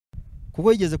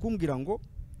kuko yigeze kumbwira ngo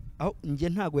aho nge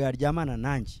ntago yaryamana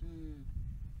nanjye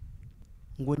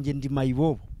ngo nge ndi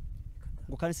mayibobo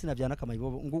ngo kandi sinabyana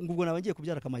kamayibobo ngo ubwo nabangiye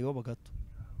kubyara kamayibobo gato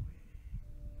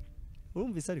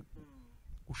urumvise ariko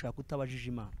ushaka utabajije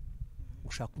Imana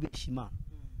ushaka kubeshya Imana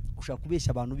ushaka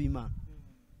kubeshya abantu b'Imana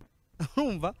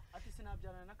urumva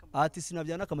ati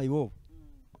sinabyana kamayibobo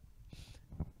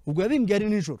ubwo yabimbye ari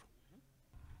nijoro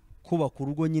kubaka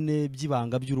urugo nyine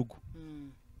byibanga by'urugo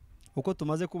uko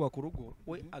tumaze kubaka urugo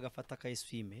we agafata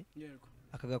akayiswime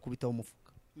akagakubita mu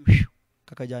mufuka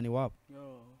kakajyana iwabo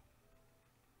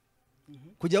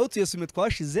kujya aho tuyeswime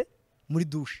twashize muri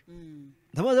dushe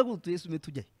ndamaze ko tuyeswime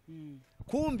tujyayo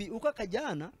kumbi uko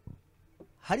akajyana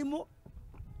harimo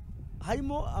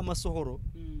amasohoro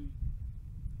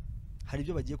hari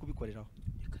ibyo bagiye kubikoreraho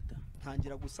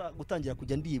gutangira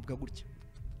kujya ndibwa gutya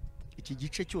iki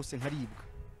gice cyose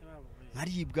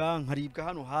nkaribwa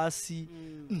hano hasi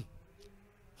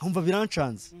nkumva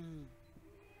birancanze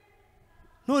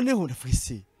noneho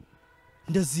ndafise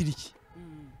ndaziriki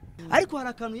ariko hari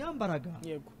akantu yambaraga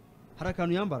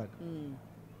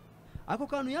ako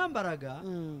kantu yambaraga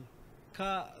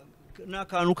ni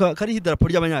akantu kariho idarapo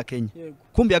ry'Abanyakenya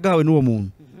kumbi yagahawe n'uwo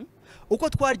muntu uko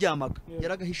twaryamaga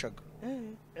yaragahishaga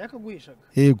yakaguhishaga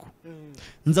yego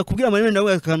nza kubwira amanene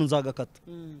nawe akantu nzagakata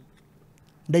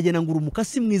ndagenda ngura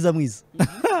umukasi mwiza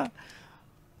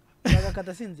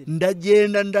ndagakata sinzira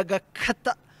ndagenda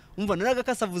ndagakata umva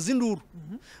naragakasa avuza induru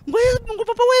ngo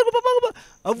papa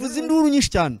avuza induru nyinshi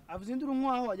cyane avuza induru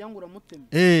nk'aho wajyangura mutema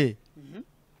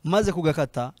maze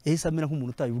kugakata yahise amera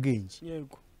nk'umuntu utaye ubwenge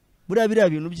yego buriya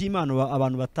bintu by'Imana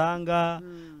abantu batanga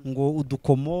ngo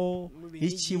udukomo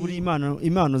iki buri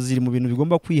Imana ziri mu bintu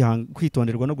bigomba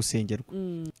kwitonderwa no gusengerwa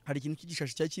hari ikintu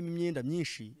cy'igishashi cyakimo imyenda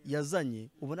myinshi yazanye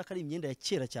ubona ko ari imyenda ya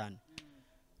kera cyane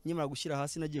nyamara gushyira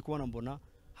hasi nagiye kubona mbona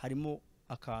harimo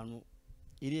akantu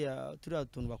iriya turiya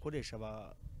tuntu bakoresha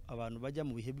abantu bajya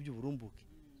mu bihe by'uburumbuke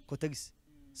kotegisi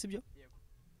sibyo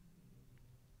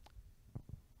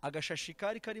agashashi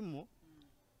karimo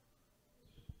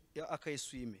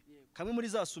akayiswime kamwe muri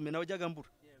za sume nawe jyaga mbura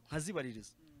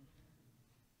nkazibaririza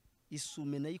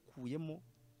isume nayikuyemo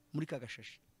muri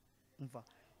kagashashi umva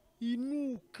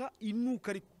inuka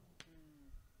ariko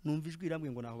numva ijwi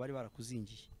irambwe ngo naho bari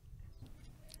barakuzingiye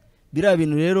biriya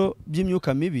bintu rero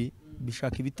by'imyuka mibi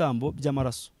bishaka ibitambo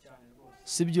by'amaraso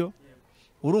sibyo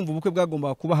urumva ubukwe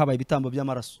bwagombaga kuba habaye ibitambo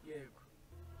by'amaraso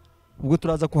ubwo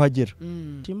turaza kuhagera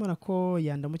Imana ko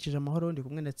yandamukije amahoro ndi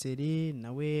kumwe na Tseri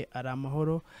nawe ari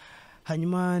amahoro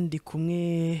hanyuma ndi kumwe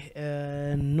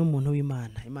n'umuntu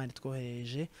w'Imana Imana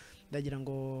itwohereje ndagira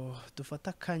ngo dufate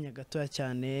akanya gatoya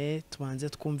cyane tubanze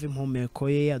twumve impumeko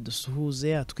ye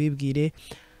adusuhuze atwibwire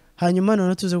hanyuma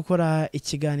none tuze gukora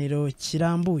ikiganiro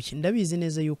kirambuye ndabizi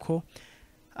neza yuko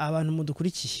abantu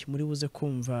mudukurikiye muri buze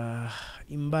kumva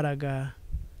imbaraga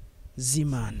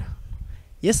z'Imana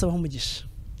Yesu abaho umugisha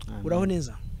uraho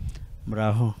neza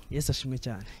muraho Yesu ashimwe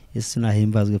cyane Yesu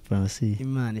nahimbazwe Francis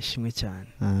Imana ishimwe cyane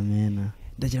amen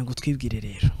ndagira ngo twibwire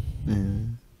rero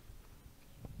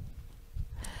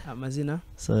amazina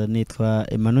so nitwa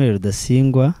Emmanuel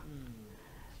Rudasingwa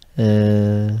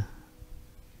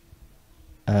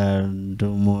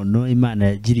umuntu Imana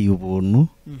yagiriye ubuntu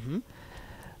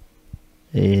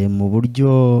mu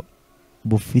buryo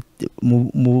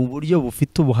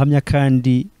bufite ubuhamya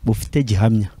kandi bufite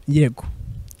gihamya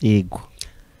yego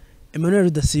Emmanuel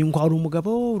Rudasingwa ari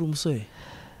umugabo uri umusore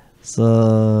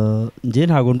so nje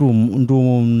ntago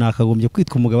nakagombye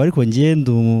kwitwa umugabo ariko nje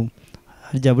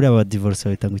harya buri aba divorce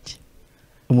bahita nguki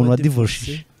umuntu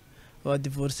wa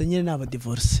divorce nyine naba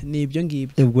divorce ni ibyo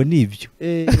ngibyo ubwo ni ibyo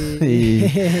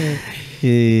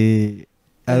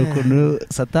ariko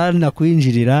Satani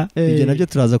nakwinjirira ibyo nabyo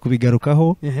turaza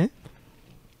kubigarukaho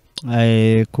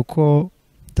kuko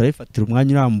turayifatira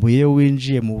umwanya urambuye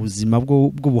winjiye mu buzima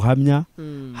bw'ubuhamya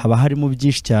haba harimo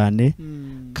byinshi cyane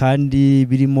kandi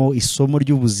birimo isomo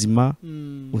ry'ubuzima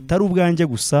utari ubwanjye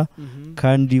gusa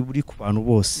kandi buri ku bantu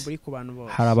bose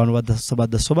hari abantu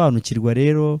badasobanukirwa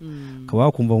rero ukaba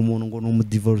wakumva umuntu ngo ni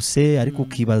umudivorce ariko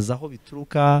ukibaza aho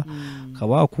bituruka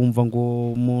ukaba wakumva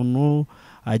ngo umuntu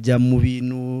ajya mu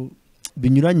bintu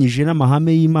binyuranyije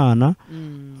n'amahame y'Imana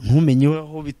ntumenye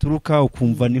aho bituruka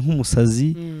ukumva ni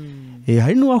nk'umusazi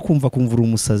hari n'uwakumva kumvura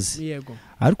umusazi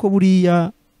ariko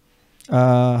buriya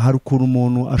hari ukuntu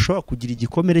umuntu ashobora kugira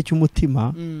igikomere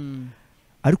cy'umutima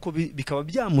ariko bikaba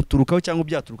byamuturukaho cyangwa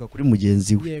byaturuka kuri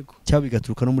mugenzi we cyangwa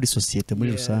bigaturuka no muri sosiyete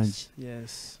muri rusange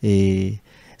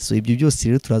so ibyo byose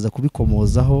rero turaza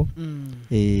kubikomozaho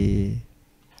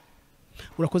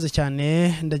urakoze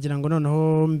cyane ndagira ngo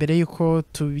noneho mbere yuko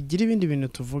tubigira ibindi bintu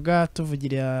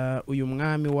tuvugira uyu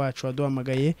mwami wacu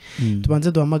waduhamagaye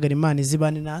tubanze duhamagara Imana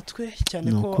izibane natwe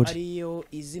cyane ko ariyo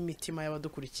izi imitima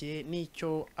y'abadukurikiye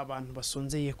n'icyo abantu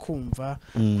basonzeye kumva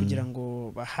kugira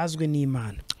ngo bahazwe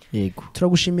n'Imana. Yego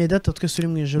turagushimiye data twese uri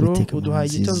mu ijoro uduhaye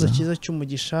igitondo cyiza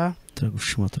cy'umugisha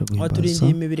turagushima turaguhimbaza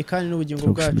waturindiye imibiri kandi n'ubugingo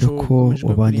bwacu ko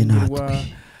ubanye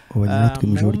natwe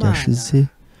mu ijoro ryashize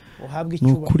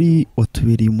nukuri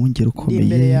watubereye umwungeri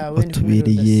ukomeye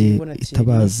watubereye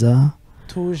itabaza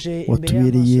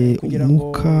watubereye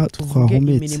umwuka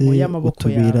twahumetse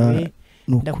utubera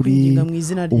nukuri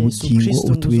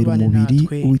ubugingo utubera umubiri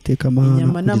Uwiteka Mana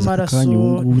kugeza kanya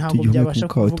ubu tugihumeka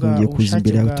kwawe twongeye kuza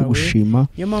imbere yawe tugushima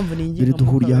biri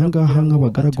duhuriye ahangaha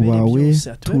nk'abagaragu bawe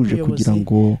tuje kugira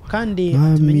ngo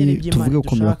mwami tuvuge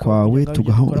gukomera kwawe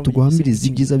tuguhamirize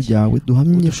ibyiza byawe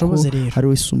duhamye ko hari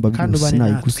we sumba byose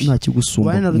nta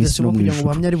kigusumba mu isi no mu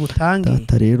ijuru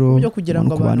data rero no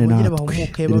kubane natwe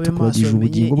rero tukuragije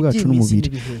ubugingo bwacu n'umubiri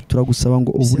turagusaba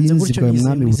ngo uburinzi bwawe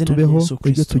mwami butubeho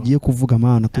ibyo tugiye kuvuga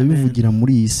Mana tubivugira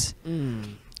muri iyi si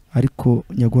ariko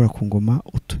nyagora ku ngoma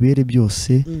utubere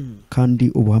byose kandi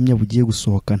ubuhamya bugiye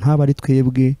gusohoka ntaba ari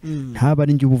twebwe ntaba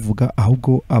ari njye ubuvuga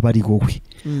ahubwo aba ari wowe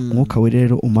umwuka we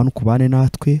rero umanuka ubane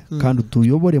natwe kandi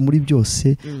utuyobore muri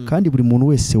byose kandi buri muntu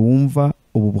wese wumva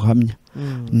ubu buhamya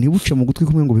ntibuce mu gutwi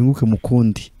kumwe ngo binguke mu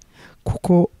kundi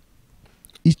kuko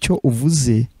icyo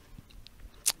uvuze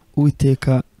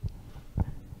Uwiteka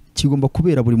kigomba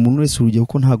kubera buri muntu wese urugero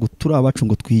ko ntago turi abacu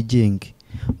ngo twigenge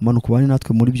manuka ubane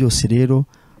natwe muri byose rero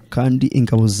kandi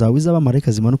ingabo zawe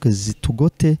z'abamarayika zimanuke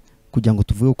zitugote kugira ngo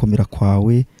tuvuge gukomera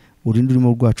kwawe urinde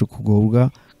urimo rwacu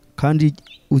kugobwa kandi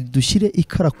udushyire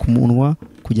ikara ku munwa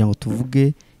kugira ngo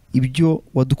tuvuge ibyo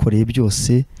wadukoreye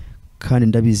byose kandi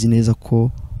ndabizi neza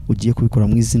ko ugiye kubikora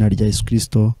mu izina rya Yesu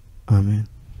Kristo amen.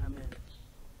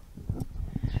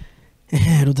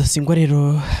 Rudasingwa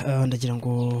rero ndagira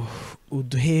ngo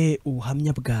uduhe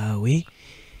ubuhamya bwawe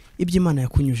ibyo Imana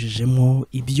yakunyujijemo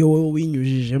ibyo wowe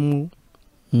winyujijemo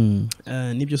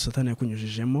n'ibyo Satani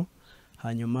yakunyujijemo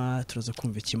hanyuma turaza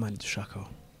kumva icyo Imana idushakaho.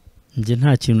 Nje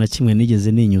nta kintu na kimwe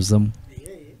nigeze ninyuzamo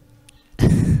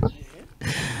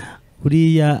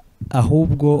uriya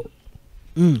ahubwo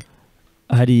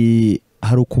hari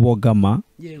ukubogama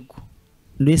yego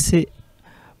mbese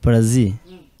Brazil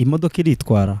imodoka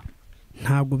iritwara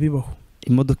ntabwo bibaho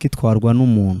imodoka itwarwa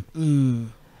n'umuntu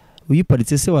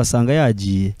uyiparitse se wasanga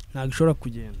yagiye ntabwo ishobora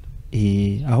kugenda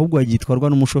ahubwo yagitwarwa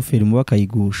n'umushoferi muba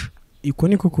akayigusha iko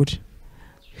niko kuri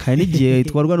kandi igihe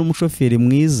itwarwa n'umushoferi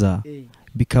mwiza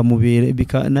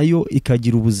bikamubera nayo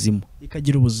ikagira ubuzima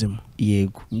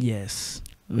yego yes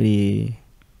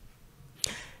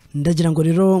ndagira ngo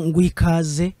rero ngo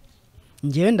ikaze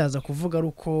ngewe ndaza kuvuga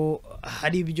uko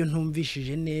hari ibyo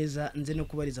ntumvishije neza nze no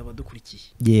kubariza abadukurikiye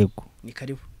yego ni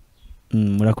karibu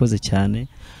murakoze cyane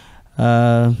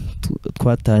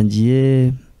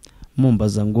twatangiye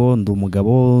mumbaza ngo ndi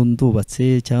umugabo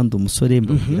ndubatse cyangwa ndi umusore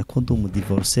mbabwira ko ndi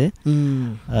umudivorce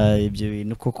ibyo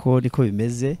bintu koko niko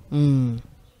bimeze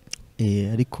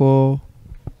ariko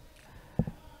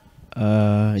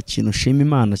ikintu nshima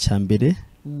Imana cya mbere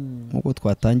nkuko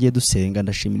twatangiye dusenga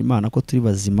ndashimira Imana ko turi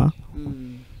bazima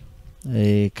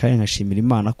kandi nkashimira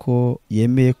Imana ko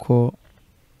yemeye ko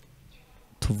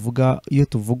iyo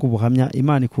tuvuga ubuhamya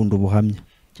Imana ikunda ubuhamya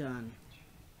cyane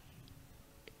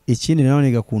ikindi nanone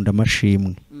igakunda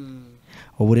amashimwe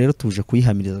ubu rero tuje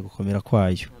kuyihamiriza gukomera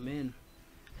kwayo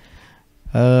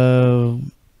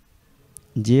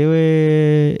njyewe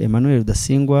Emmanuel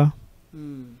Rudasingwa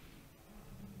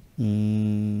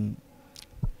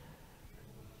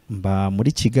mba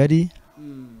muri Kigali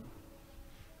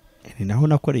ni naho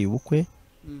nakoreye ubukwe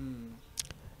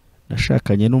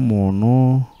nashakanye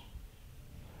n'umuntu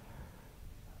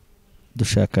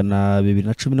dushakana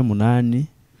 2018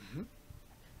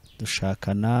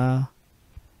 dushakana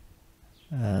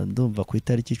ndumva ku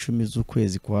itariki 10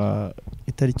 z'ukwezi kwa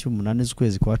itariki 8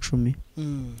 z'ukwezi kwa 10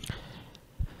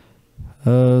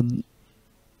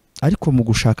 ariko mu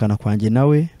gushakana kwanjye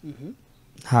nawe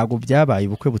ntago byabaye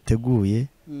ubukwe buteguye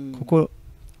kuko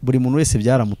buri muntu wese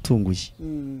byaramutunguye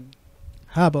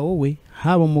haba wowe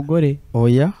haba umugore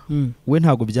oya we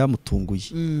ntago byamutunguye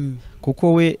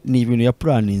kuko we ni ibintu ya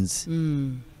planinze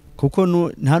kuko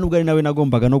nta nubwo ari nawe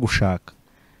nagombaga no gushaka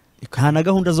nta na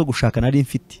gahunda zo gushaka nari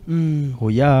mfite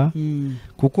oya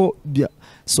kuko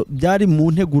byari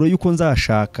mu nteguro y'uko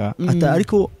nzashaka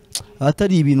ariko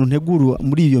atari ibintu nteguro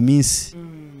muri iyo minsi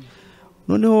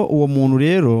noneho uwo muntu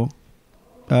rero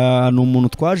ni umuntu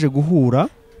twaje guhura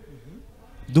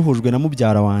duhujwe na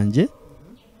mubyara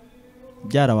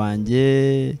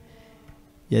wanjye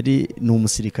yari ni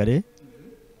umusirikare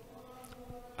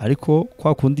ariko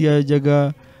kwa kundi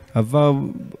yajyaga ava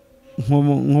nko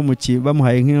mu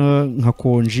bamuhaye nka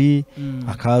konji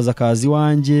akaza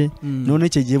iwanjye none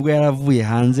icyo gihe bwo yaravuye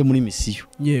hanze muri misiyo.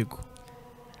 Yego.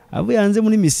 Avuye hanze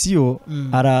muri misiyo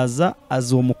araza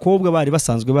uwo mukobwa bari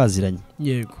basanzwe baziranye.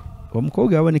 Yego. Uwo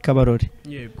mukobwa yabona Kabarore.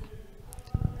 Yego.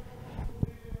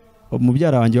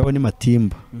 Umubyara wanjye wabona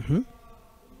Matimba.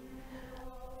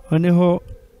 Noneho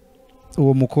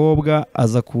uwo mukobwa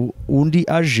aza ku undi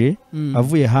aje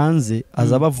avuye hanze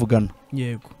aza bavugana.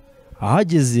 Yego.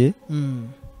 Ahageze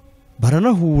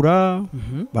baranahura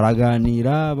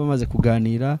baraganira, bamaze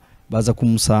kuganira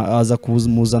baza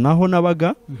kumuzanaho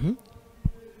nabaga.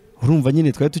 Urumva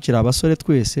nyine twari tukiri abasore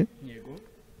twese. Yego.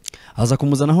 Aza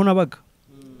kumuzanaho nabaga.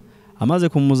 Amaze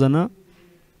kumuzana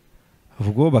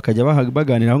ubwo bakajya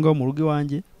baganira aho ngaho mu rugo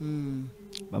iwanjye.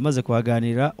 Bamaze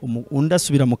kuhaganira undi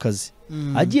asubira mu kazi.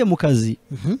 Agiye mu kazi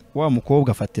wa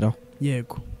mukobwa afatiraho.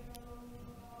 Yego.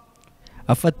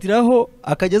 Afatiraho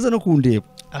akageza no kundeba,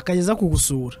 akageza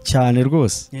kugusura cyane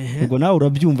rwose. Ubwo nawe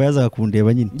urabyumva yazaga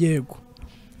kundeba nyine. Yego.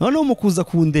 Noneho mukuza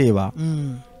kundeba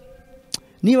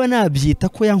niba nabyita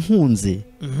ko yankunze,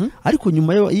 ariko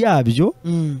nyuma yabyo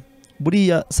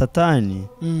buriya satani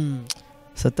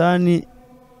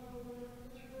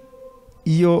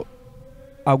iyo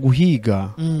aguhiga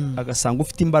agasanga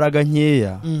ufite imbaraga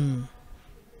nkeya,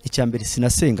 icyambere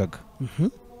sinasengaga.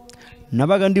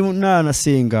 Nabaga ndi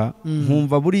nanasenga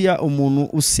nkumva buriya umuntu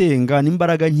usenga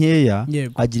n'imbaraga nkeya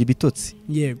agira ibitotsi.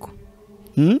 Yego.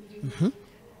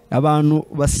 Abantu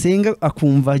basenga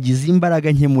akumva agize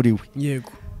imbaraga nke muri we.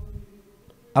 Yego.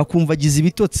 Akumva agize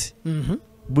ibitotsi.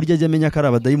 Burya ajya amenya ko ari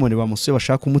abadayimoni bamusuye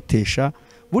bashaka kumutesha.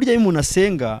 Burya iyo umuntu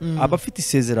asenga aba afite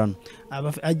isezerano,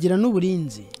 agira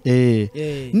n'uburinzi.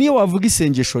 Niyo wavuga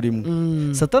isengesho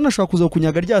rimwe Satani ashobora kuza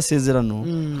kunyaga rya sezerano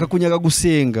akakunyaga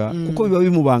gusenga kuko biba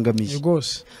bimubangamiye.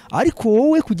 Ariko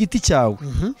wowe ku giti cyawe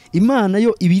Imana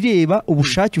yo ibireba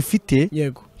ubushake ufite.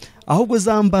 Yego. Ahubwo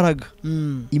za mbaraga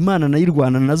Imana nayo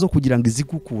irwana nazo kugira ngo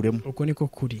izikukuremo. Uko niko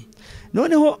kuri.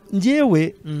 Noneho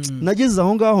njyewe nageze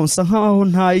aho ngaho nsa nkaho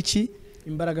nta iki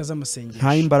imbaraga z'amasengesho.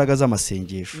 Nta imbaraga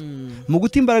z'amasengesho. Mu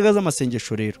guta imbaraga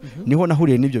z'amasengesho rero niho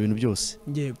nahuriye n'ibyo bintu byose.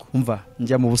 Yego. Umva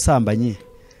njya mu busambanyi.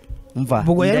 Umva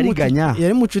yariganya.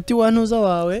 Yari mucuti wa ntuza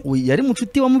wawe. Yari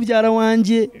mucuti wa mubyara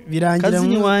wanjye. Birangira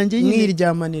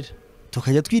mwiryamanira.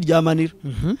 Tukajya twiryamanira.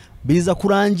 Biza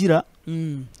kurangira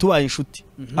tubaye inshuti.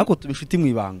 Ariko tuba inshuti mu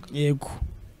ibanga. Yego.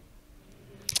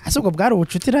 Asubwo bwari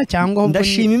ubucutira cyangwa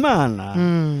ndashima Imana.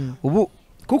 Ubu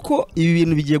kuko ibi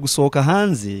bintu bigiye gusohoka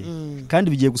hanze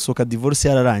kandi bigiye gusohoka divorce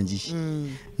yararangiye.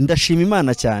 Ndashima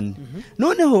Imana cyane.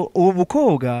 Noneho ubu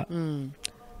bukobwa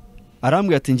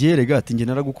arambwira ati ngiye rega ati nge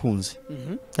naragukunze.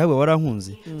 Cyangwa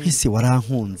warankunze? Kwisi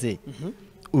warankunze.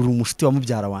 Uri umushuti wa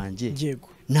mubyara wanjye. Yego.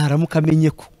 Naramuka amenye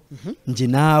ko nge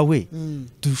nawe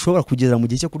dushobora kugeza mu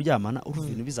gihe cyo kuryamana uru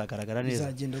bintu bizagaragara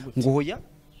neza. Ngo hoya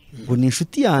ngo ni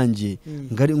inshuti yanjye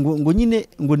ngo nyine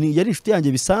ngo yari inshuti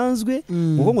yanjye bisanzwe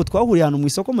ngo twahuriye hano mu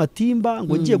isoko Matimba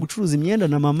ngo ngiye gucuruza imyenda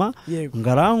na mama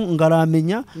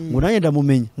ngaramenya ngo nanjye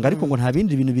ndamumenya ngo ariko ngo nta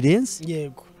bindi bintu birenze.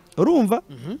 Yego. Urumva?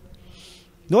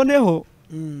 Noneho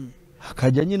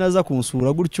hakajya nyine aza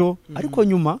kunsura gutyo ariko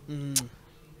nyuma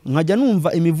nkajya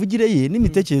numva imivugire ye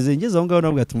n'imitekerereze ngeze aho ngaho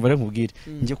nabwo atumva nkubwire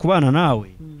ngiye kubana nawe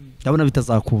ndabona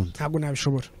bitazakunda. Ntabwo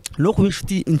nabishobora. No kuba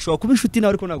inshuti nshobora kuba inshuti nawe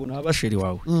ariko ntabwo naba sheri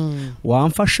wawe.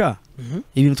 Wamfasha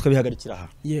ibintu tukabihagarikira aha.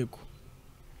 Yego.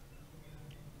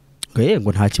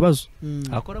 Ngo nta kibazo.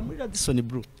 Akora muri Radisson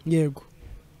Blue. Yego.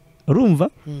 Urumva?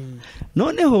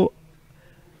 Noneho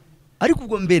ariko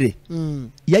ubwo mbere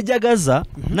yajyagaza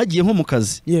nagiye nko mu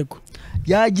kazi. Yego.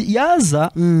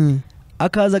 Yaza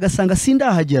akaza agasanga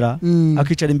sindahagera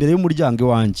akicara imbere y'umuryango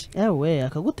wanjye. Ewe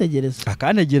akagutegereza.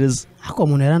 Akantegereza. Ako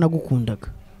umuntu yaranagukundaga.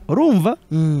 Urumva?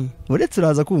 Uretse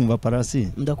uraza kumva Parasi.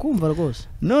 Ndakumva rwose.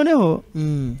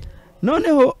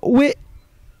 Noneho we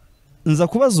nza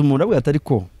kubaza umuntu abwe atari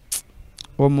ko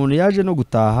uwo muntu yaje no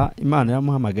gutaha Imana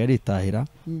yamuhamagaye aritahira.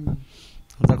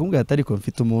 Nza kumubwira atari ko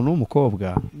mfite umuntu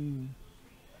w'umukobwa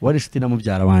wari inshuti na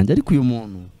mubyara wanjye ariko uyu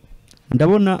muntu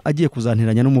ndabona agiye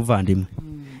kuzantiranya n'umuvandimwe.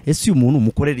 Ese uyu muntu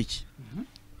umukorera iki?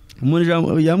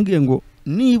 Umuntu yambwiye ngo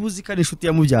niba uzi ko ari inshuti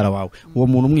ya mubyara wawe uwo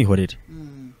muntu umwihorere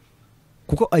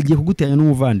kuko agiye kuguteranya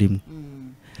n'umuvandimwe.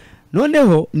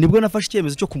 Noneho nibwo nafashe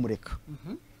icyemezo cyo kumureka.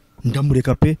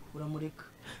 Ndamureka pe. Uramureka.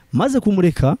 Maze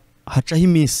kumureka hacaho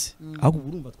iminsi. Ahubwo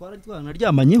urumva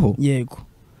twararyamanyeho. Yego.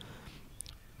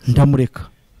 Ndamureka.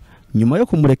 Nyuma yo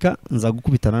kumureka nza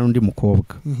gukubitana n'undi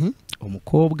mukobwa.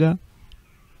 Umukobwa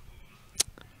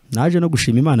naje no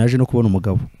gushima Imana yaje no kubona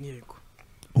umugabo. Yego.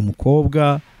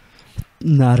 Umukobwa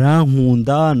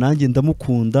narankunda nanjye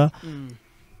ndamukunda.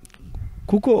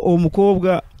 kuko uwo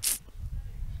mukobwa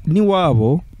ni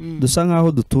wabo dusa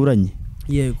nkaho duturanye.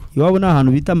 Yego. Iwabo ni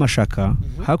ahantu bita Mashaka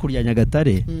hakurya ya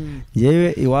Nyagatare,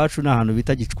 yewe iwacu ni ahantu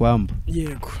bita Gicwamba.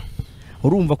 Yego.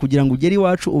 Urumva kugira ngo ugere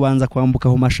iwacu ubanza kwambuka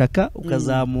aho Mashaka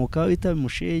ukazamuka bita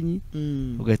Mushenyi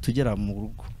ugahita ugera mu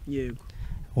rugo. Yego.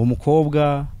 Uwo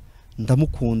mukobwa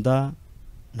ndamukunda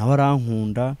nawe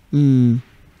arankunda,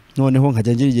 noneho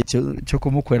nkajya ngira igihe cyo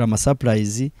kumukorera ama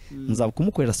surprise, nzaba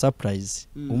kumukorera surprise.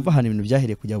 Umva hano ibintu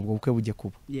byahereye kujya ubwo bukwe bujye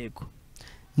kuba. Yego.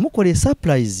 Mukoreye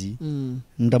surprise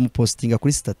ndamupostinga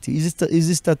kuri stati.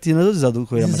 Izi stati nazo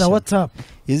zizadukorera za WhatsApp.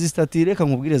 Izi stati reka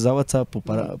nkubwire za WhatsApp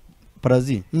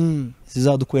parazi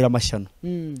zizadukorera amashyano.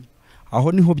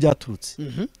 Aho niho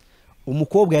byaturutse.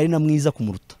 Umukobwa yari na mwiza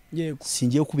kumuruta. Yego.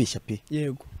 Singiye kubeshya pe.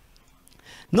 Yego.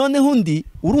 Noneho undi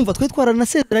urumva twe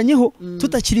twaranasezeranyeho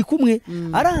tutakiri kumwe,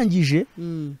 arangije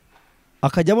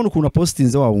akajya abona ukuntu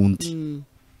postinze wa wundi.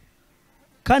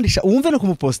 Kandi wumve no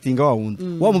kumupostinga wa wundi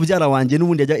wa mubyara wanjye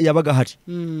n'ubundi yabaga hari.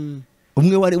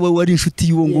 Umwe wari inshuti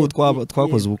y'uwo ngo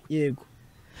twakoze ubukwe. Yego.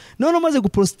 None maze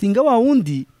gupostinga wa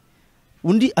wundi,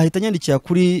 undi ahita nyandikira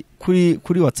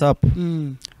kuri WhatsApp.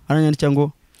 Aranyandikira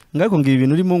ngo ngako ngibi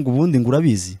ibintu urimo ngo ubundi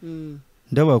ngurabizi.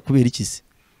 Ndaba kubera iki se?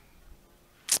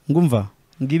 Ngumva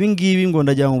ngibi ngo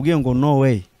ndajya nkubwiye ngo no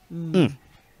way.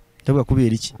 Ndaba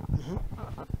kubera iki?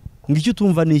 Ngicyo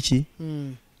tumva niki?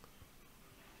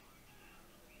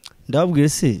 Ndabwire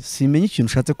se simenye ikintu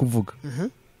ushatse kuvuga.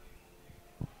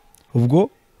 Ubwo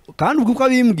kandi ubwo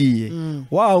abimbwiye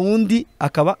wa wundi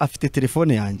akaba afite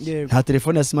telefone yanjye, nta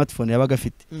telefone ya smartphone yabaga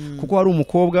afite, kuko hari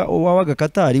umukobwa wabaga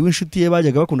Katari w'inshuti ye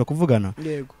bajyaga bakunda kuvugana.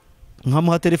 Yego.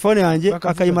 Nkamuha telefone yanjye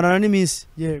akayimarana n'iminsi.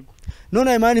 Yego. None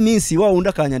ayimara iminsi wa wundi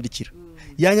akanyandikira,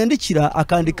 yanyandikira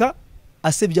akandika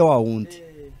asebya wa wundi.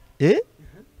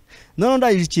 None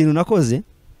ndayije ikintu nakoze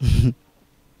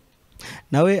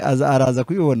nawe araza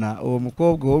kubibona uwo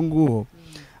mukobwa wo nguwo.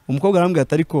 Umukobwa arambwira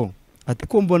ati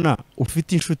ko mbona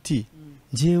ufite inshuti,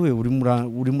 njewe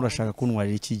uri murashaka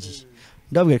kuntwarira iki gihe.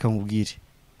 Ndabwira reka nkubwire,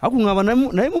 ariko nkaba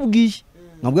nawe mubwiye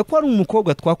nkabwe ko ari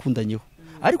umukobwa twakundanyeho,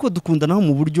 ariko dukundanaho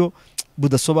mu buryo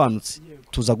budasobanutse,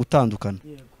 tuza gutandukana.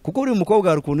 Kuko uri umukobwa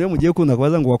hari ukuntu iyo mugiye kunda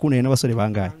kubaza ngo wakundanye n'abasore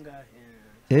bangahe.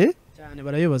 Cyane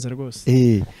barayobaza rwose.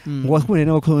 Ngo wakundanye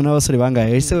n'abasore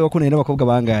bangahe, ese wakundanye n'abakobwa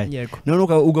bangahe. None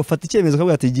ugafata icyemezo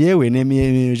ukavuga ati jewe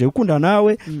nemeje gukundana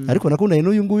nawe, ariko nakundanye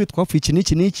n'uyu nguyu twapfuye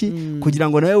iki n'iki, kugira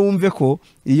ngo nawe wumve ko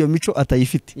iyo mico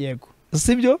atayifite. Yego.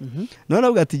 Sibyo? None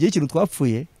avuga ati ikintu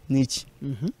twapfuye niki?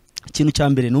 Ikintu cya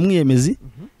mbere n'umwiyemezi,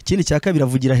 ikindi cya kabiri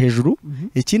avugira hejuru,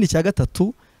 ikindi cya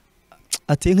gatatu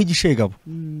ateye nk'igishegabo.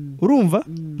 Urumva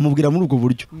mubwira muri ubwo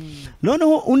buryo.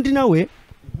 Noneho undi nawe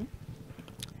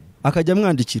akajya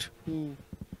mwandikira,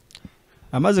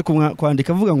 amaze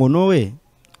kwandika avuga ngo nowe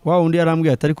wa undi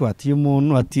yarambwiye ariko ati uyu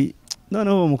muntu ati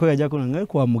noneho umukobwa yajya kunanga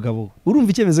kwa mugabo.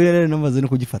 Urumva icyemezo yari namaze no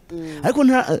kugifata, ariko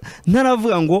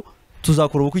ntaravuga ngo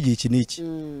tuzakora ubukwe igihe iki n'iki,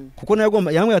 kuko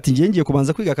nayagomba yambwiye ati ngiye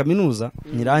kubanza kwiga kaminuza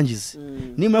nirangize,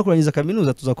 nimara kurangiza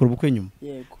kaminuza tuzakora ubukwe nyuma.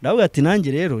 Ndavuga ati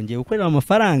nanjye rero ngiye gukorera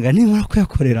amafaranga, nimara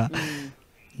kuyakorera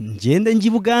ngende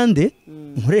njye Bugande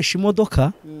nkoresha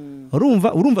imodoka.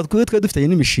 Urumva twe dufitanye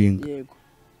n'imishinga.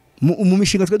 Mu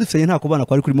mishinga twe dufitanye nta kubana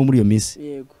kwari kurimo muri iyo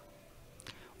minsi.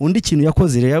 Undi kintu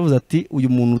yakoze rero yavuze ati uyu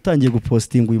muntu utangiye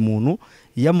gupostinga uyu muntu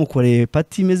yamukoreye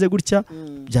pati imeze gutya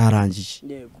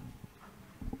byarangiye.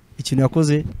 Ikintu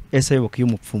yakoze ese ayoboka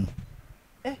y'umupfumu.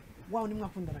 Wa undi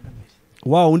mwakundanaga mbere.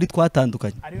 Wa undi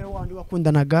twatandukanye. Ari we wa undi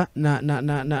wakundanaga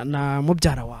na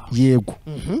mubyara wawe. Yego.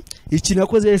 Ikintu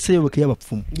yakoze ese ayoboka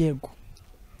y'abapfumu. Yego.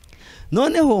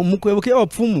 Noneho mu kuyoboka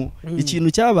y'abapfumu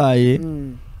ikintu cyabaye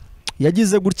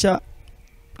yagize gutya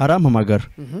arampamagara,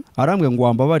 arambwira ngo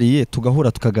wambabariye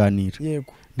tugahura tukaganira.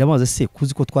 Yego. Ndamaze se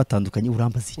kuzi ko twatandukanye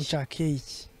urambaza iki? Ushake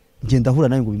iki? Ngenda hura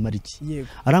nawe ngo bimara iki? Yego.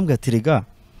 Arambwira ati rega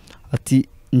ati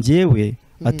njyewe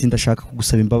ati ndashaka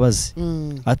kugusaba imbabazi.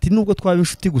 Ati nubwo twaba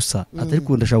inshuti gusa atari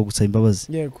ko ndashaka kugusaba imbabazi.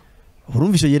 Yego.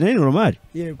 Urumva icyo gihe nari normal?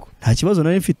 Yego. Nta kibazo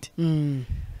nari mfite.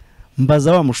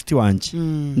 Mbaza wa mushuti wanjye.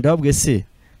 Ndababwiye se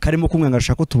karimo kumwe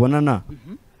ngashaka ko tubonana.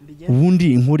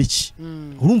 Ubundi inkuru iki?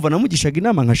 Urumva namugishaga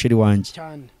inama nka sheri wanjye.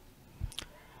 Cyane.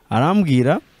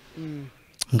 Arambwira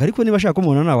ngo ariko niba ashaka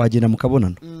kumubona nawe wagenda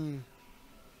mukabonana.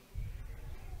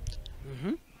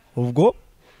 Ubwo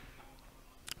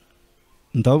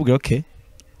ndababwira okay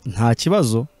nta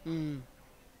kibazo.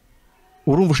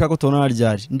 Urumva ushaka tubonana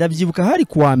ryari? Ndabyibuka hari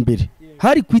kuwa mbere,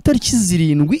 hari ku itariki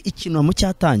 7 ikintu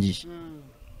cyatangiye.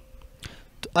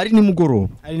 Ari nimugoroba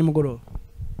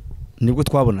nibwo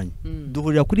twabonanye.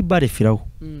 Duhurira kuri bare Firaho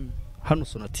hano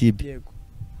Sonatube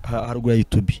haruguru ya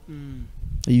YouTube.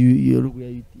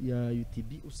 Ya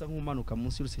YouTube usa nk'umanuka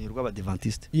munsi y'urusengero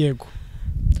rw'Abadventiste. Yego.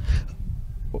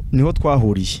 niho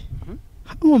twahuriye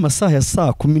mu masaha ya saa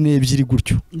 12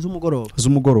 gutyo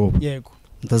z'umugoroba yego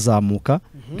ndazamuka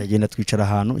ndagenda twicara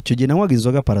ahantu icyo gihe nanywaga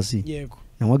inzoga parasi yego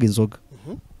nanywaga inzoga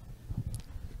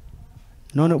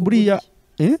none buriya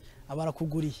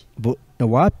abarakuguriye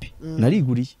wapi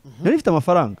nariguriye nari mfite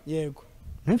amafaranga yego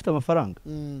nari mfite amafaranga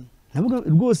navuga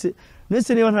rwose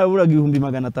nese niba ntaburaga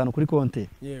 500 kuri konte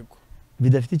yego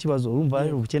bidafite ikibazo urumva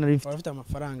ubukene ari ufite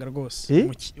amafaranga rwose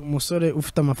umusore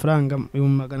ufite amafaranga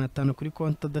 500 kuri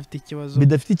konte adafite ikibazo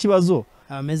bidafite ikibazo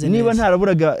ameze niba neza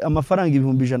ntaraburaga amafaranga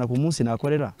 100 ku munsi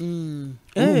nakorera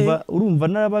urumva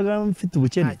narabaga mfite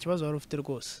ubukene nta kibazo wari ufite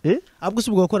rwose ahubwo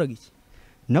subwo wakoraga iki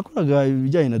nakoraga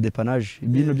ibijyanye na depanage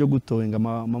ibintu byo gutowenga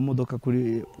amamodoka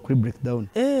kuri breakdown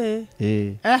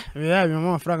birabimo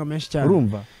amafaranga menshi cyane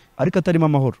urumva ariko atarimo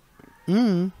amahoro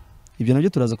ibyo nabyo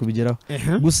turaza kubigeraho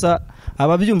gusa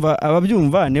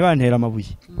ababyumva ni bantera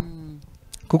amabuye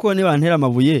kuko ni bantera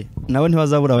amabuye nabo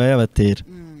ntibazabura abayabatera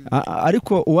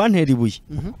ariko uwantera ibuye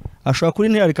ashobora kuri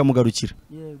ntiyari kamugarukira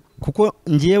kuko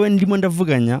ngiyewe ndimo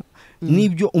ndavuganya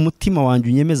nibyo umutima wanjye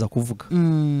unyemeza kuvuga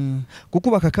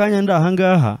kuko bakakanya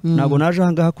ndahangaha nago naje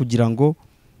ahangaha kugira ngo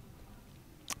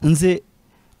nze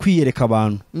kwiyereka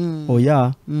abantu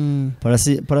oya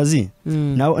parazi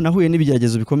nahuye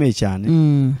n'ibigeragezo bikomeye cyane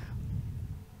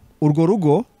urwo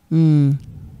rugo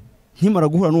nkimara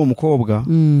guhura n'uwo mukobwa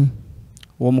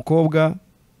uwo mukobwa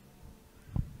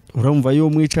urumva yo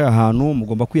mwicaye ahantu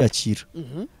mugomba kwiyakira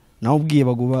nawe ubwiye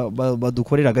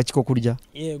badukorera agaki ko kurya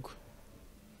yego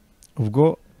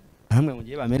ubwo hamwe mu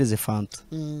gihe bamereze fanta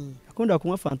akunda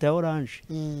kunywa fanta ya orange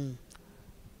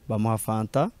bamuha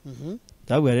fanta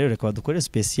cyangwa rero reka badukorere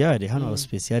speciale hano aba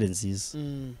speciale nziza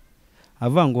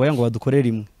avango waya ngo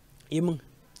badukorere imwe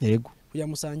yego kuya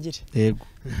musangire yego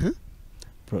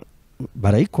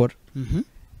barayikora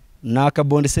naka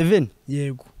bonde 7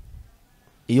 yego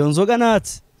iyo nzoga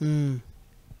natse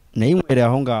nayimwereye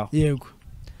aho ngaho yego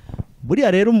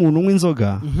buriya rero umuntu unywa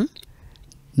inzoga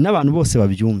n'abantu bose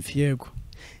babyumve yego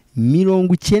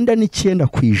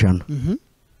 99%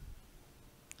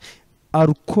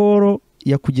 alcohol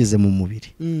yakugeze mu mubiri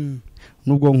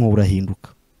n'ubwonko burahinduka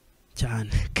cyane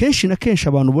kenshi na kenshi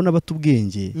abantu ubona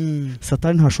batubwenge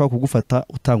satani ntashobora kugufata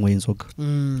utanyweye inzoga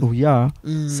oya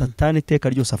satani iteka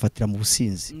ryose afatira mu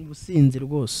businzi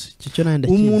rwose cyo nanda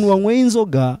umuntu wanyweye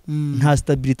inzoga nta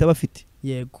stability aba afite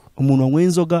yego umuntu wanyweye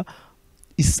inzoga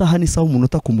isaha n'isaha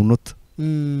umunota ku munota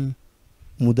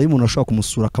umudayimoni ashobora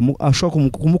kumusura ashobora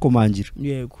kumukomangira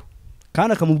yego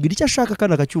kandi akamubwira icyo ashaka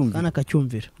kandi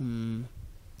akacyumvira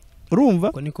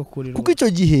urumva kuko icyo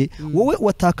gihe wowe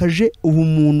watakaje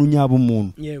ubumuntu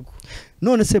nyabumuntu yego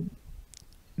none se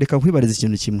reka kwibariza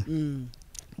ikintu kimwe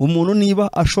umuntu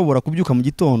niba ashobora kubyuka mu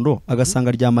gitondo agasanga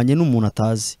aryamanye n'umuntu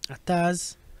atazi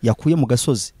yakuye mu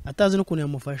gasozi atazi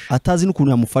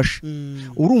n'ukuntu yamufasha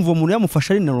urumva umuntu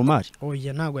yamufasha ari normal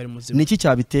oya ntago ari muzima niki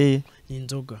cyabiteye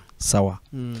inzoga sawa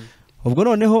ubwo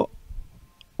noneho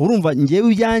urumva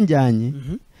ngiyewe Yanjyanye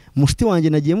mushiti wanjye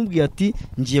nagiye mubwiye ati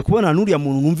ngiye kubona n'uriya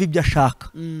muntu numva ibyo ashaka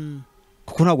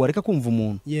kuko ntabwo areka kumva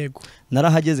umuntu yego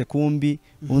narahageze kumbi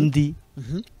undi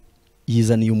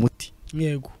yizaniye umuti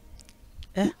yego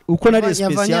uko nari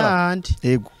special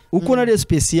yego uko nari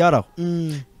special aho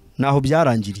naho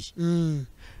byarangiriye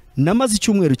namaze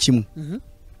icyumweru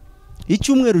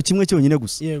kimwe cyonyine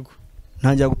gusa yego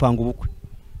ntangira gupanga ubukwe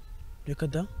reka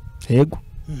da yego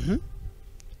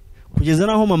kugeza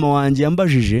naho mama wanjye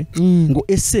yambajije ngo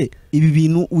ese ibi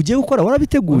bintu ugiye gukora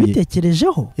warabiteguye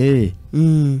ubitekerejeho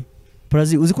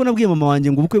Prazi uzi ko nabwiye mama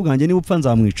wanjye ngo ubukwe bwanjye niba upfa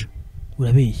nzamwica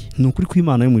urabeye ni ukuri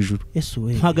kw'Imana yo mu ijuru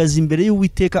mpagaze imbere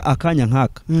y'Uwiteka akanya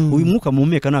nkaka uyu mwuka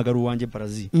mumeka ntago ari uwanjye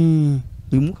Prazi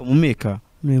uyu mwuka mumeka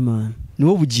ni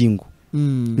wo bugingo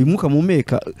uyu mwuka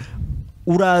mumeka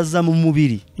uraza mu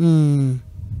mubiri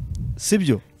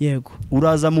sibyo yego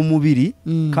uraza mu mubiri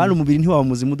kandi umubiri ntiwaba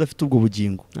muzima udafite ubwo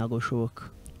bugingo ntago bishoboka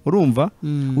urumva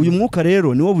uyu mwuka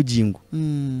rero ni wo bugingo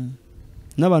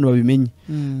n'abantu babimenye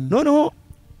noneho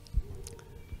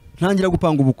ntangira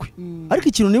gupanga ubukwe ariko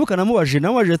ikintu nibuka namubaje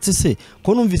ati se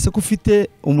ko numvise ko ufite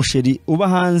umusheri uba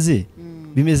hanze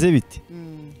bimeze bite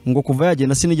ngo kuva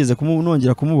yagenda sinigeze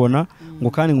nongera kumubona ngo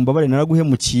kandi ngo mbabare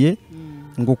naraguhemukiye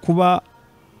ngo kuba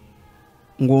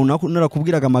ngo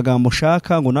narakubwiraga amagambo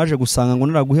ushaka ngo naje gusanga ngo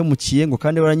naraguhemukiye ngo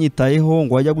kandi baranyitayeho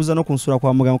ngo wajya guza no kunsura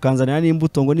kwa muganga ukanzanira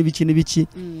n'imbuto ngo n'ibiki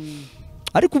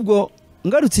ariko ubwo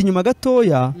ngarutse inyuma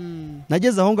gatoya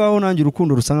nageze aho ngaho nanjye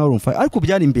urukundo rusanga rumfa ariko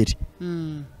byari imbere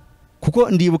kuko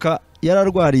ndibuka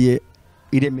yararwariye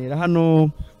iremera hano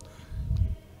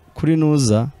kuri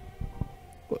Nuza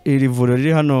iri vuriro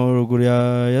riri hano ruguru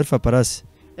ya Alpha Palace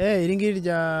iri ngiri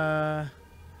rya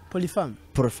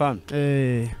Polifame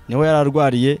niwe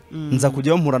yararwariye nza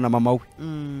kujyayo mpura na mama we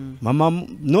mama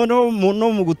noneho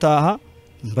no mu gutaha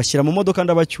mbashyira mu modoka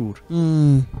ndabacyura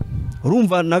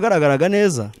urumva nagaragaraga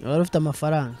neza wari ufite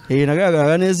amafaranga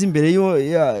nagaragaraga neza imbere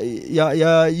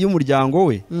y'umuryango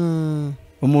we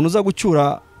umuntu uza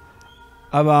gucyura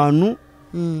abantu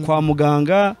kwa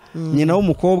muganga nyina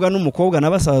w'umukobwa n'umukobwa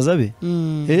n'abasaza be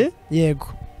yego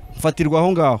mfatirwa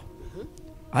aho ngaho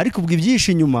ariko ubwo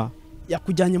ibyinshi inyuma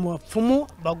yakujyanye mu bapfumu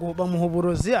bamuha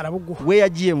uburozi arabuguha we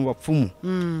yagiye mu bapfumu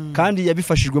kandi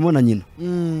yabifashijwemo na nyina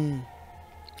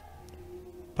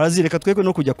Parazire reka twekwe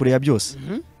no kujya kureba byose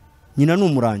nyina ni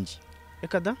umurangi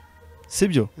reka da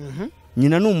sibyo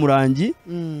nyina ni umurangi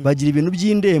bagira ibintu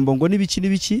by'indembo ngo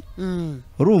n'ibiki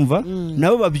urumva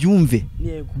nabo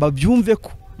babyumve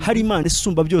ko hari Imana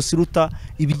isumba byose iruta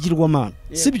ibigirwamana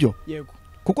sibyo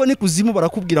kuko ni kuzimu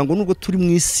barakubwira ngo nubwo turi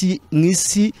mu isi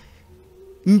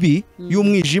mbi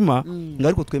y'umwijima ngo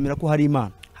ariko twemera ko hari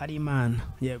Imana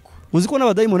yego uzi ko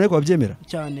n'abadayimoni ariko babyemera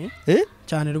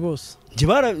cyane rwose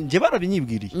nje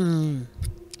barabinyibwiriye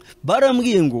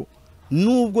barambwiye ngo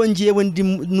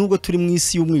nubwo turi mu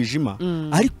isi y'umwijima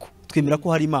ariko twemera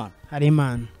ko hari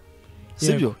Imana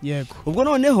sibyo ubwo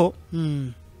noneho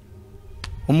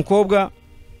umukobwa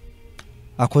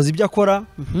akoze ibyo akora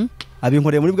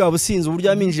abinkoreye muri bwa businzi uburyo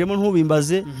yaminjiyemo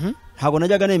ntubimbaze ntabwo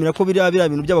najyaga nemera ko biriya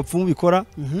bintu by'abapfumu bikora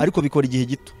ariko bikora igihe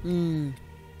gito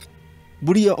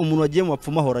buriya umuntu wagiye mu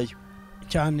bapfumu ahorayo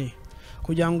cyane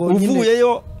kugira ngo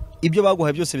uvuyeyo ibyo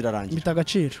baguhaye byose birarangira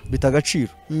bitagaciro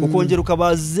ukongera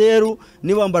ukaba zeru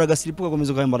niba wambaraga silipa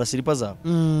ugakomeza ukambara silipa zawe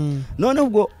noneho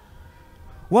ubwo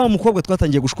wa mukobwa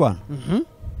twatangiye gushwana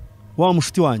wa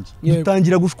mushuti wanjye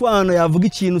dutangira gushwana yavuga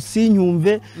ikintu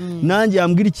sinyumve nanjye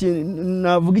yambwira ikintu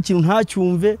navuga ikintu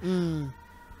ntacyumve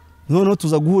noneho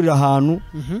tuza guhurira ahantu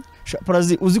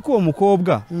Parazi uzi ko uwo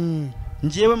mukobwa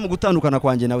ngiyewe mu gutandukana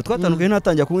kwanjye nawe twatandukanye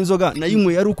natangiye kunywa inzoga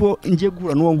nayinyweye ari uko ngiye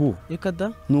guhura n'uwo nguwo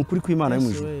ni ukuri kw'Imana yo mu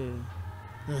ijuru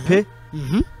pe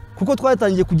kuko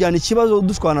twatangiye kujyana ikibazo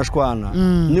dushwanashwana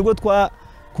nibwo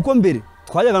kuko mbere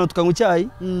twajyaga tukanywa icyayi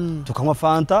tukanywa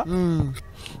fanta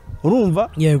urumva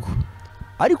yego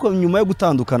ariko nyuma yo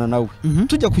gutandukana nawe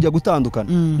kujya gutandukana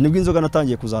nibwo inzoga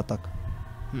natangiye kuzataka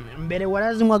mbere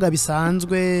warazinywaga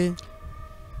bisanzwe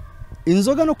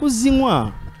inzoga no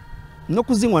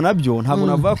kuzinywa nabyo ntabwo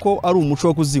navuga ko ari umuco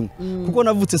wo kuzinywa kuko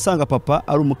navutse sanga papa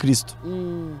ari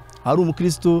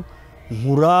umukristo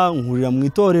nkurira mu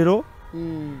itorero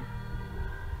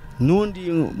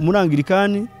nundi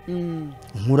murangirikani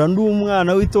nkura ndi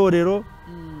umwana w'itorero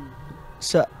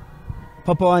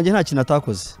papa wanjye nta kintu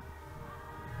atakoze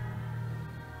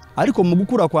ariko mu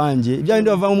gukura kwanjye ibya bindi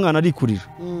bava umwana arikurira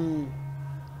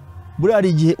buri hari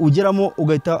igihe ugeramo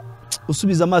ugahita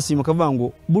usubiza amaso inyuma ukavuga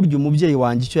ngo burya umubyeyi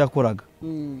wanjye icyo yakoraga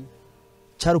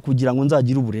cyari kugira ngo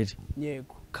nzagire uburere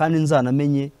kandi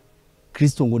nzanamenye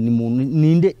Kristo ngo ni muntu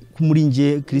ninde muri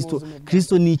ngiye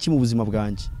Kristo ni iki mu buzima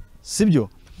bwanjye sibyo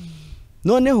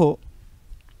noneho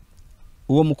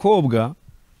uwo mukobwa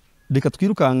reka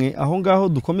twirukanke aho ngaho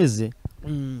dukomeze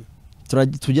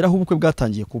tugeraho ubukwe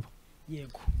bwatangiye kuba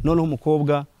noneho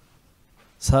umukobwa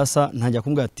sasa ntajya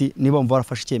kumbwira ati niba wumva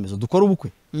warafashe icyemezo dukora ubukwe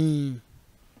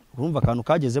urumva akantu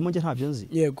kagezemo nge ntabyo nzi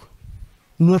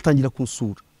nunatangira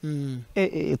kunsura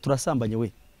turasambanye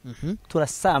we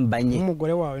turasambanye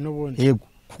umugore wawe n'ubundi yego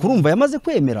kuko urumva yamaze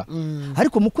kwemera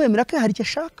ariko mu kwemera ke hari icyo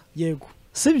ashaka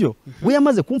sibyo we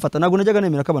yamaze kumfata ntabwo najyaga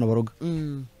nemera ko abantu baroga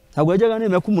ntabwo yajyaga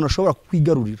nemera ko umuntu ashobora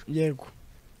kwigarurira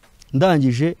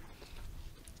ndangije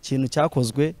ikintu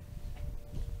cyakozwe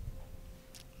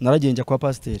naragenda kwa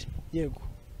pasiteri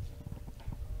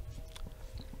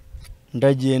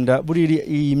ndagenda buri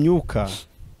iyi myuka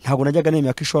ntabwo najyaga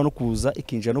nemera ko ishobora no kuza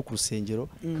ikinjira no ku rusengero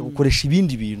ikagukoresha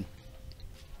ibindi bintu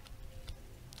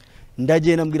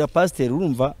ndagenda mbwira pasiteri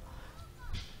urumva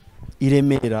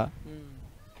iremera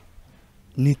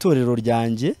ni itorero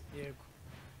ryanjye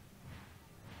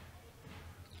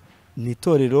ni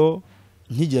itorero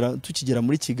tukigera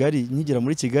muri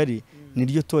Kigali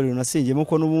niryo torero nasengeyemo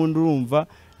ko n'ubundi urumva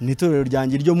ni itorero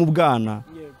ryanjye ryo mu bwana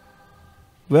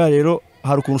bwa rero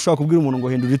hari ukuntu ushobora kubwira umuntu ngo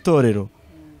hindura itorero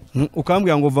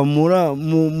ukambwira ngo va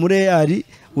muri EAR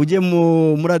ujye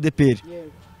muri ADPR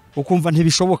ukumva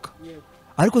ntibishoboka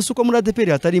ariko si uko muri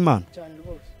ADPR hatari Imana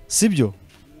sibyo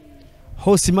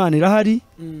hose Imana irahari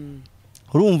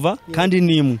urumva kandi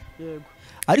ni imwe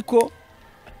ariko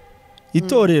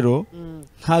itorero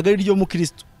ntabwo ari ryo mu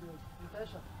Kristo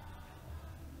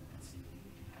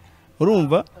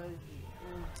urumva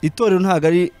itorero ntabwo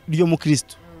ari ryo mu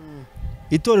Kristo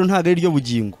itorero ntabwo ari ryo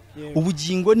bugingo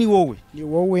ubugingo ni wowe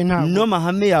ntabwo no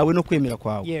mahame yawe no kwemera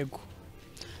kwawe yego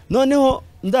noneho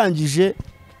ndangije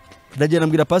ndagenda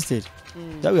mbwira pasiteri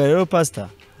ndabwira rero pastor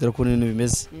dore ukuntu ibintu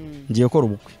bimeze ngiye gukora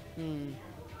ubukwe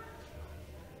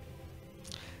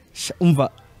umva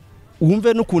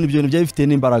wumve n'ukuntu ibyo bintu byari bifite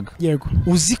n'imbaraga yego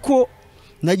uzi ko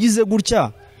nagize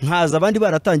gutya nkaza abandi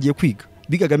baratangiye kwiga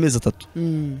bigaga amezi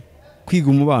 3 kwiga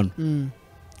umubano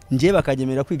ngiye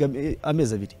bakanyemerera kwiga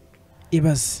amezi 2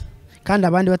 ibaze kandi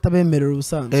abandi batabemerera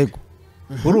ubusanzwe yego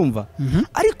urumva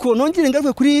ariko nongere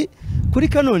ngaruke kuri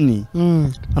kanoni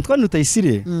Antoine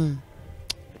Rutayisire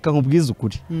kankubwiza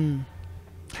ukuri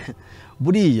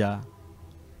buriya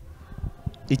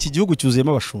iki gihugu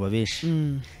cyuzuyemo abashumba benshi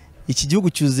iki gihugu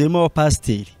cyuzuyemo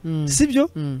abapasiteri sibyo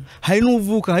hari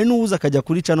n'uvuka hari n'uza akajya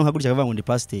kuri cano nka gutya akavuga ngo ndi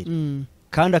pasiteri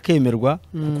kandi akemerwa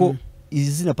kuko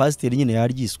izina pasiteri nyine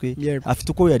yaryiswe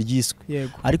afite uko yaryiswe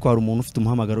ariko hari umuntu ufite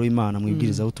umuhamagaro w'Imana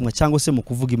mwibwiriza ubutumwa cyangwa se mu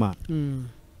kuvuga Imana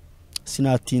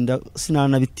sinatinda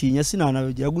sinanabitinya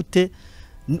sinanabigira gute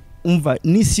umva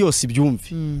n'isi yose ibyumve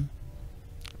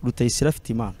Rutayisire afite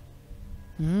Imana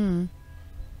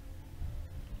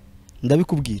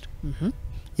ndabikubwira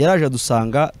yaraje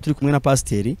adusanga turi kumwe na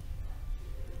pasiteri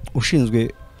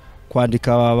ushinzwe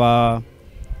kwandika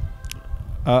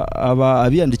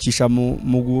abiyandikisha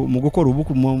mu gukora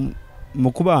ubukwe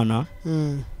mu kubana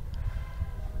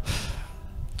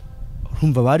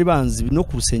urumva bari banzi no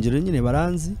ku rusengero nyine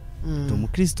baranzi ndi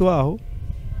umukristo waho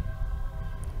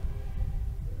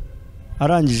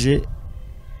arangije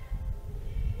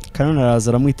kanone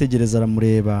araza aramwitegereza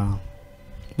aramureba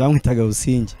bamwitaga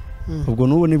Businge ubwo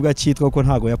n'ubu nibwo akitwa ko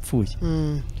ntago yapfuye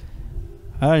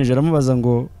arangije aramubaza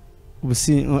ngo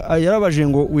yarabaje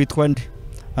ngo witwa nde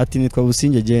ati nitwa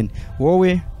Businge Jene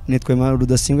wowe nitwa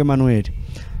Rudasingwa Emmanuel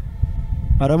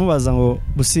aramubaza ngo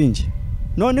Businge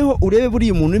noneho urebe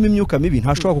buri umuntu urimo imyuka mibi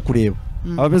ntashobora kukureba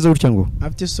abameze gutya ngo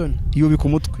afite isoni yubika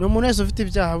umutwe no umuntu wese ufite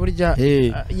ibyaha burya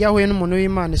yahuye n'umuntu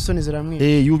w'Imana isoni ziramwica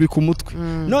yubika umutwe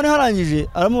none harangije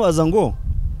aramubaza ngo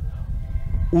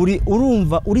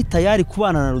urumva uri tayari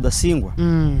kubana na Rudasingwa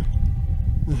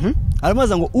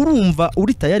aramubaza ngo urumva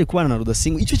uri tayari kubana na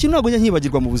Rudasingwa icyo kintu ntago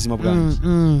nkibagirwa mu buzima bwanjye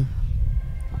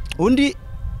undi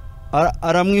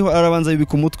arabanza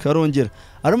yubika umutwe arongera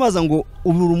aramubaza ngo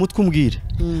ubura umutwe umbwire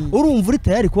urumva uri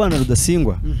tayari kubana na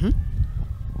Rudasingwa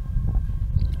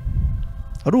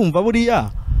urumva buriya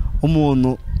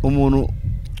umuntu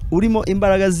urimo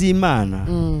imbaraga z'Imana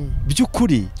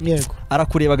by'ukuri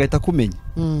arakureba agahita kumenya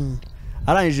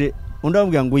arangije undi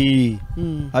amubwira ngo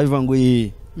abivuga ngo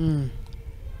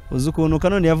uzi ukuntu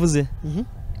kanone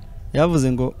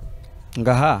yavuze ngo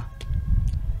ngaha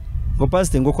ngo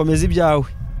pasiteri ngo komeza ibyawe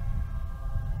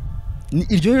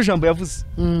iryo jambo yavuze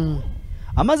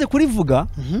amaze kurivuga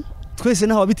twese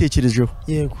naho abitekerejeho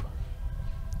yego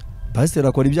pasiteri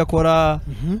akora ibyo akora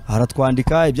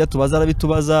aratwandika ibyo tubaza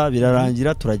arabitubaza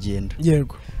birarangira turagenda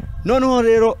yego noneho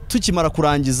rero tukimara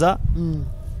kurangiza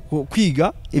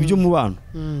kwiga iby'umubano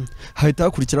hahita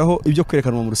hakurikiraho ibyo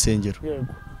kwerekanwa mu rusengero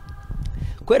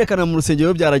kwerekana mu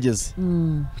rusengero byarageze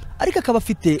ariko akaba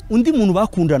afite undi muntu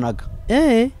bakundanaga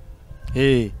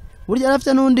burya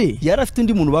yarafite n'undi yarafite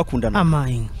undi muntu bakundanaga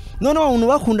noneho umuntu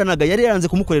bakundanaga yari yaranze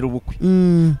kumukorera ubukwe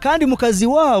kandi mu kazi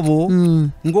wabo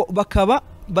ngo bakaba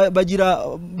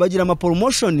bagira ama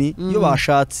promotion iyo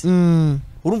bashatse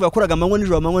urumva yakoraga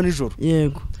amanywa nijoro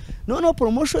yego noneho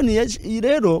promotion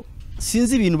rero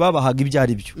sinzi ibintu babahaga ibyo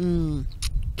ari byo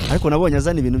ariko nabonye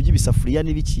azana ibintu by'ibisafuriya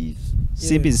n'ibiki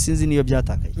simbizi sinzi niyo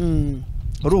byatakaye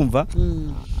urumva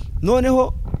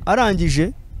noneho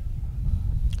arangije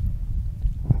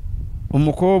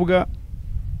umukobwa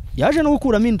yaje no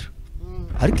gukuramo inda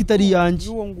ariko itari yanjye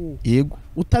yego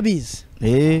utabizi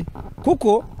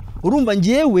kuko urumva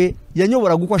ngewe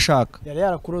yanyoboraga uko ashaka yari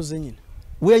yarakuroze nyine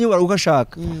we yanyoboraga uko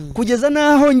ashaka kugeza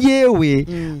naho ngewe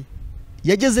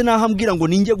yageze naho ambwira ngo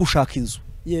ninjye gushaka inzu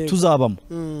tuzabamo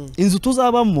inzu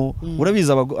tuzabamo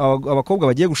urabiza abakobwa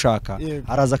bagiye gushaka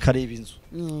araza akareba inzu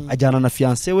ajyana na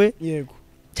fiancé we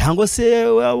cyangwa se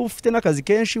waba ufite n'akazi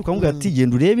kenshi ukamubwira ati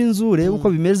genda urebe inzu urebe uko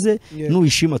bimeze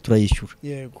n'uwishima turayishyura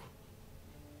yego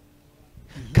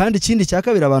kandi ikindi cya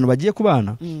kabiri abantu bagiye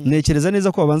kubana nekereza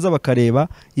neza ko babanza bakareba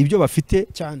ibyo bafite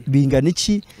bingana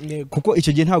iki kuko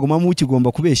icyo gihe ntago mama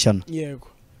ukigomba kubeshyana yego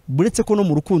buretse ko no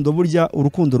mu rukundo burya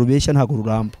urukundo rubeshya ntago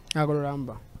ruramba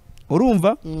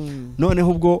urumva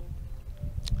noneho ubwo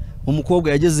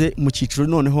umukobwa yageze mu cyiciro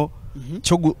noneho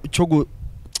cyo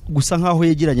gusa nkaho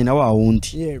yegeranye na wa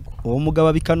wundi yego uwo mugabo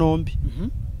abikanombe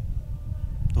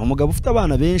umugabo ufite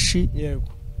abana benshi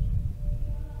yego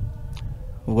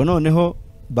ubwo noneho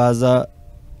baza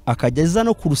akageza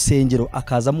no ku rusengero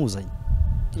akaza amuzanye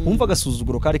umva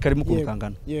agasuzuguro kari karimo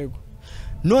kurukangana yego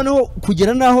noneho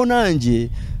kugera naho nanjye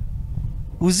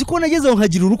uzi ko nagezeho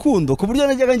nkagira urukundo ku buryo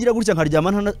najyaga ngira gutya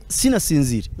nkaryama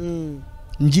sinasinzire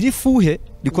ngira ifuhe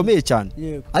rikomeye cyane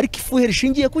ariko ifuhe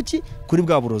rishingiye kuki kuri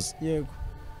bwa burozi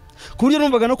ku buryo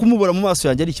numvaga no kumubura mu maso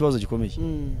yanjye ari ikibazo gikomeye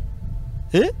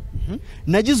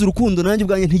nagize urukundo nanjye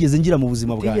ubwanjye ntigeze ngira mu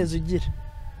buzima bwanjye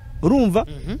urumva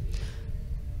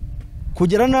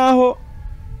kugera naho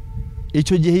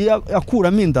icyo gihe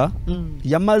yakuramo inda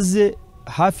yamaze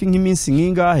hafi nk'iminsi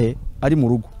nk'ingahe ari mu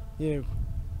rugo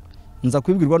nza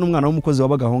kwibwirwa n'umwana w'umukozi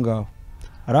wabaga aho ngaho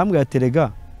arambwira aterega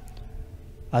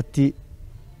ati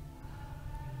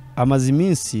amaze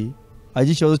iminsi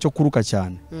agira ikibazo cyo kuruka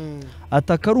cyane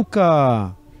atakaruka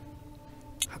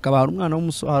hakaba umwana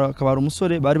akaba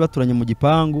umusore bari baturanye mu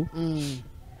gipangu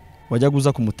wajya guza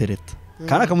kumutereta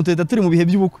kandi akamutereta turi mu bihe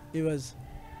by'ubukwe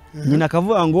nyina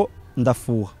akavuga ngo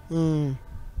ndafuha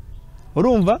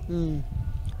urumva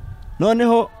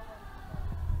noneho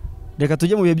reka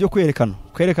tujye mu bihe byo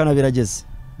kwerekana birageze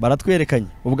baratwerekanye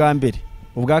ubwa mbere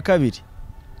ubwa kabiri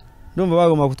ndumva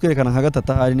bagomba kutwerekana nka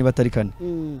gatatu ari niba atari kane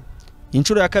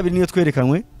inshuro ya kabiri niyo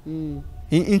twerekanwe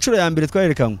inshuro ya mbere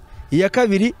twarerekanwe iya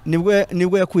kabiri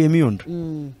nibwo yakuyemo iyo nda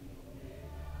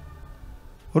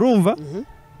urumva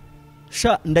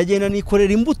sha ndagenda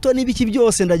nikorera imbuto n'ibiki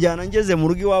byose ndajyana ngeze mu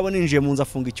rugo iwabo ninjiye mu nzu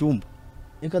afunga icyumba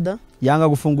yanga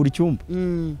gufungura icyumba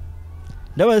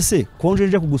ndabaze se konje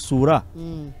nje kugusura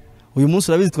uyu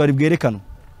munsi urabizi twari bwerekanwa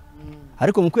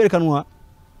ariko mu kwerekanwa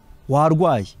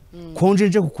warwaye konje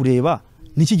nje kukureba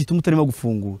niki gituma utarimo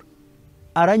gufungura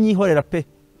aranyihorera pe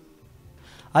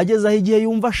ageze aho igihe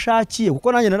yumva ashakiye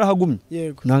kuko nanjye narahagumye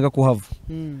nanga kuhava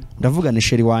ndavuga ni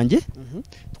sheri wanjye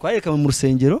twarerekanwe mu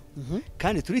rusengero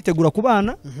kandi turitegura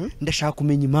kubana ndashaka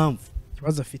kumenya impamvu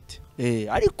ikibazo afite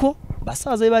ariko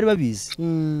basaza bari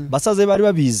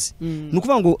babizi ni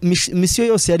ukuvuga ngo misiyo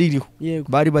yose yari iriho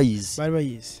bari bayizi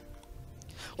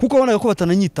kuko bonaga ko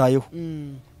batananyitayeho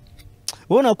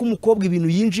bonaga ko umukobwa ibintu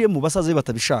yinjiyemo basaza be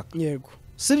batabishaka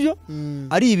sibyo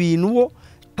ari ibintu bo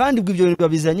kandi ibyo bintu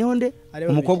babizanyeho nde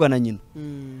umukobwa na nyina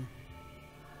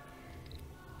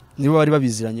nibo bari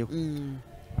babiziranyeho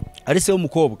ari se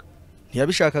w'umukobwa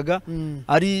ntiyabishakaga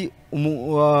ari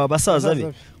basaza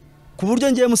be ku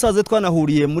buryo ngiye musaza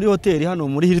twanahuriye muri hoteli hano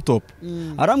muri Hilltop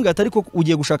arambwira ati ariko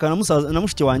ugiye gushakana na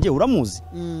mushiki wanjye uramuzi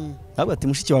ntabwo ati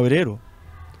mushiki wawe rero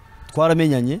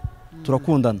twaramenyanye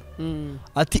turakundana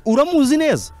ati uramuzi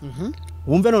neza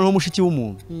wumve noneho mushiki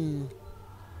w'umuntu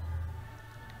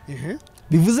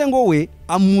bivuze ngo we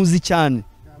amuzi cyane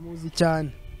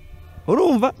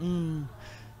urumva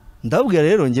ndabwira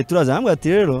rero ngiye turaza arambwira ati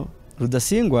rero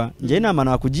Rudasingwa ngiye inama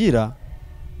nakugira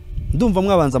ndumva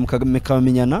mwabanza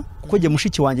mukamenyana kuko ngiye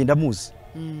mushiki wanjye ndamuzi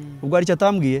ubwo ari cyo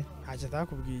atambwiye ntacyo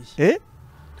atakubwiye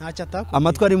ntacyo atakubwiye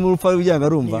amatwi ari mu rupfa rw'ibyaga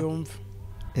arumva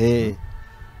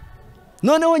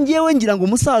noneho ngiyewe ngira ngo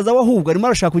umusaza wahubwo arimo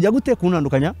arashaka kujya gute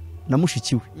kuntandukanya na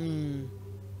mushiki we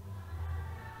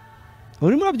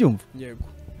urimo urabyumva yego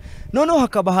noneho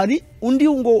hakaba hari undi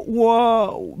ngo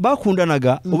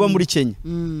bakundanaga uba muri Kenya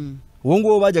uwo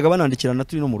ngo bajyaga banandikirana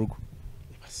turi no mu rugo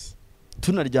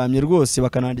tunaryamye rwose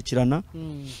bakanandikirana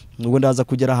ubwo ndaza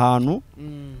kugera ahantu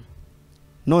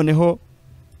noneho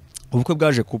ubukwe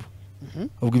bwaje kuba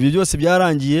ubwo ibyo byose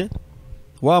byarangiye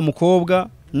wa mukobwa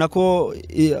nako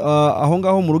aho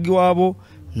ngaho mu rugo iwabo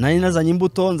nari nazanye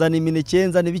imbuto nzana imineke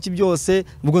nzana ibiki byose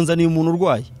ubwo nzaniye umuntu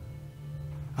urwaye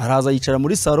araza yicara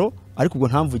muri saro ariko ubwo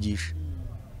ntamvugisha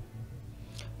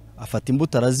afata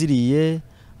imbuto araziriye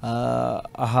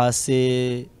ahase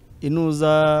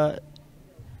inuza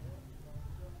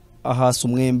ahasa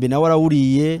umwembe nawe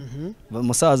arawuriye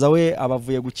umusaza we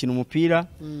abavuye gukina umupira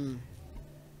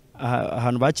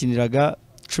ahantu bakiniraga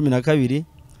 12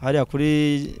 hariya kuri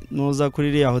nuza kuri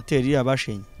iriya hoteli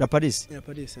yabashenye La Paris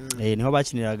niho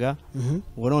bakiniraga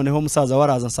ubwo noneho umusaza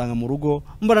waraza nsanga mu rugo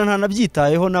mbona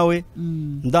ntanabyitayeho nawe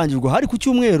ndangirwa hari ku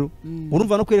cyumweru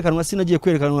urumva no kwerekanwa sinagiye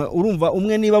kwerekanwa urumva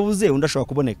umwe niba abuze undi ashobora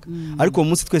kuboneka ariko uwo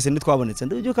munsi twese ntitwabonetse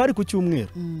ndabyo hari ku cyumweru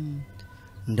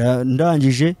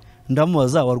ndangije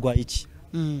ndamubaza warwaye iki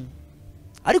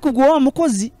ariko ubwo wa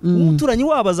mukozi umuturanyi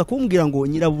wabaza kumbwira ngo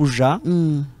nyirabuja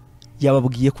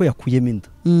yababwiye ko yakuyemo inda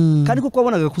kandi kuko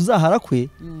wabonaga kuzahara kwe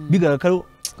bigaragara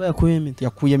ko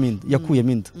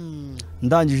yakuyemo inda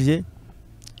ndangije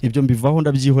ibyo mbivaho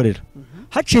ndabyihorera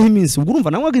haciyeho iminsi ubwo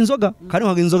urumva nanywaga inzoga kandi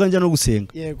nkwaga inzoga njya no gusenga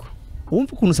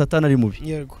wumva ukuntu satani ari mubi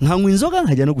nkanywa inzoga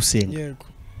nkajya no gusenga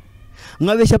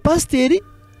mwabeshya pasiteri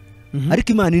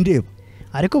ariko Imana indeba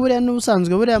ariko buriya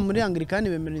n'ubusanzwe buriya muri Anglikani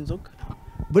bemera inzoga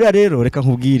buriya rero reka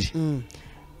nkubwire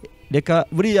reka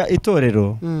buriya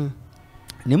itorero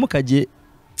nimukajye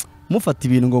mufata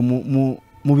ibintu ngo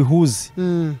mu bihuze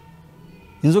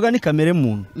inzoga ni kamere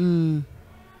muntu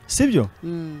sibyo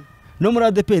no muri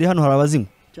ADPR hano hari abazinywa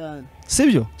cyane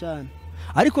sibyo cyane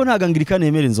ariko ntago Anglikani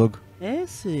yemera inzoga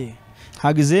ese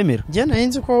ntago izemera je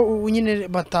nahinze ko nyine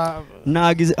bata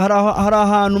nagize hari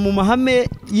ahantu mu mahame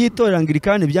y'itorero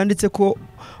Anglikani byanditse ko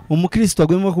umukristo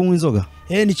agomba kunywa inzoga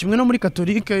ni kimwe no muri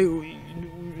katolike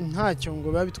ntacyo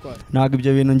ngo babitwara ntago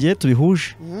ibyo bintu ngiye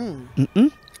tubihuje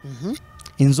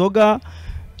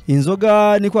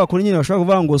inzoga ni kwa kuri nyine bashaka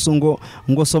kuvuga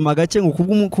ngo soma gake ngo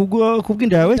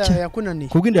kubw'inda yawe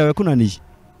yakunaniye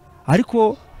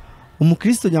ariko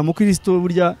umukristo nyamukristo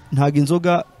burya ntago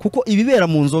inzoga kuko ibibera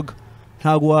mu nzoga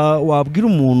ntago wabwira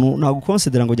umuntu ntago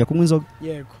considera ngo jya kunywa inzoga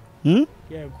yego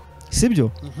yego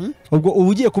sibyo ubwo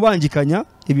ubugiye kubangikanya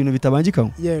ibintu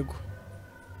bitabangikanywa yego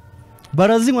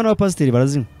barazinywa n'abapasiteri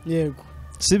barazinywa yego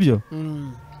sibyo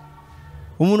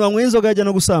umuntu wanywa inzoga yajya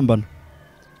no gusambana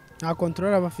nta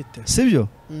control abafite sibyo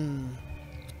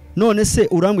none se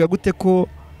urambwira gute ko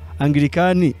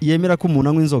Anglikani yemera ko umuntu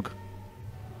anywa inzoga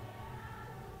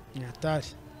ni hatari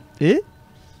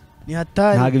ni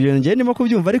hatari ntago ibyo ngiye ndimo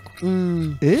kubyumva ariko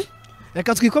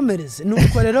reka twikomereze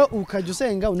nuko rero ukajya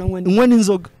usenga unywa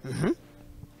n'inzoga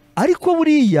ariko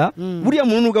buriya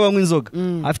muntu nubwo abanywa inzoga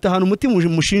afite ahantu umutima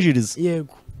umushinjiriza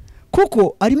yego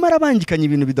kuko arimo arabangikanya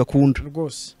ibintu bidakunda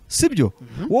rwose sibyo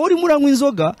wowe urimo uranywa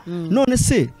inzoga none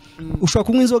se ushaka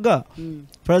kunywa inzoga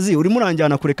Frazi urimo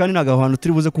uranjyana kure kandi ntago ahantu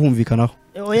turi buze kuhumvikanaho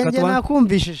oya njye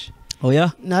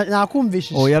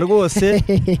nakumvishije oya rwose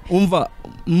umva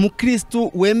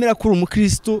umukristo wemera ko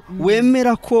umukristo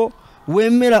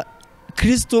wemera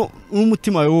Kristo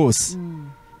n'umutima wawe wose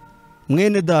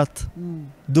mwene data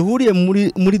duhuriye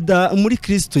muri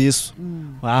Kristo Yesu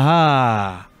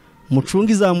aha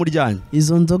mucunga izamuryanyi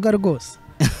izo nzoga rwose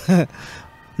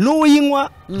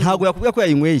n'uyinywa ntago yakubwira ko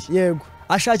yayinyweye yego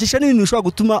ashakisha n'ibintu bishobora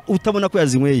gutuma utabona ko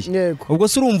yazinyweye yego ubwo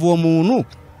se urumva uwo muntu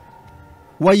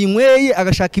wayinyweye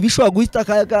agashaka ibishobora guhita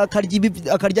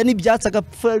akarya n'ibyatsi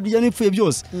akarya n'ipfuye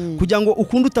byose kugira ngo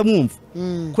ukunde utamwumva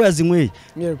ko yazinyweye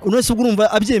unese ubwo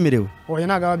urumva abyemerewe oya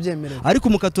ntago abyemerewe ariko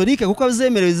umukatolike kuko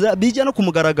azemerewe bijya no ku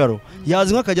mugaragaro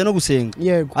yazinywa akajya no gusenga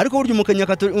yego ariko burya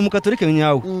umukatolike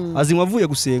nyawe azinywa avuye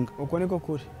gusenga uko niko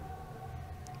kuri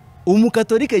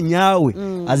umukatolike nyawe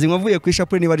azinywa avuye ku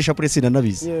ishapure niba ari ishapure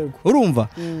sinanabizi urumva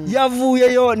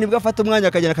yavuyeyo nibwo afata umwanya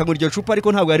akagenda akanywa iryo cupa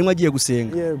ariko ntabwo yarinywa agiye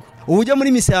gusenga ujya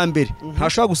muri misa ya mbere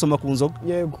ntashobora gusoma ku nzoga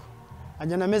yego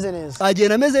agenda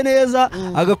ameze neza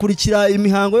agakurikira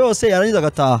imihango yose yarangiza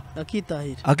agataha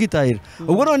akitahira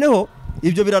ubwo noneho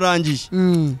ibyo birarangiye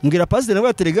mbwira pasiteri nawe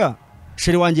yaterega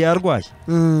sheri wanjye yarwaye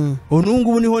ubu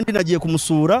ngubu niho ndi nagiye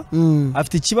kumusura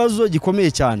afite ikibazo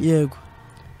gikomeye cyane yego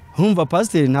humva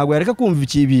pasiteri ntabwo yareka kumva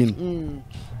iki bintu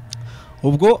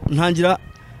ubwo ntangira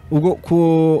ubwo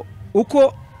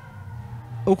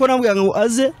uko nambwira ngo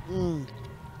aze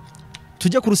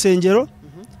tujye ku rusengero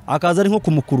akaza ari nko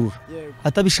kumukurura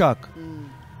atabishaka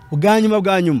bwa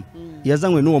nyuma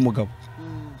yazanywe n'uwo mugabo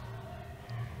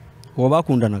uwo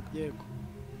bakundanaga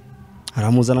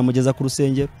aramuzana amugeza ku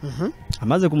rusengero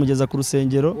amaze kumugeza ku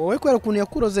rusengero wowe kwera ukuntu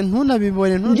yakuroze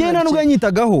ntunabibone ngena nubwo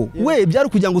yanyitagaho we byari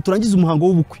kugira ngo turangize umuhango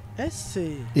w'ubukwe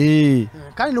ese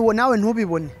kandi uwo nawe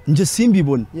ntubibone nje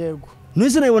simbibone yego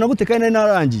nese nabibona gute kandi nari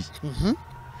narangiye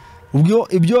ubwo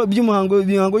ibyo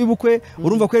by'umuhango y'ubukwe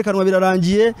urumva kwerekanwa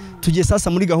birarangiye tugiye sasa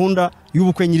muri gahunda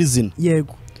y'ubukwe nyirizina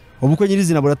yego ubukwe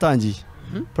nyirizina buratangiye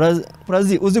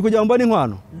Prazi uzi kujya mbona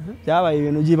inkwano byabaye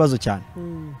ibintu by'ibibazo cyane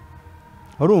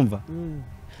urumva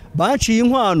baciye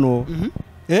inkwano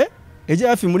ejye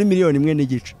hafi muri miliyoni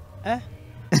 1.5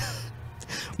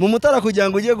 mu Mutara kugira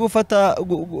ngo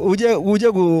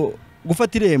ujye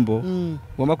gufata irembo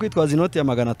ngomba kwitwaza inoti ya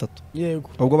 300 yego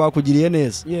ubwo bakugiriye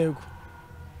neza yego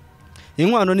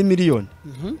inkwano ni miliyoni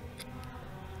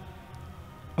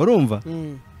urumva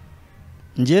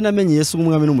ngiye namenye Yesu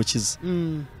umwami n'umukiza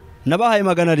nabahaye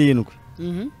 700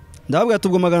 ndababwira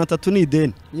tubwo 300 ni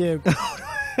ideni yego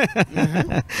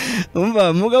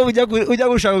umva mugabo ujya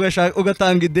gushaka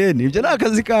ugatanga ideni ibyo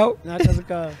nakazi kawe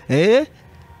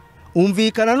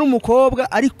umvikana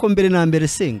n'umukobwa ariko mbere na mbere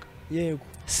senga yego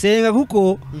senga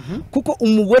kuko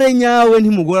umugore nyawe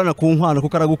ntimugorana ku nkwano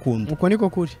kuko aragukunda uko niko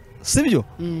kuri sibyo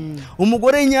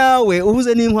umugore nyawe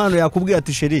uhuze n'inkwano yakubwira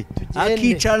ati sheri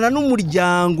akicarana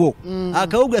n'umuryango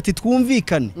akabubwira ati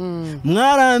twumvikane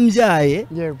mwarambyaye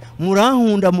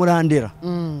murankunda murandera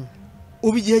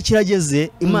ubu igihe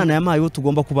kirageze Imana yamaye uwo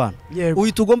tugomba kubana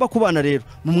uyu tugomba kubana rero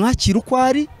mu mwakira uko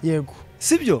ari yego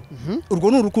sibyo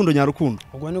urwo ni urukundo nyarukundo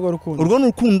urwo ni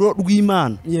urukundo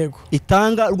rw'Imana yego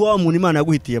itanga rwa muntu Imana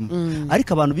yaguhitiyemo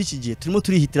ariko abantu b'iki gihe turimo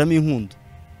turihitiramo inkundo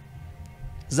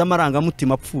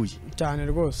z'amarangamutima apfuye cyane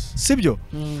rwose sibyo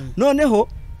noneho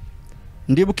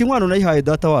ndibuka inkwano nayihaye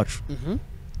data wacu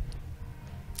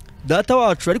data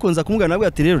wacu ariko nza kumubwira nabwo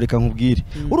ati rero reka nkubwire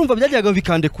urumva byajyaga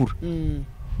bikandekura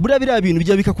buriya biriya bintu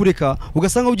bijya bikakureka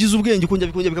ugasanga ugize ubwenge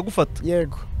ukongera bikagufata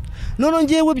yego none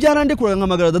ngewe byarandekuraga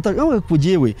nkamagara data aho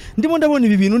kugiyewe ndimo ndabona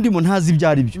ibi bintu ndimo ntazi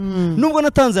ibyari byo nubwo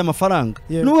natanze amafaranga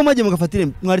nubwo magiye mugafatire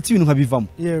mwaritse ibintu nkabivamo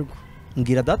yego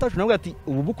ngira data wacu nabwo ati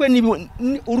ubu bukwe ni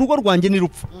urugo rwanjye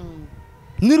nirupfa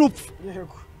nirupfa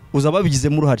yego uzaba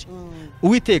bigizemo uruhare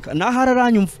Uwiteka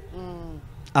nahara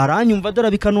aranyumva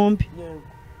dora bikanombe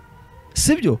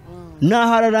sibyo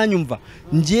nahara aranyumva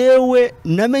ngewe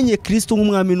namenye Kristo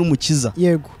nk'umwami n'umukiza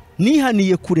yego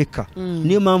nihaniye kureka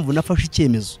niyo mpamvu nafashe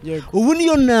icyemezo ubu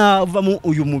niyo navamo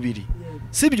uyu mubiri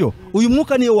sibyo uyu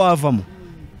mwuka niyo wavamo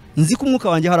nzi ko umwuka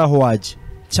wanjye hari aho wajye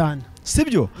cyane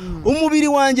sibyo umubiri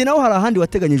wanjye nawo hari ahandi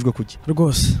wateganyijwe kujya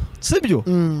rwose sibyo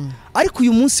ariko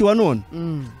uyu munsi wa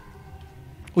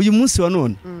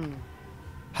none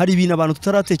hari ibintu abantu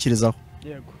tutaratekerezaho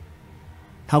yego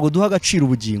ntago duha agaciro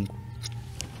ubugingo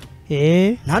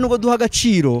nta nubwo duha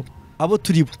agaciro abo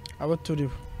turibo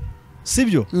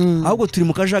sibyo ahubwo turi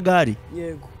mu kajagari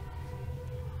yego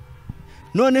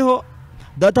noneho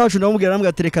data wacu ndamubwira namwe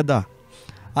atereka da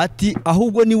ati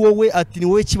ahubwo ni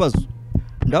wowe kibazo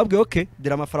ndababwiye okay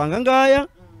dira amafaranga ngaya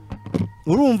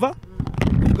urumva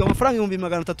ubwo amafaranga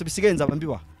 300 bisigaye nzaba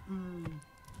mbibaha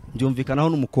byumvikanaho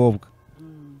n'umukobwa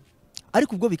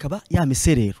ariko ubwo bikaba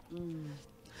yameserero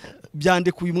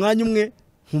byandekuye umwanya umwe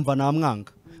nkumva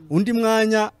namwanga undi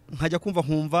mwanya nkajya kumva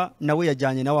nkumva nawe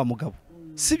yajyanye na wa mugabo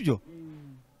sibyo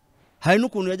hari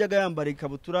n'ukuntu yajyaga yambara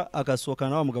ikabutura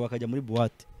agasohokana na wa mugabo akajya muri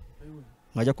boîte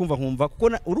nkajya kumva nkumva kuko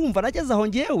urumva nageze aho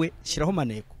ngewe shiraho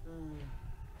maneko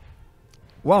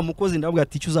wa mukozi ndabwira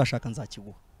ati icyo uzashaka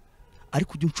nzakiguha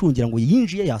ariko ujye uncungira ngo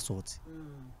yinjiye yasohotse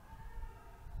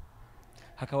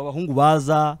hakaba abahungu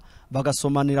baza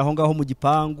bagasomanira aho ngaho mu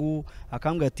gipangu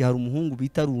akambwira ati hari umuhungu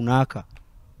bita runaka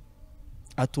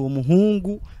ati uwo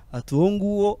muhungu ati uwo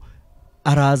nguwo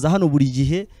araza hano buri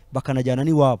gihe bakanajyana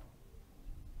n'iwabo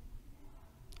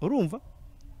urumva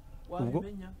ubwo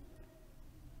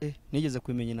nigeze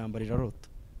kwimenya intambara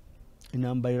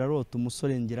irarota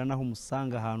umusore ngera naho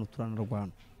musanga ahantu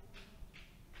turanarwana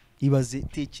ibaze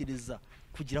tekereza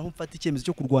kugira aho mfata icyemezo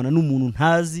cyo kurwana n'umuntu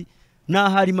ntazi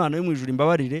nahari Imana yo mu ijuru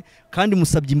imbabarire kandi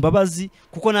musabye imbabazi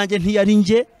kuko nanjye ntiyari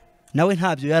nge nawe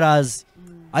ntabyo yarazi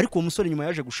ariko uwo musore nyuma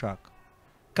yaje gushaka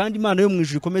kandi Imana yo mu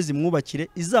ijuru ikomeze imwubakire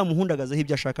izamuhundagazaho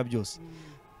ibyo ashaka byose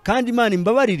kandi Imana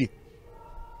imbabarire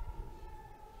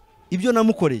ibyo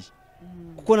namukoreye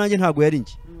kuko nanjye ntago yari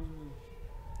nge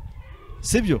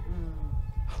sibyo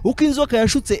uko inzoka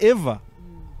yashutse Eva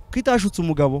kwitashutse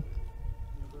umugabo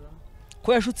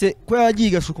ko yagiye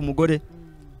igashuka umugore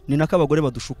ni nako abagore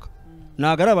badushuka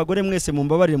ntago ari abagore mwese mu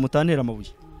mbabarire mutantera amabuye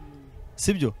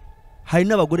sibyo hari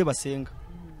n'abagore basenga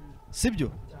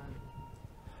sibyo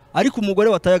ariko umugore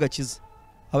wataye agakiza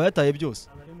aba yataye byose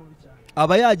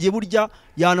aba yagiye burya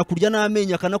yanakurya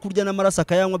n'amenyo akanakurya n'amaraso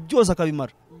akayanywa byose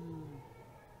akabimara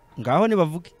ngaho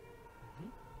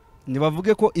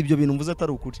nibavuge ko ibyo bintu mvuze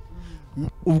atari ukuri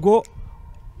ubwo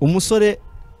umusore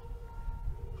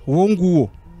uwo nguwo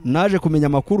naje kumenya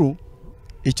amakuru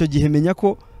icyo gihe menya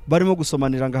ko barimo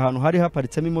gusomanira ngo ahantu hari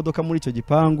haparitsemo imodoka muri icyo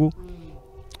gipangu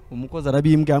umukozi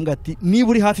arabimbwira ambwira ati niba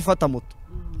uri hafi fata moto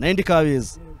nayo ndi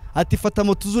Kabeza ati fata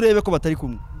moto uzurebe ko batari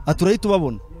kumwe aturahita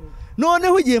ubabona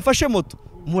noneho igihe mfashe moto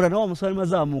murana wa musore arimo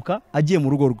azamuka agiye mu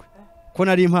rugo rwe ko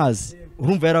nari mpazi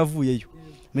urumva yaravuyeyo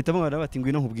mpita mubwira bati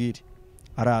ngwino nkubwire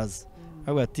araza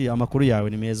avuga ati amakuru yawe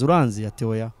ni meza uranzi ati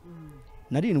oya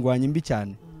narindwanye mbi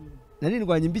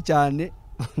cyane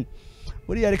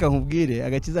buriya reka nkubwire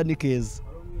agakiza ni keza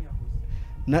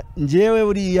njyewe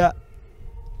buriya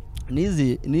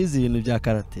nizi ibintu bya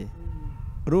karate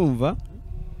urumva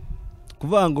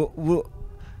kuvuga ngo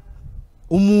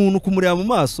umuntu kumureba mu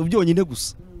maso byonyine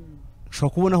gusa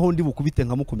ushobora kubona aho ndi bukubite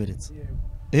nkamukomeretsa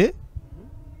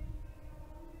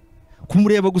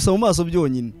kumureba gusa mu maso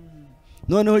byonyine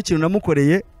noneho ikintu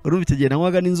namukoreye urumva icyo gihe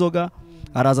nanywaga n'inzoga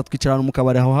araza twicarana mu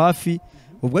kabari aho hafi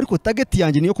ubwo ariko target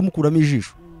yanjye niyo kumukuramo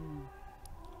ijisho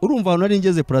urumva ahantu nari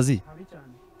ngeze Prazi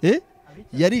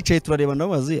yaricaye turareba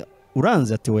ndamubaza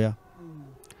uranze ati oya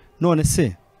none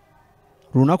se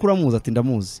runaka uramuzi ati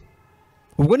ndamuzi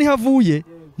ubwo niho avuye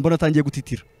mbona atangiye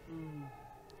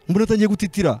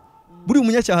gutitira buri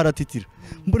umunyacyaha aratitira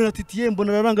mbona atitiye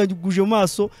mbona ararangaguje mu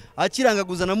maso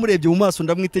akirangaguza namurebye mu maso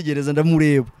ndamwitegereza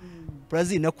ndamureba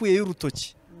Prazi nakuyeyo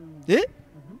urutoki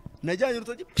najyanye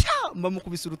urutoki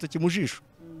mbamukubise urutoki mu jisho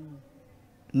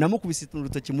namukubise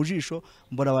urutoki mu jisho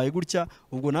mbona baye gutya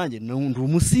ubwo nanjye ndi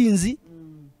umusinzi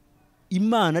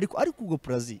Imana ariko ubwo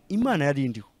Prazi Imana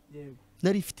yarindiho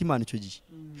nari ifite Imana icyo gihe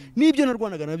n'ibyo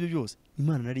narwanaga nabyo byose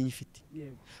Imana nari nyifite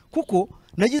kuko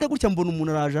nagize gutya mbona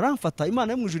umuntu araje aramfata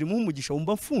Imana yo mu ijuru imuha umugisha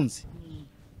wumva mfunze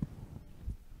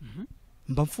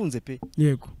mba mfunze pe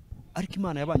yego ariko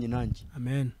Imana yabanye nanjye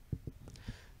amen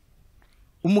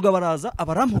umugabo araza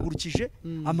abarampagurukije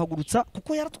amagurutsa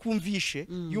kuko yaratwumvishe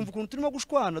yumva ukuntu turimo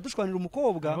dushwanira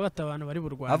umukobwa avuga ati abantu bari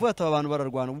burwana avuga ati abantu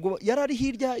bararwana ubwo yarari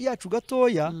hirya yacu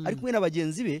gatoya ari kumwe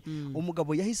n'abagenzi be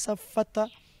umugabo yahise afata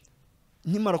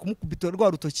nkimara kumukubita rwa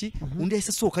rutoki undi yahise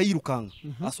asohoka yirukanka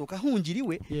asohoka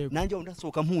ahungiriwe nanjye undi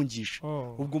asohoka mpungisha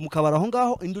ubwo mukabara aho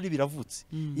ngaho induri biravutse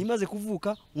imaze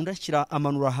kuvuka undi ashyira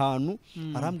amanura ahantu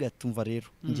arambwira ati umva rero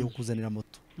ngiye kukuzanira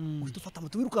moto uhita ufata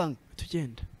moto wirukanka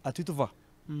tugenda ati tuva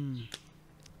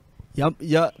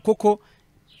koko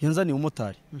yanzaniye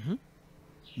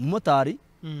umumotari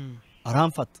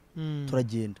aramfata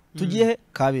turagenda tugiye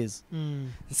Kabeza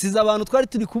nsize abantu twari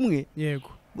turi kumwe yego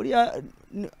buriya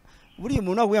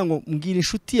umuntu avuga ngo mbwira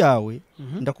inshuti yawe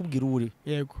ndakubwira uri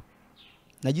yego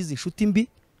nagize inshuti mbi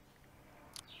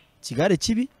kigare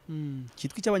kibi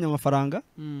cyitwa icy'abanyamafaranga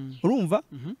urumva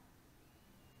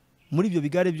muri ibyo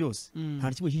bigare byose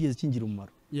nta kimwe kigeze kingira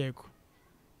umumaro yego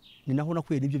ni naho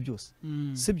nakuye n'ibyo byose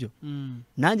sibyo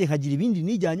nanjye nkagira ibindi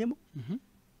nijyanyemo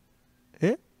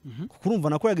kuko urumva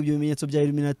nakoraga ibyo bimenyetso bya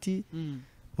Illuminati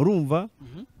urumva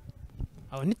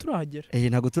aho ntiturahagera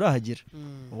ntabwo turahagera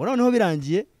ubu noneho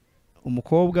birangiye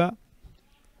umukobwa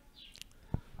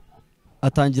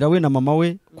atangira we na mama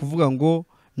we kuvuga ngo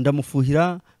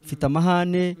ndamufuhira mfite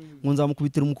amahane ngo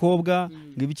nzamukubitira umukobwa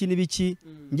ngo ibiki n'ibiki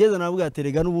ngeze navuga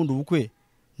aterega n'ubundi ubukwe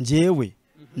njyewe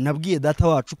nabwiye data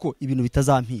wacu ko ibintu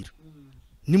bitazampira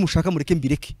nimushaka mureke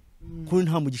mbireke kuko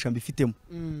nta mugisha mbifitemo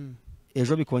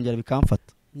ejo bikongera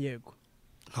bikamfata yego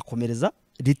nkakomereza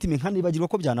ritime nkanibagirwa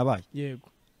ko byanabaye yego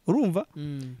urumva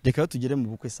reka tugere mu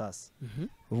bukwe sasa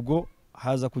ubwo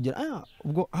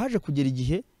haje kugera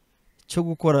igihe cyo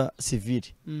gukora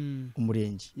civile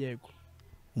umurenge yego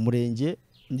umurenge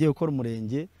ngiye gukora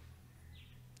umurenge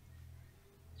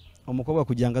umukobwa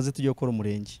kugira ngo aze tujye gukora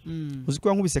umurenge uzi ko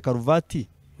yankubise karuvati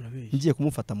ngiye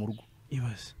kumufata mu rugo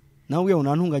ibaze nawe ugiye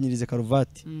unantunganyirize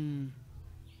karuvati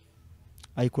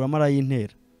ayikuramo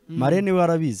arayintera marene we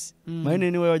arabizi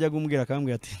marene niwe wajyaga umbwira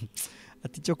akambwira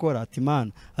ati icyo kora ati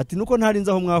mana ati nuko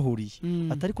ntarinze aho mwahuriye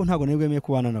ati ariko ntago nabwemeye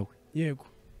kubana nawe yego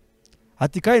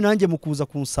ati kandi nanjye mukuza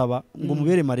kunsaba ngo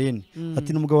mubere marene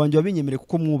ati n'umugabo wanjye wabinyemereye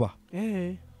kuko mwubaha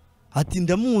ati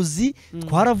ndamuzi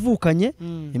twaravukanye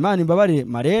Imana imbabare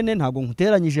marene ntago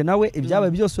nkuteranyije nawe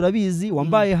ibyabaye byose urabizi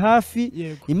wambaye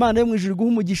hafi Imana yo mu ijuru guha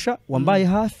umugisha wambaye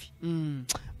hafi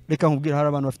reka nkubwira hari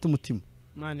abantu bafite umutima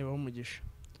Imana ibaha umugisha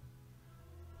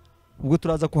ubwo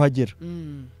turaza kuhagera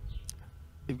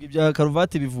ibyo bya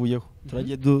karuvati bivuyeho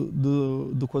turagiye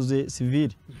dukoze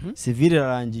civile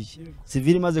irarangiye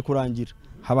civile imaze kurangira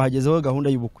haba hagezeho gahunda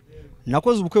y'ubukwe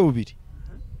nakoze ubukwe bubiri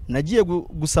nagiye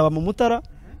gusaba mu Mutara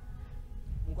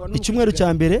icyumweru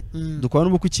cya mbere dukora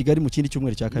n'ubukwe i Kigali mu kindi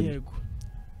cyumweru cya kabiri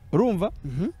urumva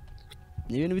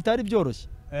ni ibintu bitari byoroshye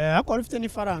ariko wari ufite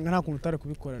n'ifaranga nta kuntu utari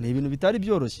kubikora ni ibintu bitari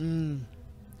byoroshye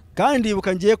kandi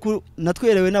ibuka ngiye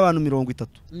natwerewe n'abantu 30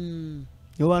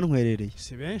 nibo bantwerereye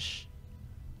si benshi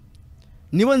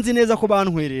nibo nzi neza ko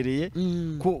bantwerereye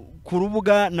ku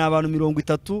rubuga ni abantu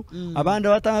 30 abandi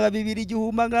batanga 2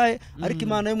 igihumbi ngahe ariko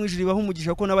Imana yo mu ijuru ibaha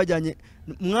umugisha ko nabajyanye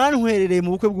mwantwerereye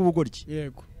mu bukwe bw'ubugoryi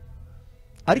yego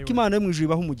ariko Imana yo mu ijuru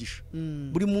ibaha umugisha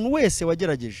buri muntu wese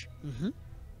wagerageje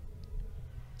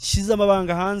shize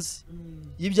amabanga hanze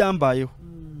y'ibyambayeho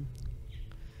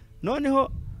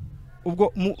noneho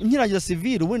ubwo nkirangiza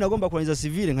civile ubundi nagomba kurangiza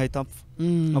civile nkahita mpfa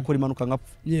nkakora impanuka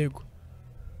nkapfa yego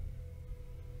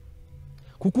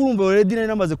kuko urumva already nari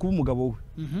namaze kuba umugabo we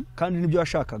kandi nibyo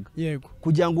yashakaga yego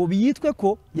kugira ngo biyitwe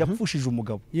ko yapfushije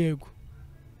umugabo yego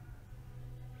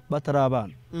batari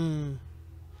abana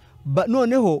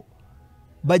noneho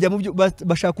bajya mu byo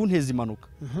bashaka kunteza impanuka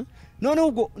noneho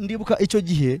ubwo ndibuka icyo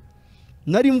gihe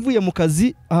nari mvuye mu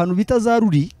kazi ahantu bita za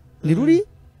Ruri ni Ruri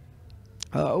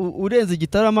urenze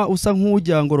Gitarama usa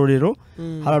nk'ujya Ngororero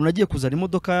hari ahantu nagiye kuzana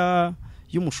imodoka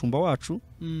y'umushumba wacu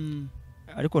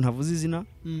ariko ntavuze izina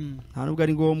nta nubwo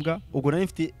ari ngombwa ubwo nari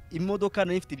mfite imodoka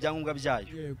nari mfite ibyangombwa byayo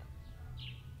yego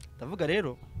ndavuga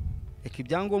rero reka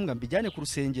ibyangombwa mbijyane ku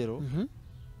rusengero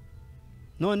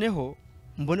noneho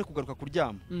mbone kugaruka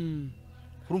kuryama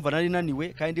urumva nari naniwe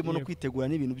kandi ndimo no kwitegura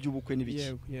n'ibintu by'ubukwe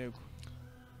n'ibiki yego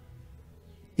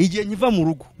igihe nkiva mu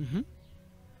rugo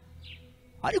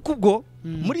ariko ubwo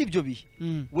muri ibyo bihe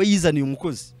we yizaniye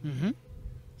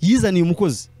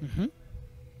umukozi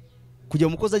kugira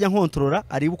umukozi ajya nkontorora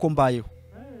arebe uko mbayeho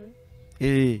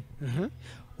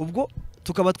ubwo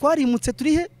tukaba twarimutse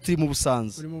turi he turi mu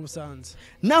Busanza uri mu Busanza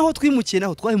naho twimukiye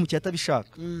naho twahimukiye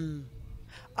atabishaka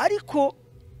ariko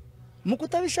mu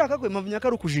kutabishaka kwe mpavunya ko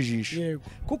ari ukujijisha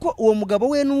kuko uwo mugabo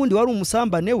we n'ubundi wari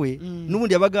umusambane we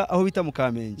n'ubundi yabaga aho bita mu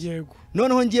Kamenge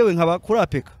noneho ngiyewe nkaba kuri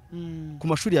apeka ku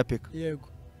mashuri ya peka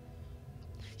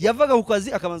yavaga ku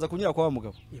kazi akabanza kunyura kwa wa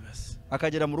mugabo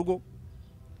akagera mu rugo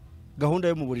gahunda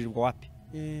yo mu buriri bwa wapi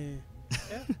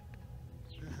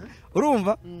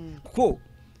urumva kuko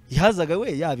ihazaga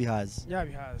we yabihaza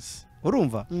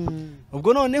urumva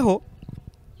ubwo noneho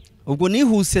ubwo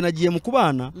nihuse nagiye mu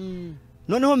kubana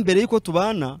noneho mbere yuko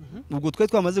tubana ubwo twe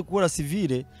twamaze gukora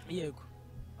civile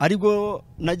aribwo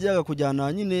najyaga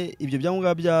kujyana nyine ibyo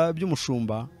byangombwa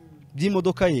by'umushumba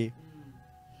by'imodoka ye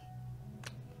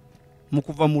mu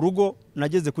kuva mu rugo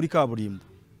nageze kuri kaburimbo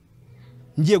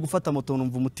ngiye gufata moto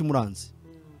numva umutima uranze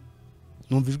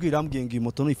numva ijwi rirambwiye ngo iyi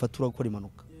moto nuyifatura gukora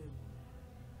impanuka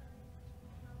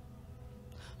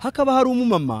hakaba hari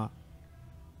umumama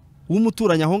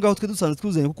w'umuturanya aho ngaho twe dusanzwe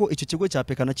twuzanye kuko icyo kigo cya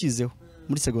peka nakizeho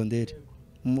muri secondaire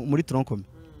muri troncome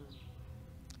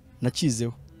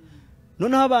nakizeho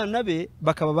noneho abana be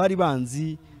bakaba bari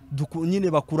banzi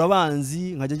nyine bakura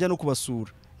banzi nkajya njya no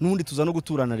kubasura n'ubundi tuza no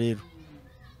guturana rero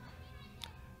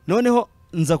noneho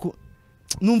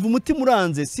numva umutima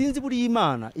uranze sinzi buri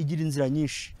Imana igira inzira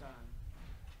nyinshi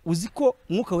uzi ko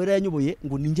Mwuka Wera yanyoboye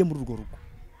ngo ninjye muri urwo rugo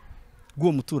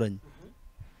rw'uwo muturanye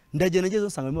ndagenda ngeze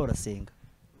nsanga barimo barasenga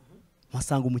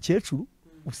mpasanga umukecuru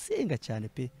usenga cyane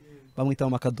pe bamwita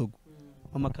Mama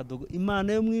Kadogo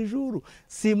Imana yo mu ijuru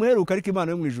simuheruka ariko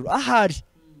Imana yo mu ijuru ahari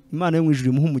Imana yo mu ijuru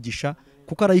imuha umugisha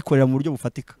kuko arayikorera mu buryo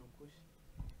bufatika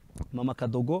Mama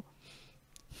Kadogo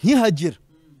nkihagera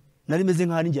nari meze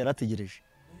nk'aho ninjye yarategereje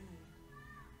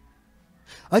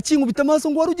akinkubita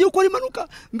amaso ngo wari ugiye gukora impanuka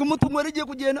ngo umutungo wari ugiye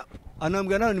kugenda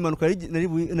anambwira nta impanuka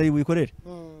nari buyikorere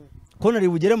ko nari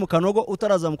bugere mu Kanogo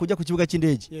utarazamuka kujya ku kibuga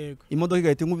cy'indege imodoka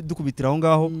igahita dukubitira aho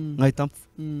ngaho nkahita mpfa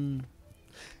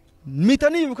mpita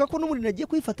nibuka ko n'umuntu nagiye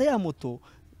kwifata ya moto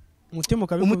umutima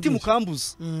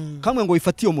ukambuza kamwe ngo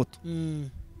wifate iyo moto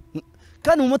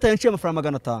kandi umumotari yanciye amafaranga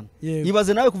 500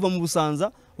 yibaze nawe kuva mu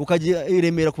Busanza ukajya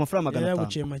iremera ku mafaranga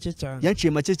 500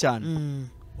 yanciye make cyane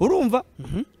urumva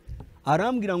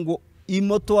arambwira ngo iyi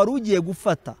moto wari ugiye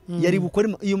gufata yari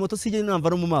bukore iyo moto sije namva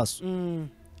no mu maso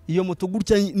iyo moto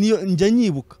gutya niyo njya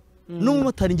nyibuka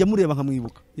n'umumotari njya mureba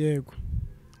nkamwibuka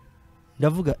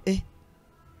ndavuga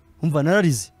umva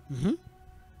nararize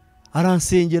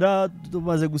aransengera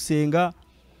tumaze gusenga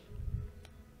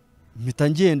mpita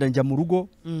ngenda njya mu rugo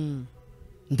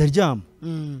ndaryama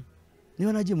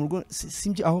niba nagiye mu rugo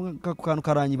simbi aho kantu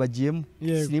karanyibagiyemo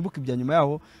sinibuka ibya nyuma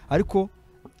yaho ariko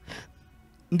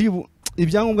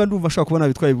ibyangombwa ndumva ashaka kubona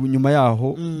bitwaye nyuma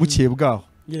yaho bukeye bwaho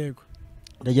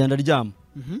ndagenda ndaryama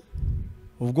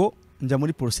ubwo njya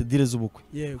muri procedure z'ubukwe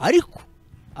ariko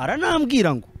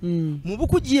aranambwira ngo mu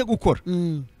bukwe ugiye gukora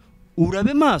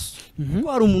urabe maso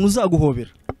ko hari umuntu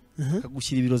uzaguhobera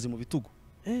akagushyira ibirozi mu bitugu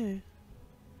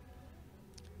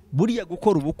buriya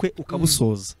gukora ubukwe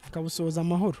ukabusoza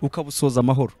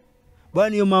amahoro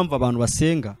bari niyo mpamvu abantu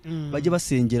basenga bajye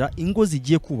basengera ingo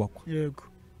zigiye kubakwa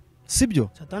sibyo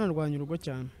Satani arwanya urugo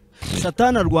cyane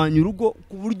Satani arwanya urugo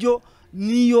ku buryo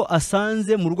niyo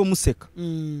asanze mu rugo museka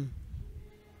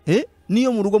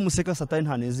niyo mu rugo museka Satani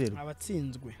ntanezerwa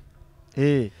abatsinzwe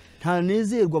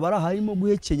ntanezerwa barahayimo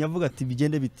guhekenya avuga ati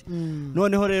bigende biti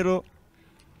noneho rero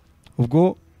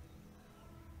ubwo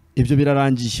ibyo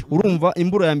birarangiye urumva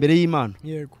imburo ya mbere y'Imana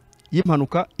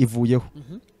y'impanuka ivuyeho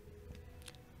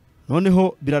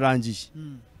noneho birarangiye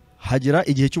hagera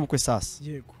igihe cy'ubukwe sasa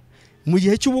mu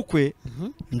gihe cy'ubukwe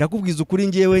ndakubwiza ukuri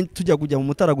ngiyewe tujya kujya mu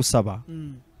Mutara gusaba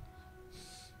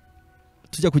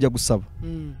kujya gusaba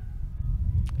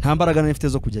nta mbaraga nifite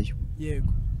zo kujyayo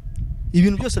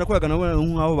ibintu byose nakoraga nabo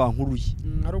nk'aho bankuruye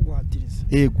ari guhatiriza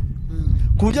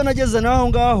ku buryo nageze naho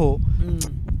ngaho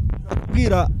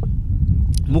kubwira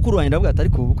mukuru wanjye ndavuga ati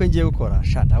ariko ubukwe ngiye gukora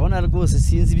sha ndabona rwose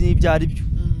sinzi ibyo ari byo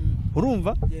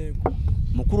urumva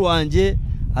mukuru wanjye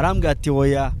arambwira ati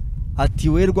oya ati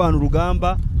we rwana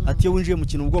urugamba ati iyo winjiye mu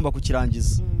kintu ugomba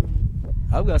kukirangiza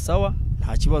ahubwo sawa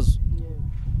nta kibazo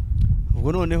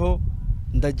ubwo noneho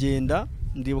ndagenda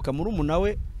ndibuka muri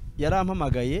umunawe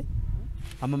yarampamagaye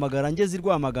amamagara ngeze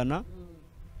Rwamagana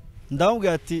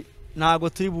ndamubwira ati ntago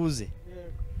turi buze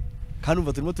kandi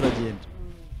umva turimo turagenda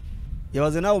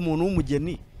yabaze nawe umuntu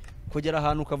w'umugeni kugera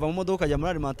ahantu ukava mu modoka ukajya muri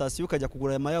alimentation ukajya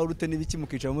kugura amayawurute n'ibiki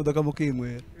mukicara mu modoka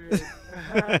mukinywera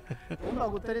umva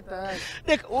gutari tayari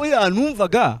reka oya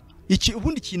numvaga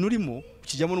ubundi ikintu urimo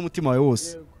kijyamo n'umutima wawe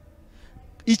wose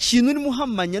ikintu urimo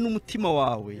uhamanya n'umutima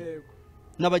wawe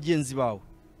n'abagenzi bawe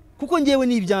kuko ngewe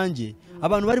n'ibyanjye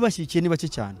abantu bari bashyikiye ni bake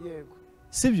cyane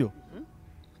sibyo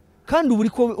kandi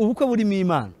ubukwe burimo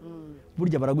Imana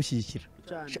burya baragushyigikira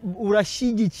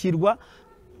urashyigikirwa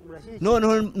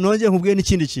noneho nongeye nkubwiye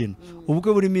n'ikindi kintu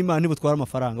ubukwe burimo Imana ntibutwara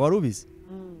amafaranga warubizi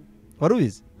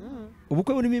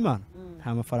ubukwe burimo Imana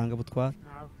nta mafaranga butwara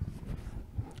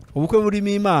ubukwe burimo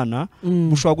Imana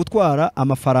bushobora gutwara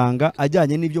amafaranga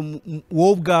ajyanye n'ibyo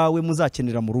wowe ubwawe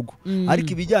muzakenera mu rugo ariko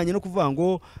ibijyanye no kuvuga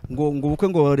ngo ubukwe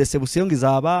ngo reception ngo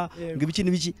izaba ngo ibiki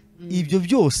n'ibiki ibyo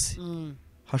byose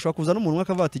hashobora kuza n'umuntu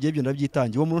akavuga ati giye byo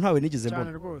ndabyitangiye uwo muntu ntawe nigeze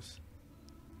mbona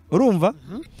urumva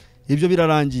ibyo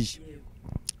birarangiye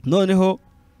noneho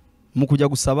mu kujya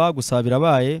gusaba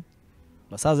birabaye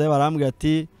basaza barambwira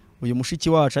ati uyu mushiki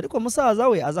wacu ariko musaza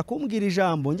we aza kumbwira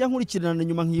ijambo njya nkurikirana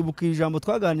nyuma nkibuka ijambo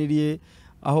twaganiriye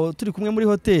aho turi kumwe muri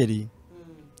hoteli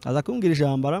aza kumbwira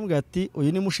ijambo arambwira ati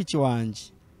uyu ni mushiki wanjye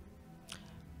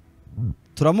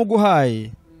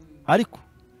turamuguhaye ariko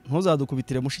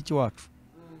ntuzadukubitire mushiki wacu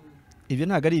ibyo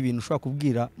ntago ari ibintu ushobora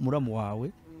kubwira muramu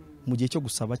wawe mu gihe cyo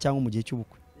gusaba cyangwa mu gihe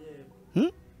cy'ubukwe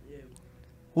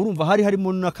urumva harimo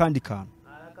n'akandi kantu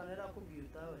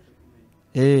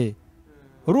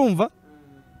urumva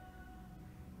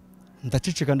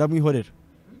ndacicika ndamwihorera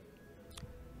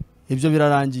ibyo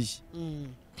birarangiye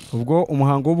ubwo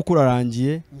umuhango w'ubukwe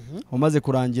urarangiye umaze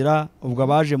kurangira ubwo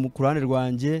abaje mu kurane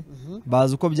rwanjye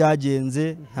bazi uko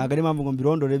byagenze ntago ari impamvu ngo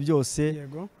mbirondore byose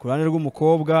kurane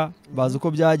rw'umukobwa bazi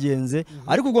uko byagenze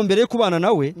ariko ubwo mbere yo kubana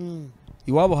nawe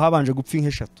iwabo habanje gupfa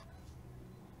inka 3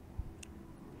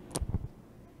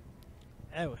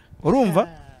 urumva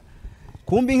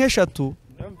kumbi inka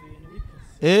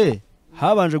 3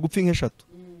 habanje gupfa inka 3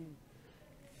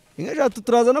 inka 3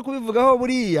 turaza no kubivugaho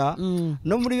buriya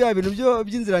no muri bya bintu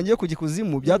by'inzira ngiye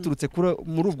kugikuzimu byaturutse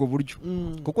muri ubwo buryo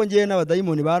kuko ngiye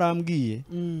n'abadayimoni barambwiye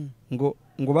ngo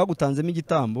bagutanzemo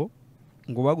igitambo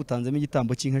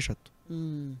cy'inka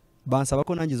 3 bansaba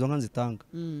ko nanjye izo nka nzitanga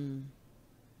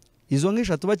izo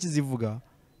nka 3 bakizivuga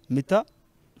mpita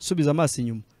subiza amaso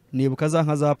inyuma nibuka za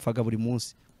nka zapfaga buri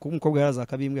munsi kuko umukobwa yaraza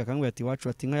akabimbwira akambwira ati wacu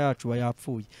ati inka yacu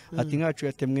bayapfuye ati inka yacu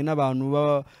yatemwe n'abantu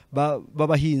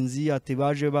b'abahinzi ati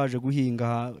baje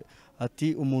guhinga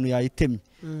ati umuntu yayitemye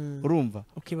urumva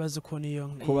ukibaza ukuntu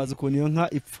iyo nka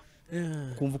ipfa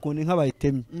kumva ukuntu inka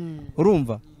bayitemye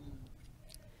urumva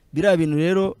biriya bintu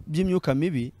rero by'imyuka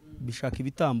mibi bishaka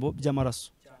ibitambo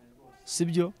by'amaraso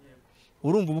sibyo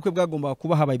urumva ubukwe bwagombaga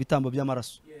kuba habaye ibitambo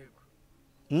by'amaraso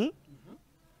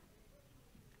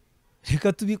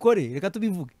reka tubikore reka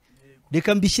tubivuge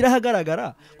reka mbishyira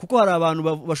ahagaragara kuko hari abantu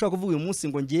bashobora kuvuga uyu munsi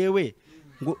ngo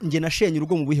nge nashenye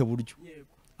urugo mu buhe buryo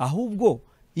ahubwo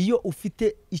iyo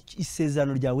ufite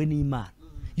isezerano ryawe n'Imana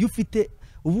iyo ufite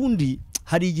ubundi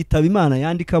hari igitabo Imana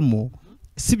yandikamo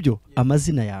sibyo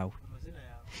amazina yawe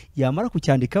yamara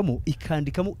kucyandikamo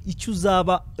ikandikamo icyo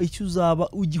uzaba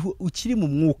ukiri mu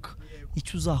mwuka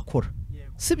icyo uzakora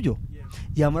sibyo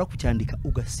yamara kucyandika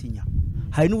ugasinya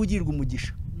hari n'ubugirwa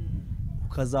umugisha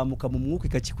ukazamuka mu mwuka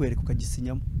ikakikwereka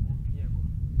ukagisinyamo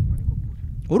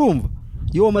urumva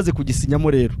iyo wamaze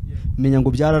kugisinyamo rero menya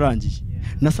ngo byararangiye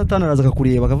na Satani araza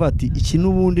akakureba akavuga ati iki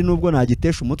n'ubundi nubwo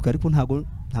nagitesha umutwe ariko ntago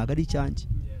ari icyanjye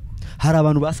hari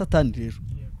abantu ba Satani rero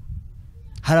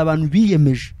hari abantu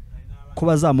biyemeje ko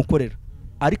bazamukorera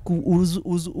ariko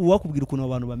uwakubwira ukuntu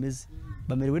abantu bameze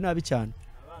bamerewe nabi cyane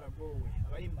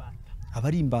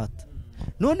abari imbata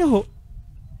noneho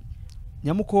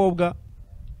nyamukobwa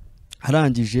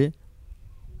arangije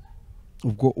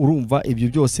ubwo urumva ibyo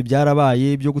byose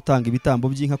byarabaye byo gutanga ibitambo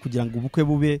by'inka kugira ngo ubukwe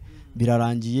bube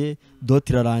birarangiye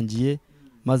doti irarangiye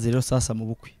maze rero sasa mu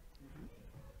bukwe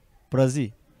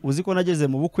Brazil uzi ko nageze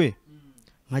mu bukwe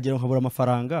nkagera nkabura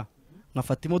amafaranga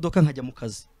nkafata imodoka nkajya mu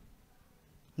kazi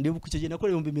ndibuka icyo gihe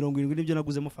nakora 70 nibyo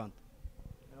naguzemo fanta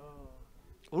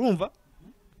urumva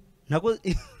nako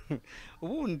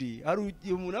ubundi ari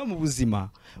umuntu mu buzima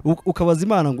ukabaza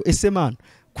Imana ngo ese Mana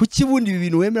kuki bundi ibi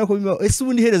bintu wemera ko bibaho ese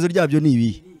ubundi herezo ryabyo ni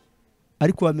ibi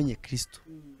ariko wamenye Kristo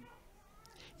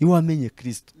iyo wamenye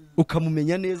Kristo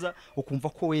ukamumenya neza ukumva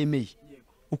ko wemeye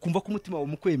ukumva ko umutima wawe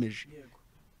umukwemeje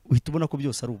uhita ubona ko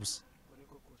byose ari ubusa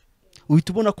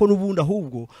uhita ubona ko n'ubundi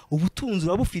ahubwo ubutunzi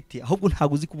urabufite ahubwo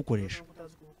ntago uzi kubukoresha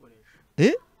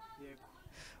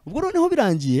ubwo noneho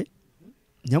birangiye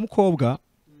nyamukobwa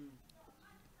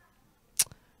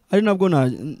ari nabwo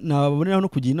nabonera no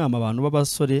kugira inama abantu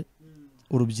b'abasore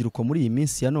urubyiruko muri iyi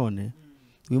minsi ya none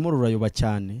rurimo rurayoba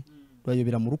cyane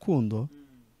rurayobera mu rukundo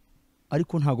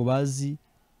ariko ntago bazi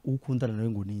ukundana nawe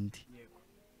ngo nindi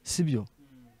sibyo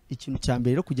ikintu cya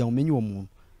mbere rero kugira ngo umenye uwo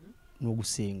muntu no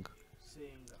gusenga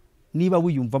niba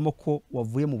wiyumvamo ko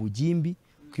wavuye mu bugimbi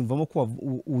ukimvamo ko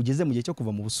ugeze mu gihe cyo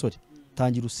kuva mu busore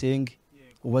tangira usenge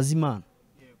ubaze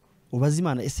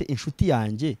Imana ese inshuti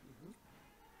yanjye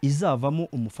izavamo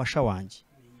umufasha wanjye,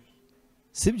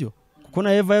 sibyo? Kuko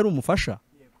na Eva yari umufasha,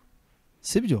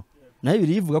 sibyo? Na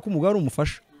Bibiliya ivuga ko umugore ari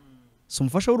umufasha, si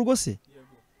umufasha w'urugo se?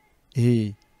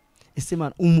 Ese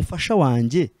Mana, umufasha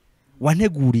wanjye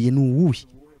wanteguriye ni uwuhe?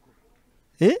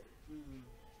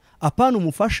 Apana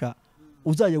umufasha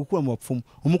uzajya gukura mu bapfumu.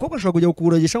 Umukobwa ashobora kujya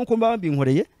kukurogesha nk'uko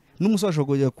mbinkoreye, n'umusore ashobora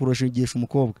kujya kurogesha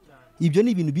umukobwa. Ibyo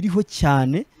ni ibintu biriho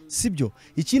cyane, sibyo?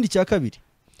 Ikindi cya kabiri,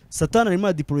 Satani arimo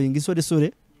adiployinga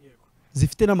isore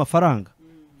zifite n'amafaranga,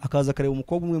 akaza akareba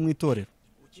umukobwa umwe mu itorero,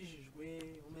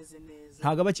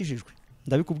 ntabwo aba akijijwe,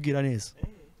 ndabikubwira neza.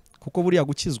 Kuko buriya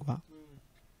gukizwa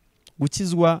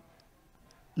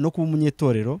no kuba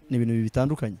umunyetorero ni ibintu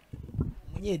bitandukanye.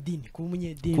 Kuba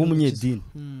umunyedini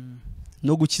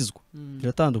no gukizwa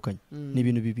biratandukanye, ni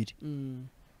ibintu bibiri.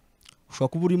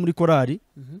 Ushobora kuba uri muri korari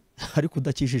ariko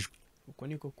udakijijwe, uko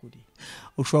niko kuri.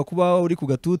 Ushobora kuba uri ku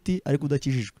gatuti ariko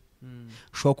udakijijwe.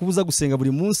 Ushobora kuba uza gusenga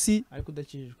buri munsi ariko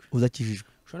udakijijwe.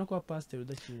 Ushobora kuba pastor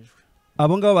udakijijwe.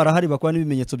 Abo ngabo barahari bakora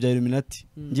n'ibimenyetso bya Illuminati,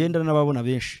 ngenda n'ababona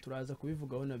benshi, turaza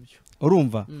kubivugaho nabyo.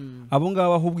 Urumva? Abo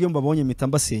ngabo ahubwo iyo mbabonye mpita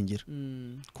mbasengera,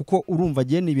 kuko urumva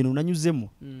giye ni ibintu nanyuzemo.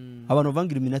 Abantu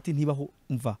bavanga Illuminati ntibaho,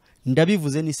 umva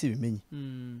ndabivuze n'isi bimenye.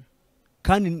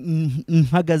 Kandi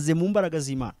mpagaze mu mbaraga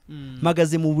z'Imana,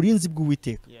 mpagaze mu burinzi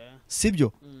bw'Uwiteka,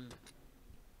 sibyo?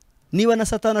 Niba na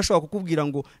Satani ashobora kukubwira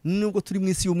ngo nubwo turi mu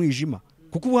isi y'umwijima,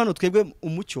 kuko ubu hano twebwe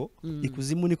umucyo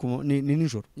ikuzimu ni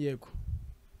nijoro. Yego.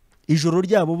 Ijoro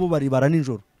ryabo bo baribara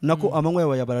nijoro, nako amanywa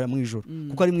yabo yabara mu ijoro,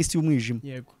 kuko ari mu isi y'umwijima.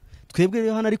 Yego. Twebwe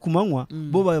rero hano ari ku manywa,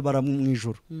 bo babara mu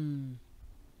ijoro.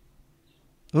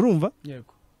 Urumva?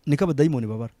 Yego. Niko abadayimoni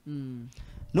babara.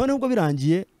 None ubwo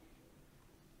birangiye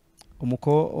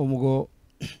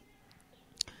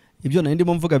ibyo nari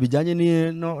ndimo mvuga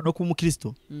bijyanye no kuba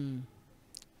umukristo,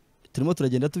 turimo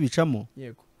turagenda tubicamo.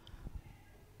 Yego.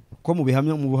 Ko mu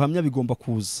buhamya bigomba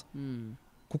kuza,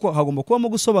 kuko hagomba kubamo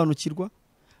gusobanukirwa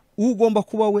ugomba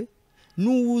kuba we,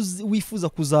 wifuza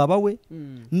kuzaba we,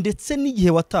 ndetse n'igihe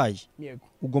wataye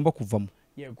ugomba kuvamo.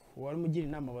 Yego. Wari mugira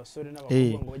inama abasore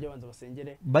n'abakobwa ngo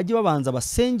bajye babanza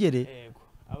basengere. Yego.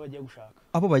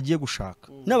 Abo bagiye gushaka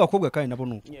n'abakobwa kandi nabo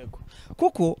nuko. Yego.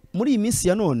 Kuko muri iyi minsi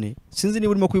ya none, sinzi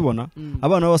niba urimo kubibona,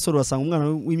 abana b'abasore basanga umwana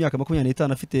w'imyaka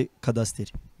 25 afite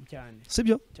kadasiteri cyane,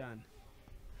 sibyo? Cyane.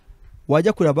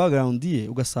 Wajya kureba background ye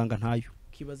ugasanga ntayo,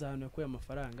 kibaza ahantu yakuye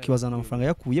amafaranga,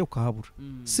 yakuye ukahabura,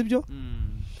 sibyo?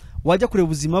 Wajya kureba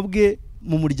ubuzima bwe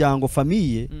mu muryango,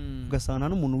 famiye, ugasanga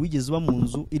n'umuntu wigeze uba mu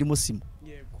nzu irimo sima.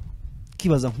 Yego.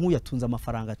 Kibaza nk'uyatunze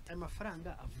amafaranga ati,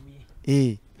 amafaranga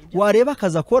avuye. Wareba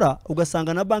akazi akora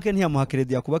ugasanga na banki ntiyamuha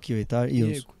credit yakubaka iyo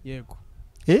nzu. Yego.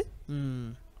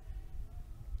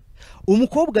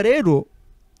 Umukobwa rero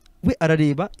we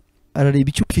arareba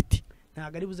icyo ufite,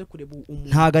 ntago ari buze kureba umuntu,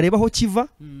 ntago areba aho kiva,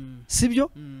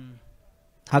 sibyo?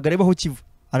 Ntago areba aho kiva,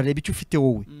 arareba icyo ufite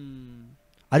wowe,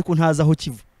 ariko ntaza aho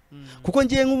kiva. Kuko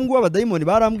ngiye nk'ubu ngubu abadayimoni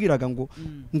barambwiraga ngo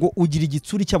ugira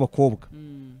igitsuri cy'abakobwa,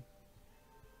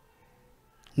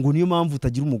 ngo niyo mpamvu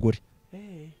utagira umugore,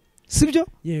 sibyo?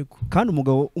 Yego. Kandi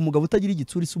umugabo utagira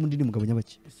igitsuri si umundi ni mugabo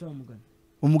nyabaki.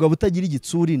 Umugabo utagira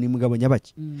igitsuri ni mugabo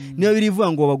nyabaki. Niyo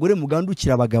birivuga ngo abagore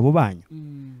mugandukira abagabo banyu,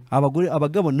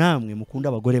 abagabo namwe mukunda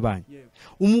abagore banyu.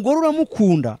 Umugore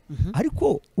uramukunda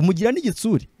ariko umugira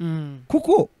n'igitsuri,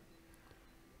 kuko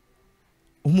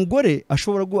umugore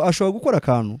ashobora gukora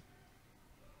akantu,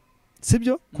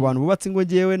 sibyo? Ku bantu bubatse ingo,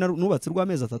 ngewe nubatse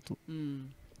rw'amezi 3,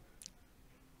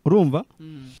 urumva?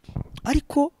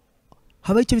 Ariko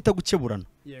haba icyo bita gukeburana.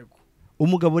 Yego.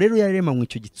 Umugabo rero yaremanywe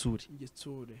icyo gitsuri,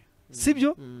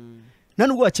 sibyo?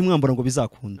 Nanubwo wakimwambura ngo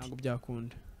bizakunde, ntabwo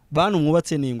byakunda. Bantu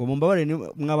mwubatse ningo mumbabare,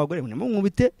 mwabagore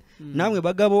mwumubite, namwe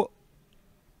bagabo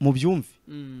mu byumve.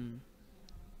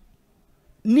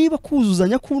 Niba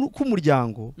kuzuzanya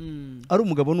k'umuryango ari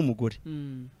umugabo n'umugore,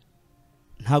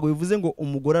 ntago bivuze ngo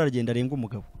umugore aragenda arenga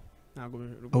umugabo.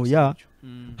 Oya,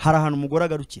 hari ahantu umugore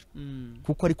agarukira,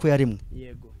 kuko ariko yaremwe.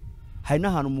 Yego. Hari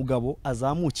n'ahantu umugabo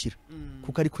azamukira,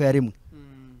 kuko ariko yaremwe.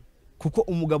 Kuko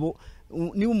umugabo,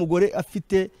 niba umugore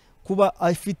afite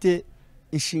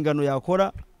inshingano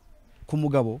yakora ku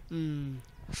mugabo,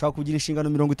 ushaka kugira inshingano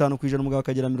 50%, umugabo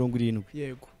akagera 70%.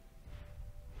 Yego.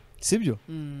 Sibyo?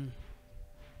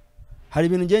 Hari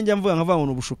ibintu njye mvuga nkavuga ngo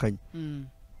n'ubushukanyi,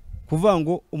 kuvuga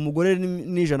ngo umugore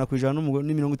ni 100%, n'umugabo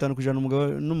ni 50%,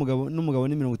 n'umugabo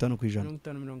ni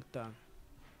 50%.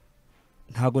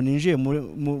 Ntago ninjiye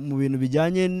mu bintu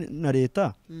bijyanye na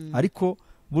leta, ariko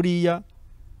buriya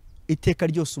iteka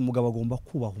ryose umugabo agomba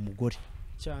kubaha umugore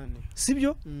cyane,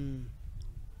 sibyo?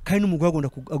 Kandi n'umugore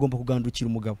agomba kugandukira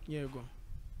umugabo. Yego.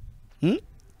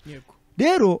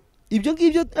 Rero ibyo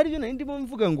ngibyo ari byo nari ndimo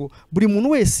mvuga ngo buri muntu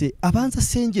wese abanza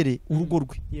asengere urugo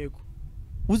rwe. Yego.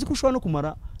 Uzi ko ushobora no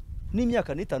kumara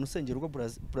n'imyaka 5 usengera urugo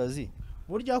Brazil.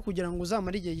 Burya kugira ngo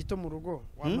uzamare igihe gito mu rugo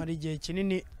wamara igihe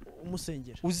kinini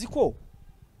umusengera. Uzi ko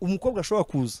umukobwa ashobora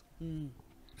kuza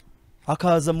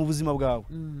akaza mu buzima bwawe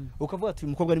ukavuga ati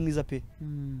uyu mukobwa ni mwiza pe,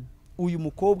 uyu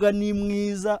mukobwa ni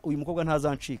mwiza, uyu mukobwa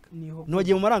ntazancika.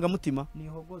 Ntiwagiye mu marangamutima,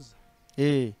 nihogoza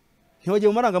ntiwagiye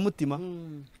mu marangamutima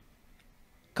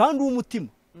kandi uw'umutima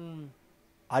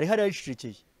ari hari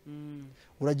aricecekeye.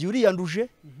 Uragiye uriyanduje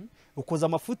ukoza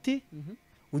amafuti,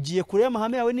 ugiye kure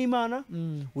y'amahame yawe n'Imana,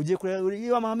 ugiye kure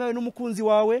y'amahame yawe n'umukunzi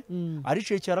wawe,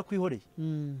 aricecekeye arakwihoreye.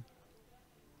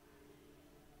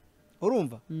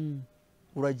 Urumva?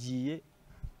 Uragiye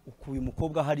ukuye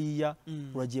umukobwa hariya,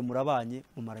 uragiye murabanye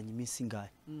mumaranye iminsi ngahe,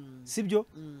 sibyo?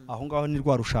 Aho ngaho ni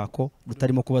rwa rushako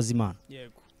rutarimo kubaza Imana.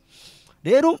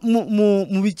 Rero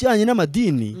mu bijyanye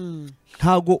n'amadini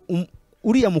ntago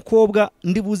uriya mukobwa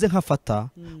ndibuze nkafata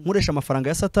nkoresha amafaranga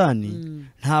ya Satani,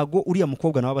 ntago uriya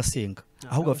mukobwa nawe abasenga,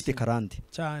 ahubwo afite karande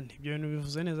cyane. Ibyo bintu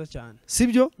bivuze neza cyane,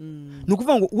 sibyo? Ni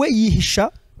ukuvuga ngo we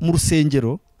yihisha mu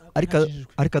rusengero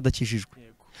ariko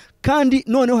adakijijwe. Kandi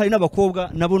noneho hari n'abakobwa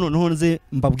nabo noneho nze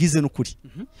mbabwize n'ukuri,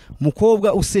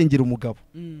 umukobwa usengera umugabo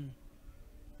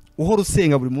uhora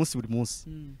usenga buri munsi,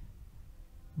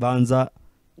 banza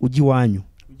ujya iwanyu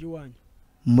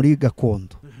muri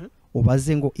gakondo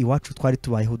ubaze ngo iwacu twari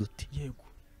tubayeho dute.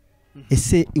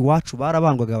 Ese iwacu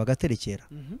barabangwaga bagaterekera?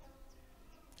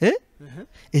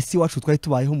 Ese iwacu twari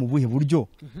tubayeho mu buhe buryo?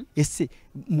 Ese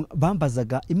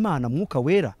bambazaga Imana Mwuka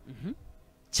Wera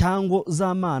cyangwa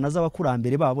za mana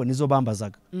z'abakurambere babo nizo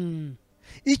bambazaga?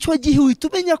 Icyo gihe uhita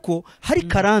umenya ko hari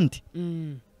karande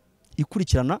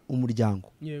ikurikirana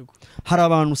umuryango. Hari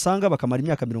abantu usanga bakamara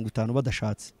imyaka 50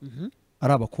 badashatse,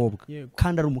 ari abakobwa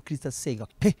kandi ari umukristo asenga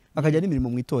pe akajya n'imirimo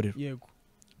mu itorero.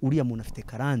 Uriya muntu afite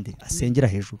karande asengera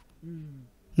hejuru.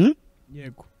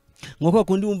 Nk'uko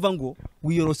kundi wumva ngo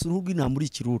wiyorose uruhu rw'intama uri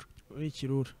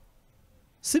ikirura,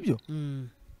 sibyo?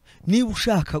 Niba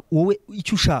ushaka wowe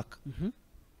icyo ushaka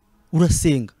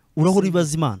urasenga, urahora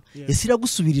ibaza Imana, ese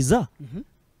iragusubiriza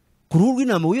ku ruhu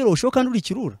rw'intama wiyorosheho kandi uri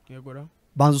ikirura?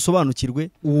 Banza usobanukirwe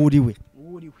uwo uriwe,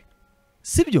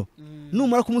 sibyo?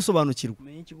 Numara kumusobanukirwa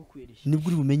nibwo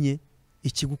uri bumenye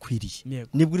ikigukwiriye,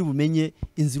 nibwo uri bumenye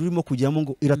inzira urimo kujyamo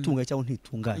ngo iratunganye cyangwa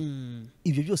ntitunganye.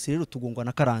 Ibyo byose rero tugongwa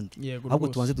na karande, ahubwo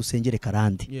tubanze dusengere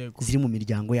karande ziri mu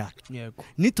miryango yacu.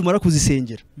 Nitumara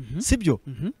kuzisengera, sibyo?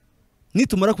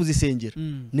 Nitumara kuzisengera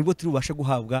nibwo turi bubashe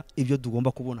guhabwa ibyo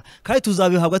tugomba kubona, kandi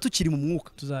tuzabihabwa tukiri mu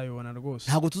mwuka. Tuzabibona rwose,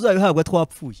 ntabwo tuzabihabwa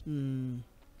twapfuye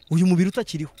uyu mubiri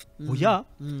utakiriho. Oya,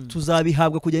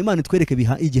 tuzabihabwa kujya Imana itwereke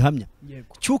igihamya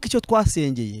cyuko icyo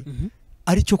twasengeye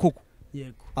ari cyo koko.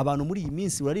 Abantu muri iyi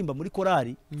minsi urarimba muri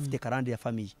korari ufite karande ya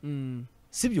famiye,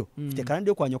 sibyo? Ufite karande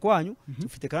yo kwa nyoko wanyu,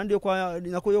 ufite karande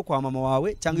yo kwa mama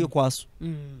wawe cyangwa yo kwa so.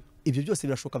 Ibyo byose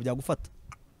birashoka byagufata.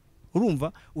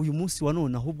 Urumva? Uyu munsi wa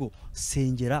none ahubwo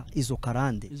sengera izo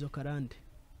karande,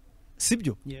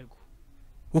 sibyo?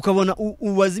 Ukabona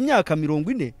ubaza imyaka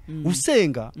 40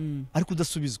 usenga ariko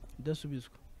udasubizwa.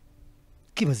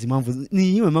 Kibaza impamvu ni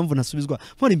yiwe mpamvu nasubizwa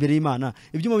mpora imbere y'Imana,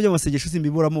 ibyuma by'amasengesho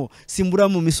simbiburamo, simbura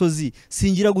mu misozi,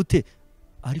 singira gute,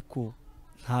 ariko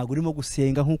ntago urimo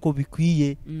gusenga nkuko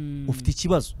bikwiye. Ufite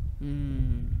ikibazo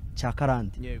cya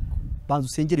karande, banza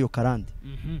usengera iyo karande.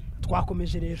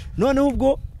 Twakomeje rero noneho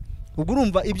ubwo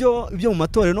urumva ibyo mu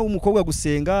matorero no umukobwa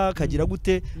gusenga kagira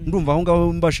gute, ndumva aho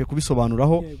ngaho mbashe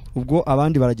kubisobanuraho, ubwo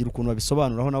abandi baragira ukuntu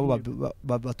babisobanuraho nabo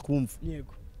batwumva.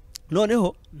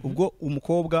 Noneho ubwo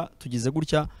umukobwa tugize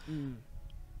gutya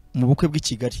mu bukwe bw'i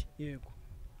Kigali,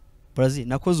 Brazil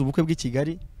nakoze ubukwe bw'i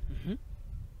Kigali,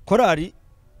 korari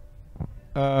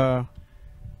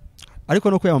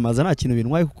ariko no kwiyamamaza nta kintu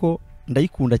bintwaye kuko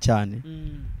ndayikunda cyane.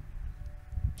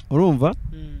 Urumva?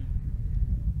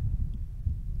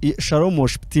 Shalom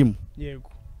Worship Team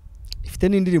ifite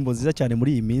n'indirimbo nziza cyane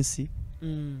muri iyi minsi,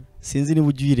 sinzi niba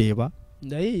ujye uyireba.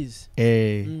 Ndayizi.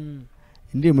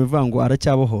 Indirimbo ivuga ngo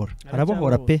aracyabohora,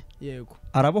 arabohora pe,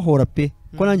 arabohora pe,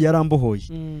 ko nanjye yarambohoye.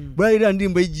 Buriya iriya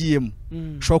ndirimbo yigiyemo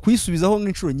ushobora kuyisubizaho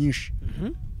nk'inshuro nyinshi.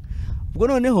 Ubwo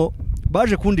noneho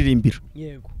baje kundirimbira,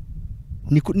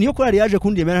 niyo korari yaje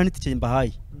kundirimbira, nta tike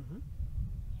mbahaye,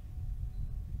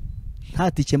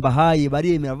 nta tike mbahaye,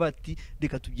 baremera bati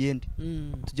reka tugende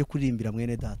tujye kuririmbira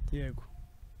mwene data.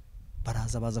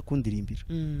 Baraza baza kundirimbira,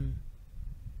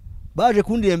 baje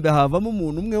kundirembe havamo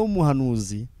umuntu umwe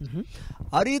w'umuhanuzi,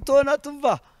 aritona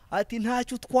tuva ati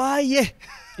ntacyo utwaye.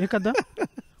 Reka da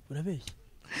urabeshya,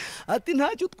 ati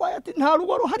ntacyo utwaye, ati nta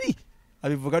rugo ruhari,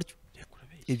 abivuga atyo.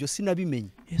 Ibyo sinabimenye.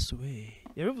 Yesu we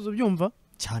yabivuze ubyumva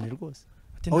cyane rwose.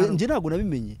 njye ntabwo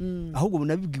nabimenye ahubwo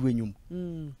nabibwiwe nyuma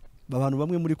abantu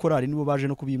bamwe muri korali nibo baje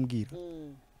no kubimbwira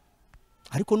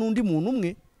ariko n'undi muntu umwe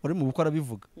wari mu bukora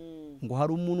bivuga ngo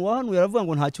hari umuntu wa hano yaravuga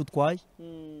ngo ntacyo utwaye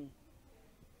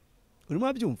urimo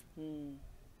abyumva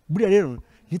buriya rero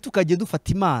ntitukajye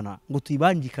dufata imana ngo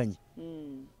tuyibangikanye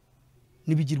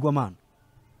n'ibigirwamana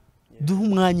duhe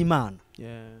umwanya imana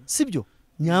sibyo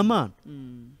nyamana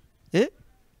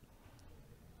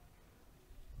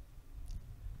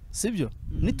sibyo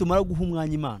nitumara guha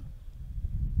umwanya imana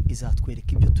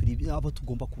izatwereka ibyo turi abo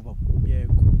tugomba kubaho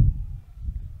yego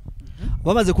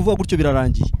bamaze kuvuga gutyo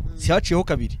birarangiye si haciyeho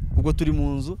kabiri ubwo turi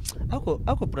mu nzu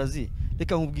ako Brazil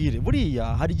reka nkubwire buriya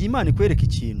hari igihe imana ikwereka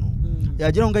ikintu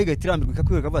yagera aho ngaho igahita irambirwa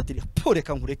ikakwereka avuga ati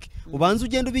reka nkureke ubanze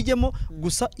ugende ubijyemo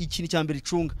gusa ikintu cya mbere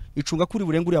icunga kuri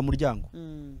burenga uriya muryango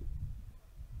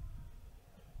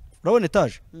urabona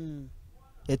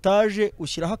etaje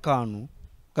ushyiraho akantu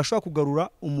gashobora kugarura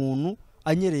umuntu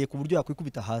anyereye ku buryo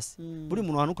yakwikubita hasi buri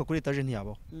muntu hanuka kuri etaje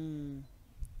ntiyabaho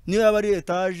niyo yaba ari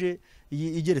etaje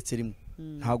igeretse rimwe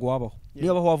ntago wabaho niyo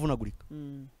yabaho wavunagurika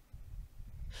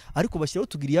ariko bashyiraho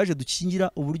tugiriyaje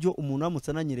dukingira uburyo umuntu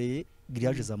amutse ananyereye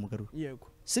giriyaje zamugarura yego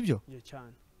sibyo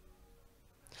cyane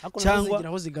cyangwa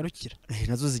aho zigarukira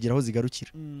nazo zigira aho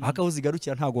zigarukira aho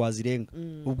zigarukira ntago wazirenga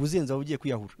ubwo uzenza ugiye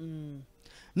kwiyahura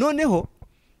noneho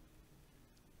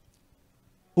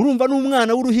urumva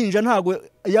n'umwana w'uruhinja ntago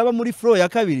yaba muri floor ya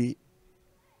kabiri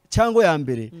cyangwa ya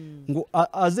mbere ngo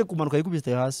aze kumanuka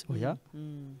yikubita hasi oya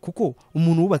kuko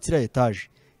umuntu wubatsira etaje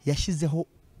yashyizeho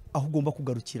aho ugomba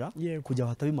kugarukira kujya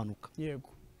hatabimanuka yego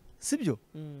sibyo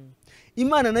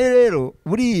imana nayo rero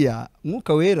buriya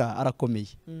mwuka wera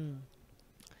arakomeye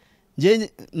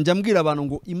njya mbwira abantu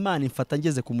ngo imana imfata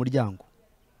ngeze ku muryango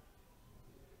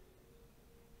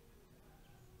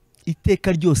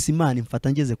iteka ryose imana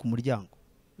imfata ngeze ku muryango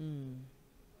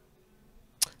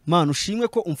mana ushimwe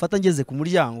ko umfata ngeze ku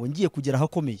muryango ngiye kugera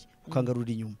ahakomeye ukangarura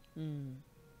inyuma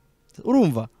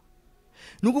urumva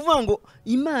ni ukuvuga ngo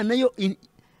imana yo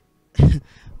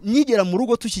nyigera mu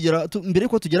rugo mbere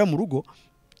yuko tugera mu rugo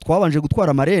twabanje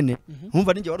gutwara marene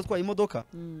nkumva ninjye wari utwaye imodoka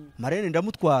marene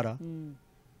ndamutwara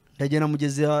ndagenda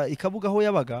mugeza ikabuga aho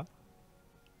yabaga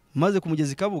maze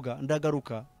kumugeza ikabuga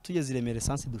ndagaruka tugeze i Remera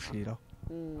esanse dushiriraho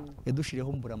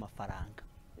yadushiriyeho mbura amafaranga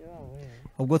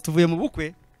ubwo tuvuye mu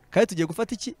bukwe kandi tugiye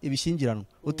gufata iki ibishyingiranwa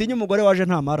utinya umugore waje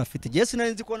nta mari afite igihe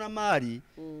sinari nzi ko na mari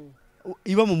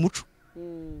iba mu muco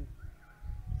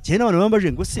cyane n'abantu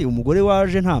bambaje ngo se umugore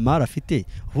waje nta mari afite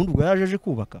ubundi ubwo yaje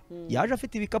kubaka yaje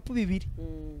afite ibikapu bibiri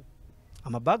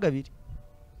amabaga abiri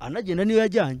anagenda niyo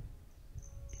yajyanye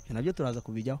ibyo nabyo turaza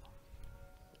kubijyaho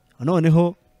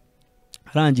noneho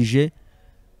arangije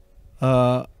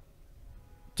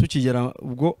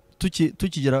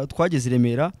tukigera twageze i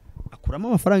Remera akuramo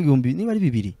amafaranga 1000 niba ari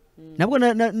 2 nabwo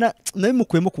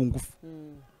nabimukuyemo ku ngufu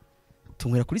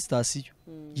tunywera kuri sitasiyo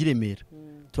y'i Remera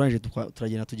turangije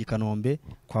turagenda tujya i Kanombe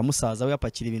kwa musaza we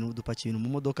yapakira ibintu dupakira ibintu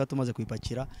mu modoka tumaze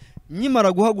kuyipakira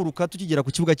nyimara guhaguruka tukigera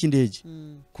ku kibuga cy'indege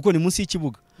kuko ni munsi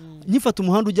y'ikibuga nyifata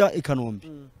umuhanda ujya i Kanombe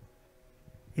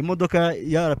imodoka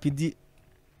ya RPD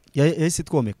yahise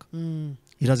twomeka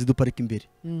iraziduparika imbere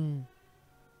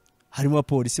harimo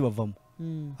abapolisi bavamo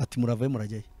ati muravaye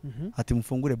murajyaye ati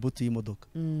mufungure butu y'imodoka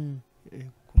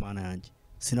ku mana yanjye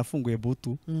sinafunguye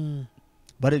butu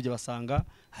barebye basanga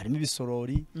harimo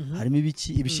ibisorori harimo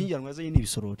ibiki ibishingiranwa yazanye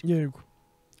n'ibisorori yego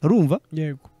urumva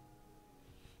yego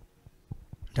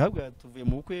ndabwo tuvuye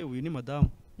mu bukwe uyu ni madamu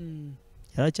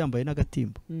yaracyambaye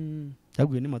n'agatimba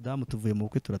ndabwo ni madamu tuvuye mu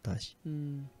bukwe turatashye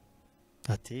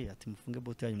ati mufunge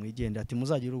butu yanyu mwigende ati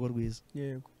muzagira urugo rwiza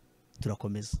yego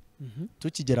turakomeza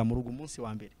tukigera mu rugo umunsi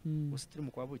wa mbere gusa turi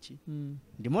mu kwabuki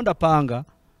ndimo ndapanga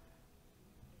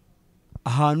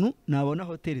ahantu nabona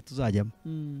hoteli tuzajyamo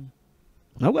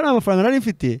nabwo nta mafaranga nari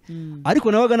mfite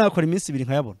ariko nabaga nakora iminsi 2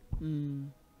 nkayabona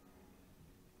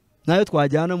nayo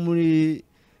twajyana muri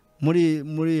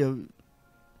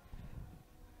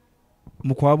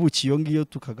mu kwabuki iyo ngiyo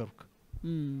tukagaruka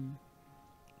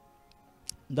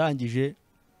ndangije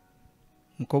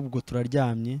umukobwa ubwo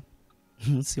turaryamye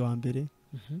umunsi wa mbere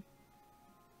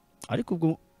ariko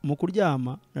ubwo mu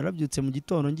kuryama narabyutse mu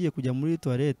gitondo ngiye kujya muri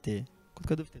toilette kuko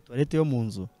twa dufite toilette yo mu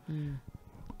nzu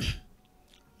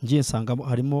ngiye nsanga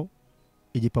harimo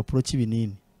igipapuro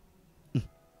cy'ibinini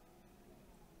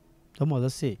ndamubaza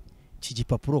se iki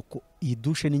gipapuro ko iyi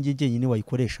dushe ni njye nyine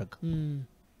wayikoreshaga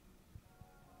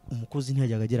umukozi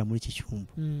ntiyajyaga agera muri iki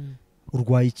cyumba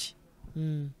urwaye iki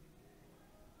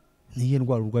niyo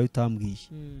ndwara urwaye utambwiye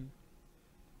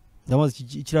ndamubaza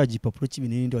kiriya gipapuro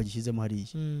cy'ibinini ndi wagishyizemo hariya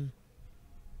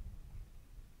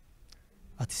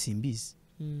ati simbizi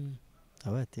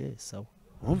aba ati sawa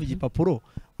urumva igipapuro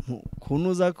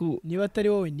kunuza ku niba atari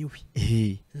wowe niwe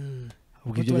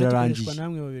ubwo ibyo birarangiye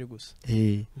namwe babiri gusa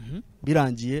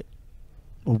birangiye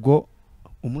ubwo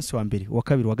umunsi wa mbere wa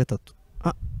kabiri wa gatatu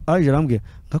aje arambwira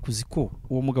ngakuzi ko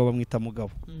uwo mugabo bamwita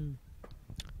mugabo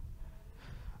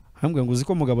arambwira ngo uzi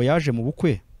ko mugabo yaje mu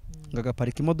bukwe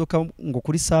ngagaparika imodoka ngo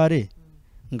kuri sare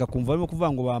ngakumva barimo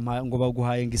kuvuga ngo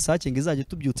baguhaye ngo isake ngo izajye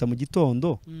tubyutsa mu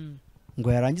gitondo ngo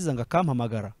yarangiza ngo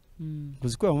akampamagara ngo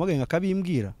uzi ko yamamagaye ngo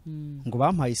akabimbwira ngo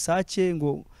bampaye isake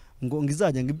ngo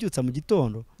izajya ngo ibyutsa mu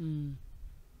gitondo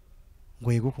ngo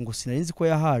yego ngo sinari nzi ko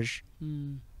yahaje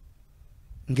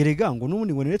ngerega ngo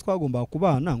n'ubundi ngo nire twagombaga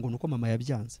kubana ngo nuko mama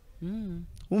yabyanze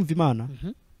wumva Imana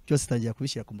byose tangiye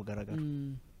kubishyira ku mugaragaro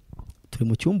turi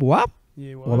mu cyumba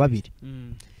wa babiri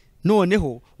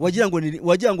noneho wagira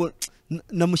ngo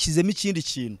namushyizemo ikindi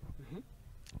kintu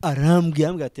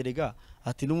arambwira aterega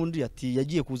ati n'ubundi ati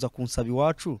yagiye kuza kunsaba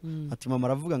iwacu ati mama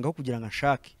aravuga ngo kugira ngo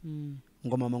nshake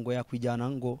ngo mama ngo yakwijyana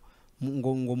ngo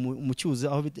mu cyuzi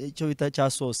aho icyo bita cya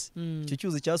sosi icyo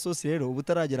cyuzi cya sosi rero ubu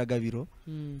utaragera Gabiro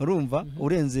urumva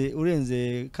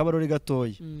urenze Kabarore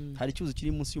gatoya hari icyuzi kiri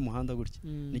munsi y'umuhanda gutya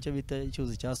nicyo bita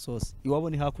icyuzi cya sosi iwabo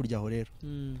ni hakurya aho rero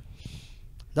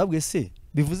ndabwe se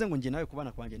bivuze ngo nge nawe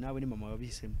kubana kwanjye nawe ni mama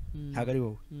wabihisemo ntago ari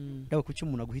wowe ndawe kuki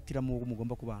umuntu aguhitiramo uwo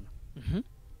mugomba kubana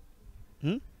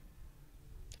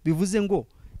bivuze ngo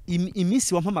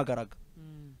iminsi wampamagaraga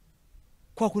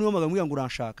kwa kuni wamagambwira ngo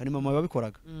uranshaka ni mama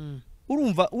wabikoraga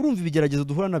urumva ibigeragezo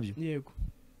duhura nabyo yego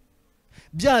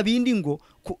bya bindi ngo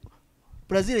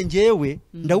Brazil ngewe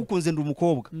ndagukunze ndi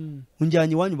umukobwa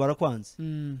unjyanye wanyu barakwanze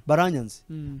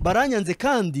baranyanze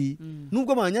kandi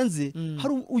nubwo banyanze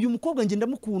hari uyu mukobwa nge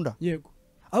ndamukunda yego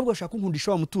ahubwo ashaka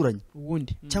kunkundisha wa muturanye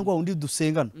ubundi cyangwa wundi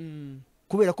dusengana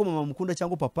kubera ko mama mukunda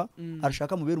cyangwa papa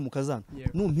arashaka mubera umukazana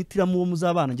numpitiramo uwo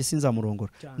muzabana nge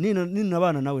sinzamurongora nina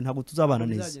abana nawe ntabwo tuzabana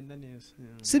neza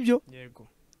sibyo yego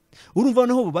urumva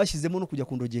naho bashizemo no kujya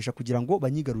kundogesha kugira ngo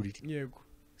banyigarurire yego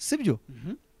sibyo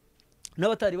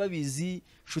n'abatari babizi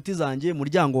shuti zanjye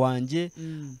muryango wanjye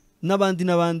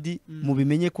n'abandi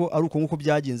mubimenye ko ari uko nkuko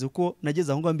byagenze uko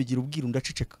nageze aho ngo mbigira ubwiru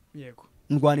ndaceceka yego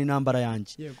ndwana intambara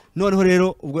yanjye noneho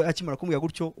rero ubwo akimara kumbwira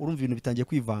gutyo urumva ibintu bitangiye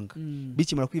kwivanga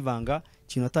bikimara kwivanga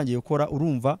ikintu natangiye gukora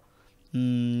urumva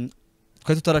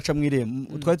twari tutaraca mu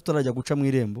irembo twari tutarajya guca mu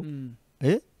irembo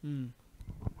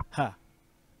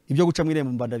ibyo guca mu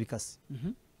irembo mbanda bikase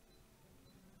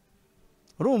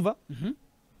urumva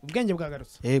ubwenge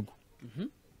bwagarutse yego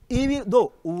ibi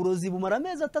uburozi bumara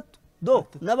amezi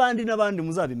 3 n'abandi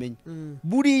muzabimenye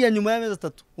buriya nyuma y'amezi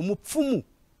 3 umupfumu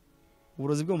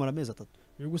uburozi bwo mara amezi 3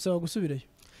 bigusaba gusubirayo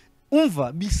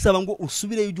umva bisaba ngo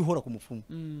usubireyo ujye uhora ku mupfumu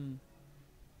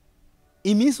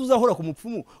iminsi uzahora ku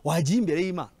mupfumu wagiye imbere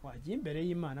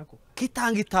y'Imana ko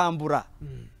kitanga itambura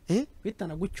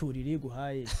bitana gucyurira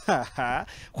iguhaye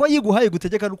ko yiguhaye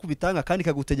gutegeka no kubitanga kandi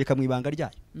kagutegeka mu ibanga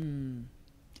ryayo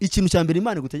ikintu cya mbere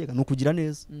Imana igutegeka no kugira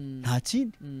neza nta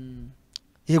kindi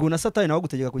yego na Satani nawe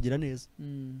gutegeka kugira neza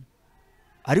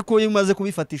ariko iyo umaze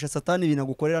kubifatisha Satani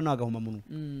binagukorera nagahuma munwa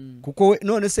kuko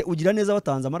none se ugira neza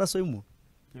batanze amaraso y'umuntu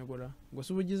yagora ngo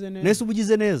subugize neza nese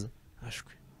ubugize neza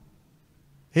ashwe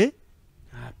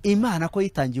Imana ko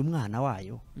yitangiye umwana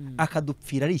wayo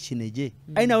akadupfira ari ikinege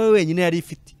ari nawe wenyine yari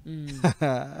ifite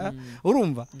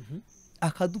urumva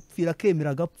akadupfira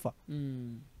kemera gapfa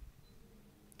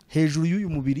hejuru y'uyu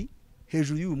mubiri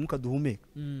hejuru y'uyu mwuka duhumeka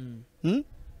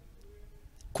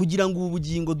kugira ngo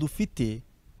ubugingo dufite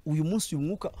uyu munsi uyu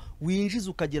mwuka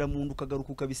winjiza ukagera mu ndu ukagaruka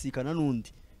ukabisikana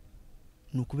n'undi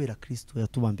nukubera Kristo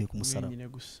yatubambiye ku musaraba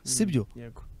sibyo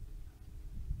yego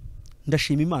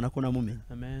ndashima Imana ko namumenye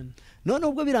amen none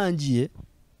ubwo birangiye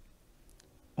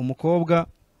umukobwa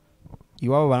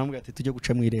iwabo barambwira ati tujye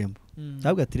guca mu irembo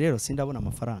ndabwira ati rero sindabona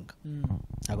amafaranga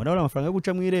ntabwo ndabona amafaranga yo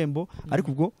guca mu irembo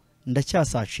ariko ubwo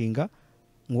ndacyasacinga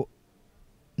ngo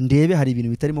ndebe hari ibintu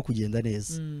bitarimo kugenda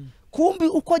neza kumbi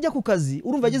uko ajya ku kazi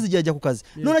urumva ageze igihe ajya ku kazi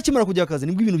none akimara kujya ku kazi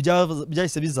nibwo ibintu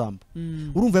byahise bizamba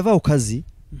urumva yava ku kazi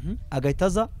agahita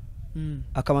aza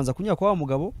akabanza kunyura kwa wa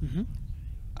mugabo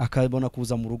akabona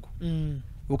kuza mu rugo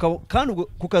kandi ubwo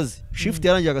ku kazi shift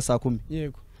yarangiye saa 10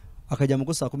 yego akajya mu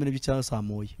go saa 10 cyangwa saa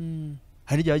 1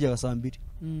 hari igihe ajya saa 2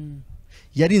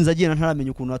 yarinze agenda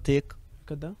ntaramenya ukuntu ateka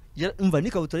kada umva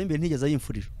nikabutura imbere ntigeze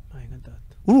yimfurira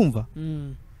urumva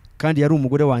kandi yari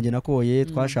umugore wanjye nakoye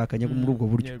twashakanye muri ubwo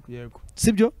buryo yego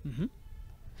sibyo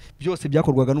byose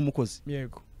byakorwaga n'umukozi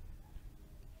yego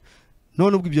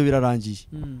none ubwo ibyo birarangiye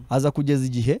aza kugeza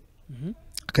igihe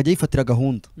akajya yifatira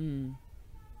gahunda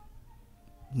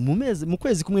mu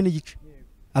kwezi kumwe n'igice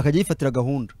akajya yifatira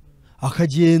gahunda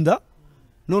akagenda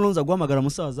none nza guhamagara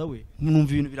musaza we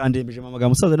numva ibintu birandembeje mamagara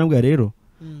musaza nabwo rero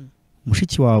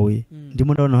mushiki wawe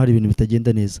ndimo ndabona hari ibintu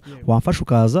bitagenda neza, wamfasha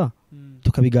ukaza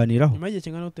tukabiganiraho. nyuma y'igihe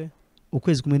kingana ute?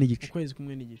 ukwezi kumwe n'igice. ukwezi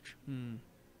kumwe n'igice.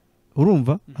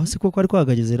 urumva aho siko ko ari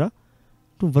kwagagezera,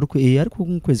 ndumva ariko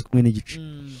ukwezi kumwe n'igice.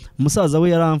 umusaza we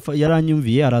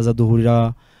yaranyumviye, araza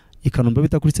duhurira i Kanombe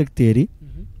bita kuri secteur,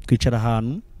 twicara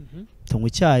ahantu tunywa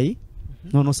icyayi,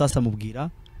 noneho sasa mubwira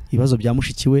ibibazo bya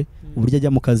mushiki we, uburyo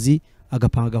ajya mu kazi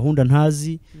agapanga gahunda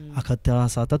ntazi, akataha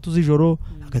saa 3 z'ijoro,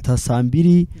 agataha saa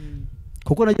 2,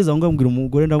 kuko nageze aho ngambwira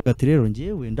umugore, ndavuga ati rero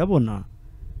njyewe ndabona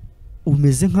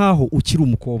umeze nkaho ukiri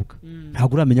umukobwa,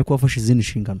 ntabwo uramenya ko wafashe izindi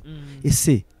nshingano.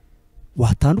 Ese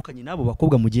watandukanye n'abo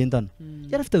bakobwa mugendana?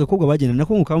 Yarafite agakobwa bagendana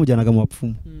nako mukamujyanaga mu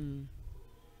bapfumu.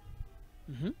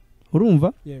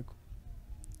 urumva? Yego.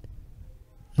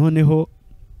 noneho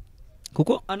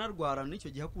kuko anarwara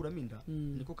n'icyo gihe akuramo inda,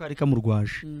 niko kari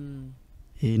kamurwaje.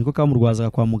 niko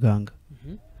kamurwazaga kwa muganga.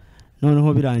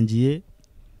 noneho birangiye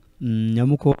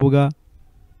nyamukobwa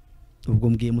ubwo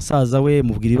mbwiye musaza we,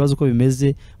 mubwira ibibazo uko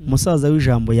bimeze. Musaza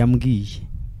w'ijambo yambwiye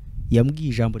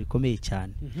ijambo rikomeye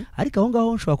cyane. ariko aho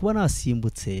ngaho nshobora kuba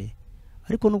nasimbutse,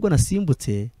 ariko nubwo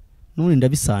nasimbutse n'ubundi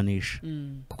ndabisanisha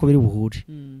kuko biri buhure.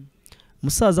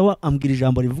 musaza wa ambwira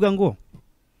ijambo rivuga ngo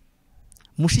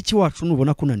mushiki wacu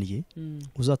nubona kunaniye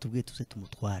uzatubwiye tuze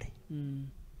tumutware.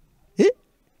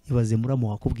 ibaze muramu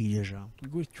wakubwira iyo jambo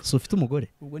gutyo, so ufite umugore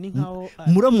ubwo ni nkaho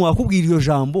muramu wakubwira iyo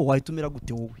jambo wahitumira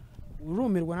gute wowe?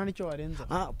 urumirwa nta nicyo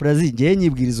warenza. Brazil ngiye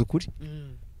nyibwiriza ukuri,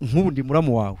 nk'ubu ndi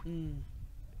muramu wawe,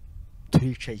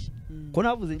 turicaye ko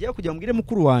navuze ngiye kujya mbwire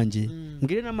mukuru wanjye,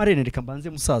 mbwire na marene reka mbanze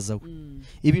musaza we.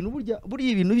 ibintu burya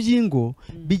ibintu by'ingo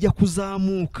bijya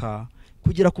kuzamuka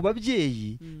kugera ku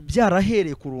babyeyi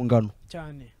byarahereye ku rungano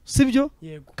cyane, sibyo?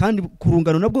 kandi ku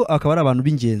rungano nabwo akaba ari abantu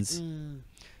b'ingenzi.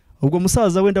 ubwo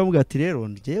musaza we ndamubwira ati rero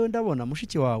njyewe ndabona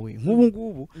mushiki wawe nk'ubu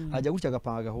ngubu ajya gutya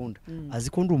agapanga gahunda, azi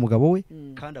ko ndi umugabo we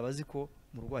kandi abazi ko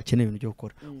mu rugo akeneye ibintu byo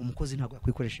gukora. umukozi ntabwo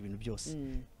yakwikoresha ibintu byose.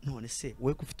 none se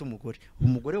wowe ko ufite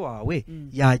umugore wawe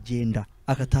yagenda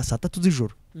agataha saa 3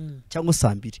 z'ijoro cyangwa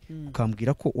saa 2,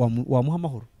 ukambwira ko wamuha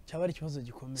amahoro? cyaba ari ikibazo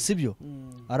gikomeye, sibyo?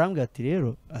 arambwira ati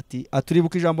rero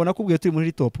aturibuka ijambo nakubwiye turi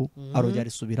muri top, arongera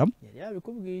arisubiramo. yari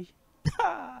yabikubwiye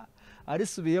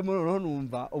arisubiyemo, noneho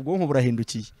numva ubwonko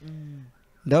burahindukiye.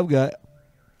 ndababwira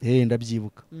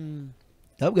ndabyibuka.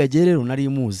 ndababwira giye rero nari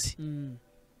muzi.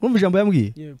 urumva ijambo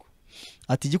yambwiye? Yego.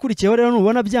 ati igikurikiyeho rero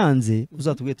nubona byanze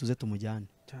uzatubwiye tuze tumujyane.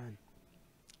 cyane.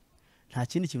 nta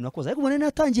kindi kintu nakoze, ariko ubone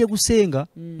natangiye gusenga,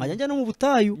 nkajya njya no mu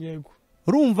butayu. Yego.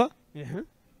 urumva?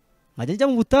 nkajya njya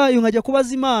mu butayu nkajya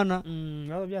kubaza Imana.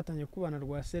 nabo byatangiye kubana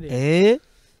rwa serere.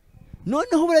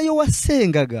 noneho buriya iyo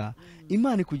wasengaga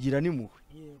Imana ikugira n'impuhwe.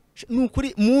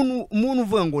 nukuri umuntu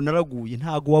uvuga ngo naraguye,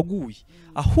 ntago waguye,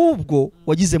 ahubwo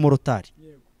wagizemo rotari.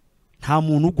 nta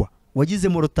muntu ugwa,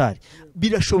 wagizemo rotari.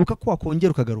 birashoboka ko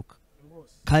wakongera ukagaruka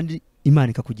kandi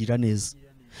Imana ikakugira neza.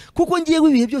 kuko ngiyewe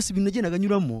ibihe byose ibintu nagendaga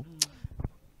nyuramo,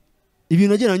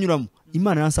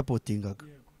 Imana yansapotingaga.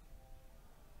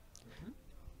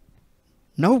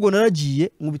 naho ubwo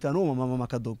naragiye nkubitana n'uwo mama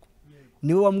Kadogo,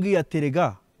 niwe wambwiye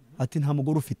aterega ati nta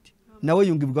mugore ufite, nawe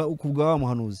yungibwa kubwa wa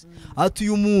muhanuzi ati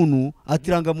uyu muntu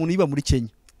atiranga muntu yiba muri Kenya.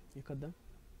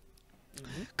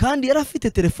 kandi yarafite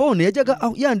telefone yajyaga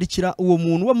yandikira uwo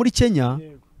muntu wa muri Kenya,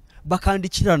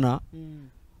 bakandikirana.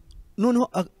 noneho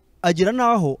agira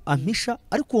naho ampisha,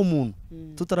 ariko uwo muntu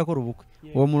tutarakora ubukwe,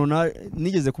 uwo muntu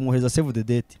nigeze kumwohereza save the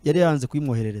date, yari yanze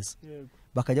kuyimwoherereza.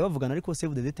 bakajya bavugana ariko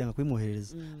save the date yanga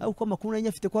kuyimwoherereza. ariko amakuru nari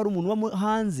afite ko hari umuntu wa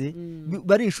hanze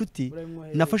bari inshuti,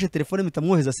 nafashe telefone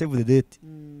mitamwohereza save the date.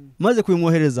 maze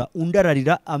kuyimwohereza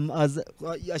undararira,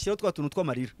 ashyiraho twa tuntu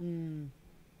tw'amarira.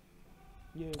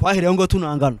 twahereyeho ngo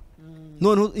tunangana.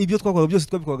 none ibyo twakoraga byose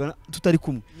twabikoraga tutari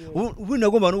kumwe. ubu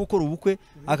nagomba no gukora ubukwe,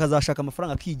 akazashaka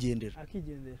amafaranga akigendera,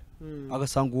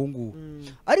 agasanga uwo nguwo.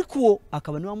 ariko uwo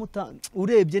akaba niwe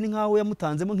urebye ni nkaho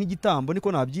yamutanzemo nk'igitambo,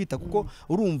 niko nabyita. kuko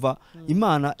urumva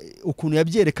Imana ukuntu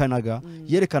yabyerekanaga,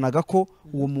 yerekanaga ko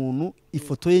uwo muntu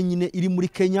ifoto ye nyine iri muri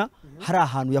Kenya, hari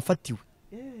ahantu yafatiwe.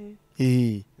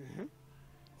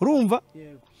 urumva?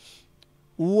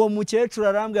 uwo mukecuru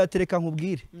arambwira ati reka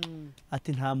nkubwire,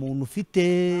 ati nta muntu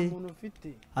ufite,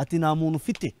 ati nta muntu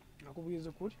ufite. nakubwiza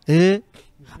ukuri.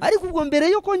 ariko ubwo mbere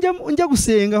yuko njya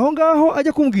gusenga aho ngaho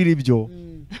ajya kumbwira ibyo,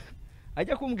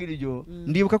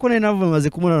 ndibuka ko nari namaze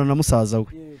kumurana na musaza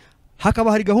we.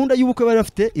 hakaba hari gahunda y'ubukwe bari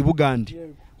bafite i Bugande.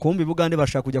 kumbe i Bugande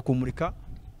bashaka kujya kumurika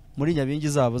muri nyabingi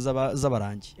zabo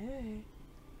z'abarangi.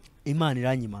 Imana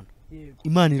iranyimana,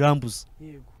 Imana irambuza.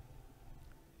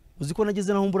 uzi ko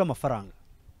nageze naho mbura amafaranga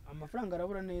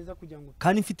arabura neza kugira ngo,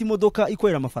 kandi mfite imodoka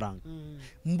ikorera amafaranga.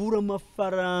 mbura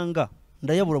amafaranga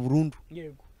ndayabura burundu.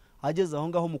 ageze aho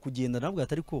ngaho mu kugenda nabwo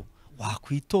atari ko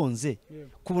wakwitonze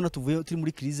kubona tuvuye turi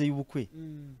muri krize y'ubukwe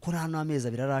ko nta n'amezi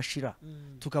abiri arashira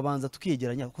tukabanza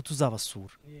tukiyegeranya ko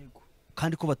tuzabasura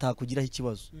kandi ko batakugiraho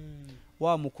ikibazo.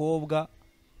 Wa mukobwa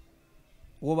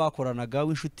uwo bakoranaga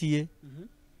w'inshuti ye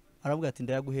aravuga ati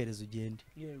ndayaguhereza ugende.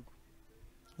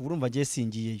 Urumva ngiye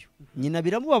singiyeyo, nyina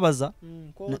biramubabaza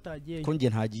ko ngiye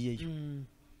ntagiyeyo.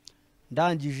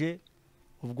 Ndangije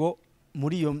ubwo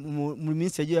muri iyo mu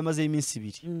minsi yagiye yamaze iminsi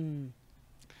 2,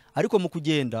 ariko mu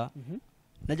kugenda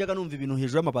najyaga numva ibintu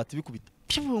hejuru y'amabati bikubita,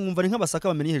 nkumva ari nk'abasaka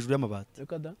bamenye hejuru y'amabati.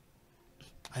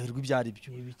 Ahirwa ibyari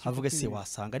byo, avuga se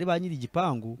wasanga ari ba nyiri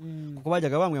igipangu kuko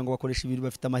bajyaga bambwira ngo bakoresha ibintu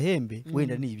bafite amahembe,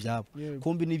 wenda ni ibyabo,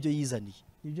 kumbi nibyo yizaniye,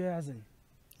 nibyo yazanye,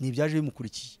 nibyaje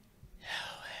bimukurikiye.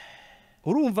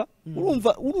 Urumva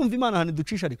Imana hano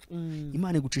ducisha, ariko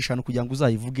Imana igucisha hano kugira ngo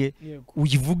uzayivuge,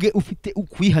 uyivuge ufite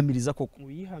ukwihamiriza koko,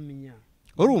 uyihaminya.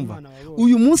 Urumva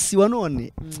uyu munsi wa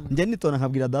none njya nitona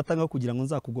nkabwira data ngo kugira ngo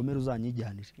nzakugomera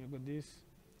uzanyijyanire,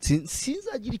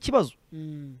 sinzagira ikibazo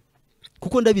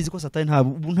kuko ndabizi ko Satani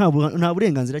nta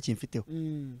burenganzira kimfiteho.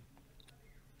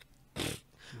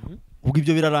 Ubwo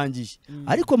ibyo birarangiye,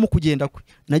 ariko mu kugenda kwe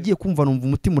nagiye kumva numva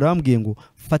umutima urambwiye ngo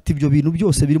fata ibyo bintu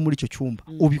byose biri muri icyo cyumba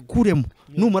ubikuremo,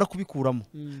 numara kubikuramo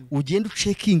ugende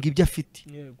ucekinga ibyo afite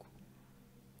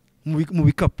mu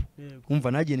bikapu. Umva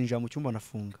nagiye ninjira mu cyumba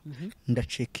nafunga,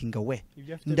 ndacekinga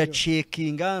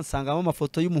ndacekinga nsangamo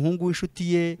amafoto y'umuhungu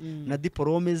w'inshuti ye na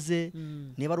diplome ze,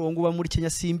 niba ari uwo nguba muri Kenya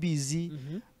simbizi,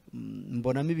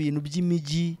 mbonamo ibintu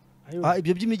by'imijyi.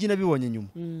 Ibyo by'imijyi nabibonye nyuma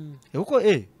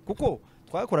kuko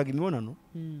twakoraga imibonano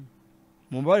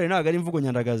mu mbabare, ntago ari imvugo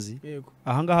nyandagazi,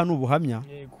 ahangaha ni ubuhamya,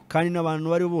 kandi n'abantu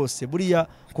bari bose buriya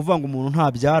kuvuga ngo umuntu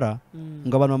ntabyara,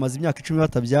 ngo abantu bamaze imyaka 10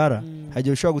 batabyara,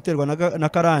 hagiye ushobora guterwa na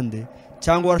karande,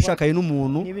 cyangwa warashakaye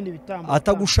n'umuntu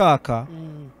atagushaka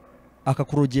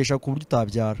akakurogesha ku buryo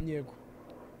utabyara.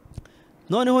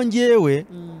 Noneho ngewe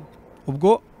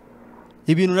ubwo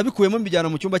ibintu nabikuyemo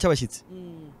mbijyana mu cyumba cy'abashyitsi,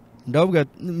 ndavuga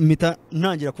mpita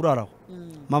ntangira kuraraho,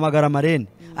 mamagara marene.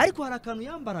 Ariko hari akantu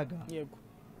yambaraga,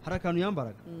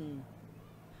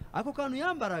 ako kantu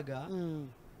yambaraga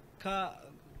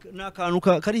ni akantu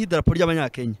kariho idarapo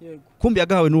ry'Abanyakenya, kumbi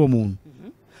yagahawe n'uwo muntu.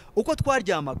 Uko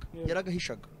twaryamaga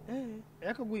yaragahishaga,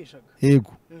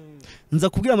 yego. Nza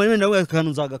kubwira marene nawe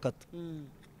akantu nzagakata,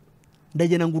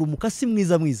 ndagenda ngura umukasi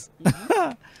mwiza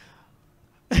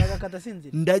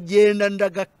ndagenda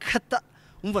ndagakata.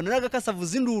 Umva naragakasa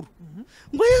avuza induru,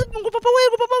 ngo papa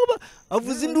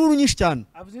avuza induru nyinshi cyane,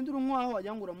 avuza induru nk'aho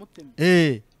wajyangura muteme.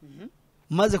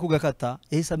 Maze kugakata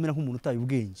yahise amera nk'umuntu utaye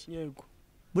ubwenge.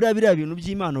 Buriya biriya bintu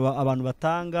by'Imana abantu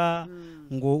batanga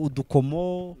ngo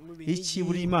udukomo iki,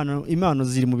 buri Imana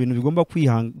ziri mu bintu bigomba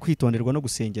kwitonderwa no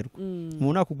gusengerwa.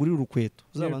 Umuntu nakugurira urukweto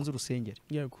uzabanze urusengere.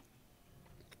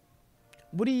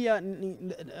 Buriya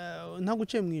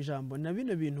ntaguciye mu ijambo, na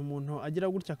bino bintu umuntu agira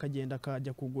gutya akagenda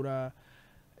akajya kugura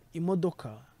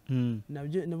imodoka,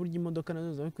 nabyo burya imodoka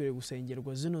nazo zabikwiriye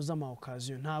gusengerwa, zino z'ama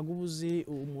occasion. Ntago ubuzi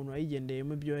umuntu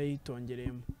wayigendeyemo ibyo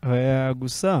yayitongereyemo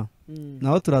gusa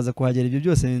naho turaza kuhagera ibyo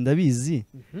byose ndabizi.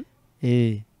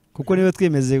 Kuko niwe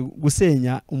twemeze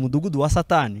gusenya umudugudu wa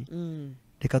Satani,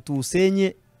 reka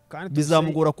tuwusenye,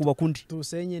 bizamugora kubaka undi,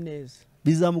 tuwusenye neza,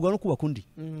 bizamugora no kubaka undi.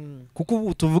 Kuko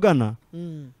ubu tuvugana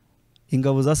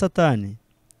ingabo za Satani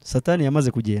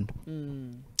yamaze kugenda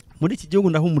muri iki gihugu.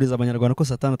 Ndahumuriza abanyarwanda ko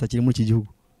Satani atakiri muri iki gihugu,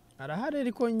 arahari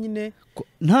ariko nyine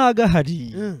ntaga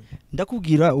hari.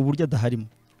 Ndakubwira uburyo adaharimo,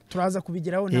 turaza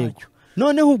kubigeraho nacyo.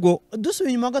 Noneho ubwo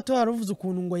dusubiye inyuma gato, haravuze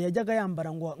ukuntu ngo yajyaga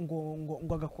yambara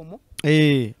ngo agakomo.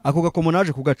 Ako gakomo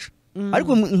naje kugaca,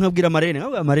 ariko nkabwira marene,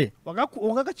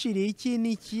 wagagaciriye iki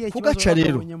n'iki kugaca.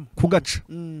 Rero kugaca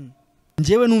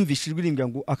njyewe numvishijwe irimbwa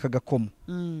ngo aka gakomo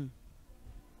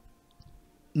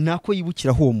nako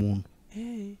yibukiraho uwo muntu,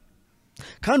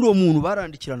 kandi uwo muntu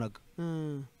barandikiranaga.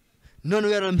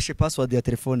 None yarampishe password ya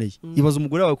telefone ye. Ibaza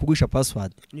umugore wawe kuguhisha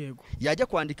password, yajya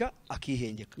kwandika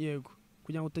akihengeka,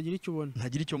 kugira ngo utagira icyo ubona,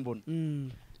 ntagira icyo mbona.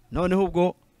 Noneho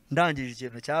ubwo ndangije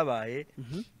ikintu cyabaye,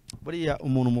 buriya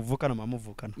umuntu muvukana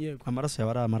mamuvukana, amaraso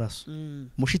yaba ari amaraso.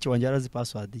 Mushiki wanjye yarazi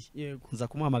password ye, nza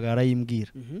kumuhamagara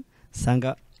yimbwira,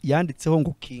 sanga yanditseho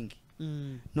ngo King.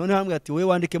 None hamwe ati we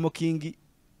wandikemo King,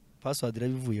 password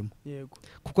irabivuyemo.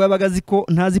 Kuko yabaga azi ko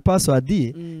ntazi password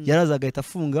ye, yaraza agahita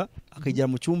afunga akagera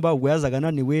mu cyumba. Ubwo yazaga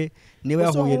naniwe, niwe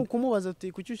yahuye kumubaza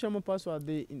ati kucyushyamo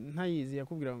password ntayizi,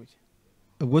 yakubwira ngo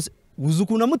ubwo uzi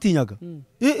ukuntu amutinyaga.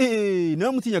 Niwe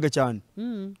mutinyaga cyane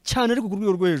cyane, ariko ku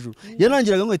rwego rwo hejuru.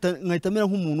 Yanangiraga nkahita amera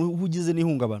nk'umuntu ugize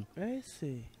n'ihungabana.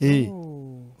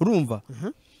 Urumva?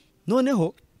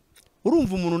 Noneho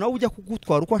urumva umuntu nawe ujya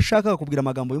kugutwara uko ashaka akakubwira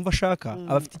amagambo yumva ashaka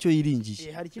aba afite icyo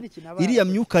yiringiye. hari ikindi kintu Iriya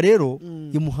myuka rero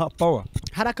imuha power.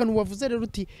 hari akantu wavuze rero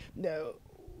uti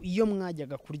iyo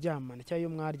mwajyaga kuryamana cyangwa iyo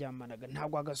mwaryamanaga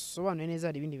ntabwo agasobanuye neza,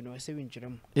 hari ibindi bintu wese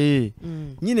winjiramo.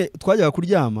 Nyine twajyaga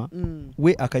kuryama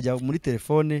we akajya muri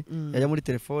telefone, yajya muri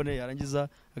telefone yarangiza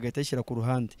agahita yishyira ku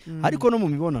ruhande. Ariko no mu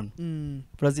mibonano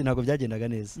Brazil ntabwo byagendaga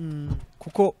neza,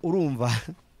 kuko urumva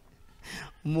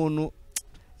umuntu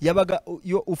yabaga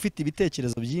iyo ufite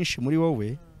ibitekerezo byinshi muri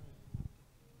wowe,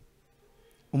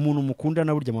 umuntu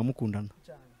mukundana burya mwamukundana,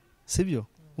 sibyo?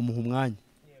 Umuha umwanya.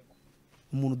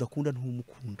 Umuntu udakunda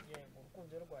ntumukunda,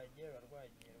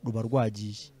 ruba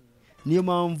rwagiye. Niyo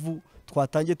mpamvu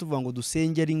twatangiye tuvuga ngo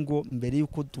dusengere ingo mbere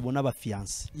yuko tubona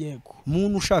abafiyanse.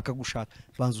 Umuntu ushaka gushaka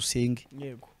banza usenge,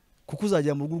 kuko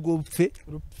uzajya mu rugo rw'upfe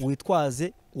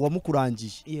witwaze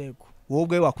uwamukurangiye. Wowe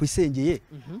ubwawe wakwisengeye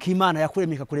ko Imana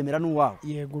yakuremye ikakuremera n'uwawe.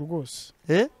 Yego rwose.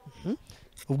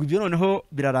 Ubwo ibyo noneho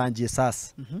birarangiye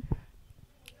sasa.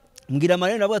 Mbwira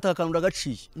Marene nabwo atakanura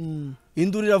agaciye.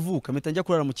 Induru iravuka, mpita njya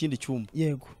kurara mu kindi cyumba.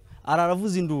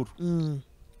 Araravuza induru.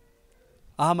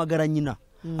 Ahamagara nyina.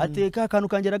 Ati ka kantu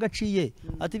kangera agaciye.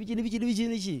 Ati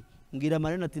biki. Mbwira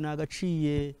Marene ati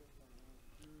nagaciye.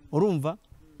 Urumva?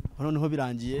 Noneho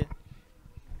birangiye.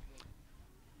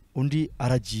 Undi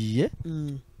aragiye.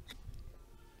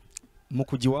 Mu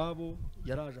kujya iwabo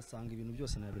yaraje asanga ibintu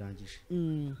byose nabirangije.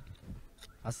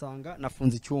 Asanga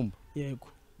nafunze icyumba.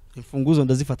 Imfunguzo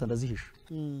ndazifata ndazihisha.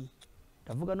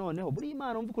 Ndavuga noneho buri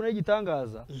Imana umva ukuntu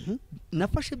igitangaza.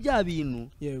 Nafashe bya bintu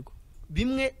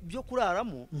bimwe byo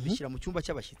kuraramo bishyira mu cyumba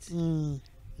cy'abashyitsi.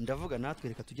 Ndavuga natwe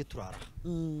reka tujye turara.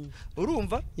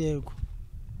 Urumva?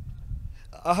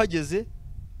 Ahageze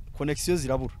connection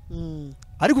zirabura.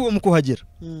 Ariko ubwo mu kuhagera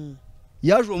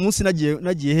yaje uwo munsi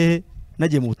nagiye hehe,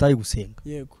 nagiye mu butayu gusenga.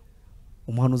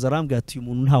 Umuhanuzi arambwira ati uyu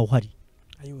muntu ntawe uhari.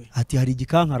 Ati hari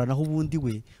igikankara naho ubundi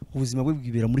we ubuzima bwe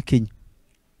bwibera muri Kenya.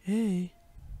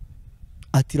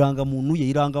 Ati irangamuntu ye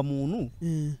irangamuntu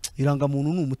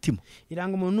ni umutima.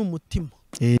 Irangamuntu ni umutima.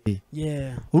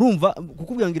 Urumva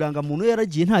kukubwira ngo irangamuntu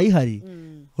yaragiye ntayihari.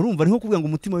 Urumva niho kubwira ngo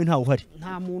umutima we ntawe uhari.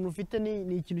 Nta muntu ufite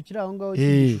ni ikintu kiri aho ngaho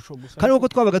cy'ishusho gusa. Kandi uko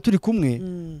twabaga turi kumwe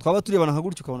twaba turebana nka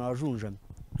gutyo ukabona arajunjamye.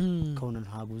 Ukabona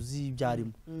ntago uzi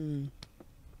ibyarimo.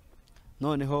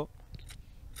 Noneho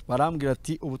barambwira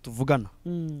ati ubu tuvugana.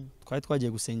 Twari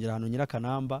twagiye gusengera ahantu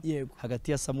Nyirakanamba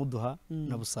hagati ya Samuduha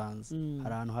na Busanza.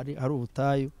 Hari ahantu hari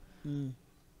ubutayu.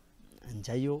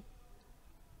 Njyayo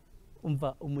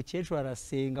umva umukecuru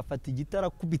arasenga afata igitara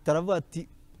kubita aravuga ati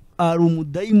ari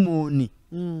umudayimoni.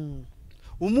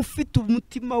 Umufite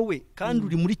umutima we kandi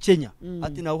uri muri Kenya.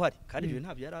 Ati nawe uhari kandi ibyo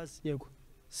ntabyo yarazi.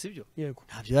 Sibyo?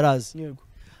 Ntabyo yarazi.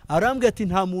 Arambwira ati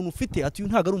nta muntu ufite, ati uyu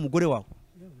ntago ari umugore wawe.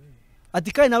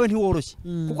 Ati kandi nawe ntiworoshye.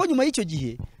 Kuko nyuma y'icyo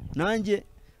gihe nanjye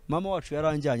mama wacu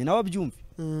yaranjyanye nawe abyumve,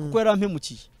 kuko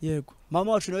yarampemukiye.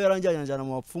 Mama wacu nawe yaranjyanye anjyana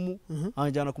mu bapfumu,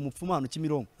 anjyana ku mupfumu hano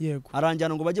Kimironko.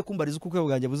 Aranjyana ngo bajye kumbariza uko ubukwe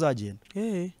bwanjye buzagenda.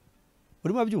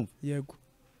 Urimo abyumva?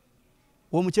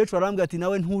 Uwo mukecuru arambwira ati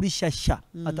nawe nturi shyashya,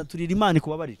 ataturira Imana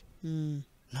ikubabarire.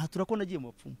 Ntatura ko nagiye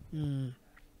mu bapfumu.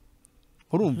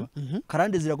 Urumva?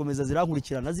 Karande ziragomeza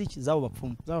zirankurikirana ziki zabo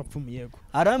bapfumu.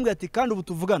 Arambwira ati kandi ubu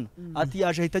tuvugana. Ati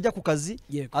yaje ahita ajya ku kazi.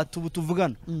 Ati ubu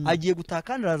tuvugana agiye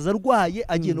gutakana arwaye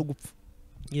agiye no gupfa.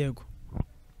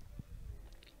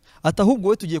 Ati ahubwo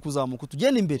we tugiye kuzamuka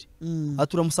tugenda imbere.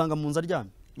 Ati uramusanga mu nzu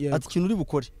aryamye. Ati ikintu uri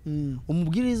bukore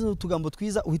umubwiriza utugambo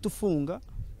twiza uhita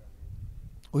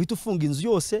ufunga inzu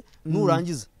yose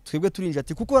nurangiza twebwe turinje.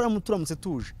 Ati kuko turamutse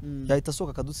tuje yahita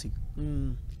asohoka akadusiga.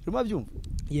 Urimo abyumva?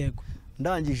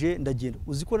 Ndangije ndagenda.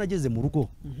 Uzi ko nageze mu rugo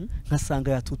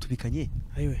nkasanga yatutubikanye,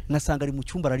 nkasanga ari mu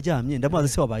cyumba araryamye. Ndamaze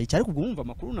se wabaye cyari kubwo wumva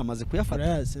amakuru namaze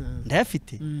kuyafata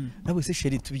ndayafite. Nabwo se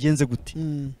sheri tubigenze gute?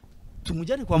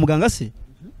 Tumujyane kwa muganga se?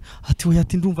 Ati we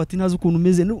ati ndumva ati nazi ukuntu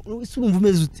umeze. Ese urumva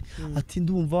umeze ute? Ati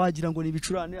ndumva wagira ngo ni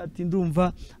ibicurane. Ati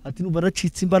ndumva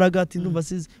nacitse imbaraga. Ati ndumva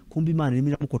sizi kumba Imana irimo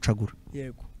iramukocagura.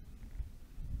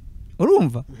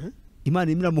 Urumva?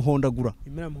 Imana irimo iramuhondagura.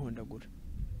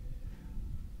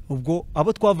 Ubwo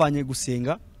abo twavanye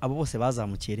gusenga abo bose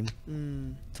bazamukiye rimwe.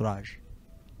 Turaje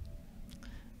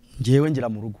ngewe ngira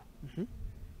mu rugo.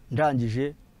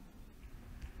 Ndangije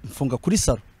mfunga kuri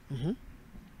saro.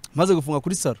 Maze gufunga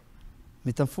kuri saro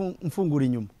mpita mfungura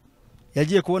inyuma.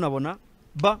 Yagiye kubona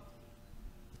ba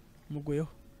muguyeho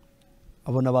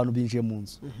abona abantu binjiye mu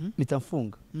nzu. Mpita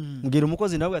mfunga. Mbwira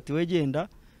umukozi nawe ati we genda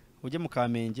ujye mu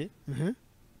Kamenge.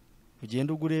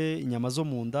 Ugenda ugure inyama zo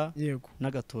mu nda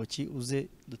n'agatoki uze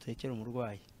dutekere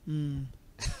umurwayi.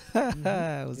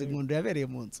 Uzi nkundo yabereye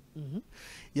mu nzu.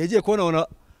 Yagiye kubona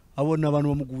abona abantu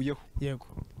bamuguyeho.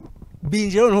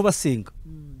 Binjira noneho basenga.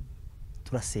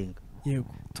 Turasenga.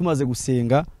 yego tumaze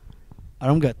gusenga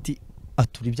aramubwira ati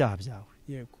atura ibyaha byawe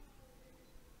yego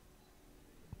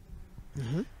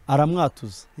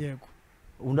aramwatuza yego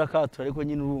undi akatura ariko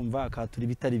nyine urumva akatura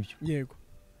ibitari byo yego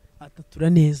atatura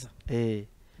neza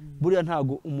buriya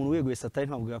ntago umuntu weguye satani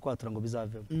ntabwo yakwatura ngo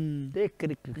bizavemo reka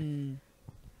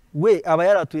we aba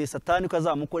yaratuye satani ko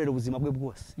azamukorera ubuzima bwe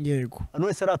bwose yego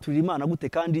none se araturira Imana gute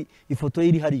kandi ifoto ye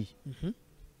iri hariya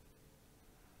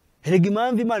Herega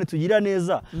impamvu Imana itugirira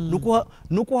neza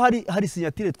nuko hari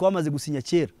sinyatire twamaze gusinya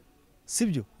kera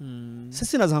sibyo se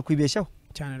sinaza nkakwibeshyaho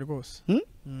cyane rwose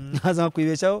naza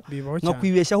nkakwibeshyaho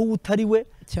nkakwibeshyaho utari we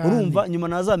urumva nyuma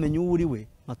nazamenya uwo uri we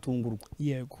nkatungurwa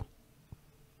yego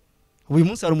uyu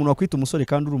munsi hari umuntu wakwita umusore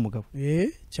kandi uri umugabo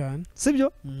cyane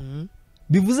sibyo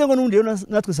bivuze ngo n'undi rero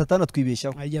natwe satani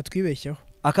atwibeshyaho ajya twibeshyaho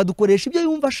akadukoresha ibyo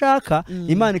yumva ashaka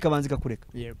Imana ikabanza ikakureka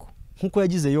yego nkuko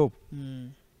yagize Yobu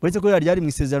uretse ko yari mu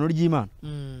isezerano ry'Imana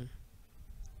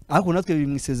ariko natwe biri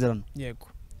mu isezerano yego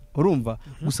urumva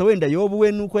gusa wenda Yobu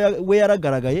we nuko we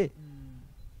yaragaragaye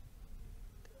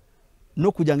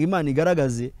no kugira ngo Imana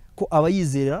igaragaze ko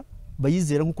abayizera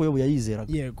bayizera nkuko Yobu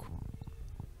yayizeraga yego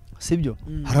sibyo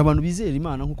hari abantu bizera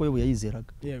Imana nkuko Yobu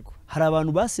yayizeraga yego hari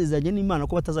abantu basezeranye n'Imana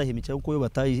ko batazahemukira nkuko Yobu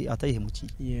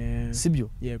atayihemukiye sibyo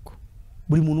yego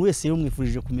buri muntu wese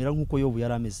yomwifurije kumera nkuko Yobu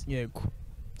yari ameze yego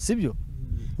sibyo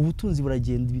ubutunzi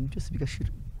buragenda ibintu byose bigashira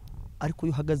ariko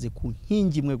iyo uhagaze ku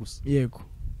nkingi imwe gusa yego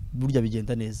burya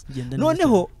bigenda neza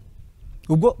noneho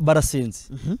ubwo barasenze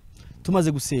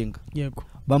tumaze gusenga yego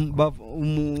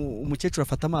umukecuru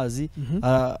afata amazi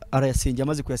arayasengera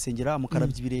amaze kuyasengera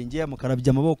amukarabya ibirenge amukarabya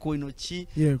amaboko intoki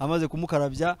amaze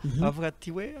kumukarabya avuga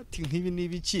ati we ati nk'ibi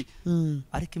n'ibiki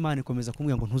ariko Imana ikomeza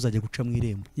kumubwira ngo ntuzajye guca mu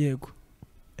irembo yego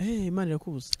Imana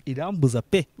irakubuza irambuza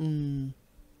pe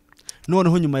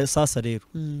noneho nyuma ya sasa rero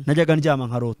najyaga ndyama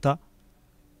nkarota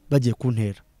bagiye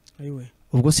kuntera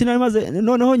ubwo sinari maze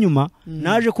noneho nyuma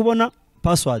naje kubona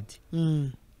password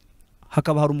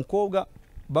hakaba hari umukobwa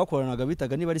bakoranaga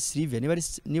bitaga niba ari Sylvia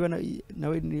niba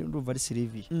nawe ndumva ari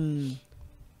Sylvia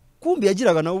kumbi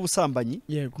yagiraga nawe ubusambanyi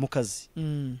mu kazi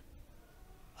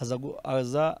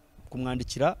aza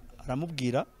kumwandikira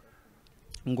aramubwira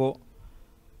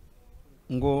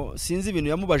ngo sinzi ibintu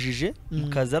yamubajije mu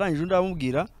kazi arangije undi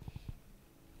aramubwira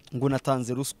ngo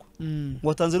natanze ruswa ngo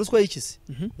watanze ruswa y'ikisi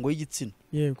ngo y'igitsina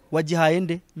wagihaye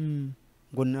nde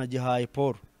ngo nagihaye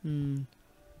Paul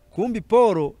kumbi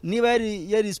Paul niba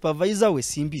yari supervisor we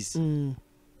simbizi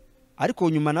ariko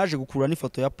nyuma naje gukura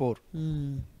n'ifoto ya Paul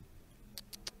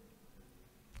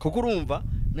kuko urumva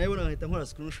nawe nkahita nkora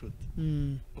screenshot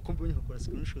uko mbonye nkakora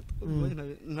screenshot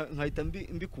nkahita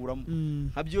mbikuramo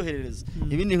nkabyoherereza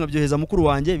ibindi nkabyohereza mukuru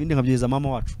wanjye ibindi nkabyohereza mama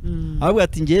wacu ahubwo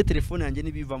ati ngiye telefone yanjye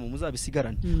nibivamo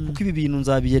muzabisigarane kuko ibi bintu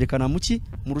nzabiyerekana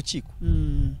mu rukiko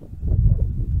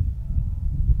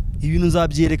ibintu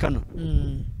nzabyerekana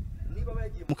niba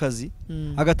bagiye mu kazi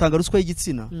agatanga ruswa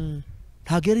y'igitsina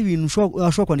ntago ari ibintu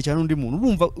ashobora kwandikira n'undi muntu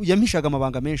urumva yampishaga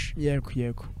amabanga menshi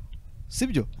yego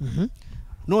sibyo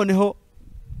noneho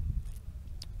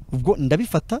ubwo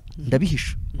ndabifata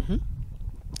ndabihisha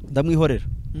ndamwihorera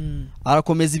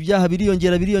arakomeza ibyaha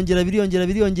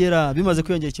biriyongera bimaze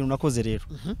kwiyongera ikintu nakoze rero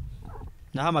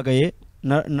nahamagaye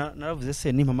naravuze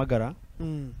se nimpamagara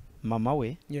mama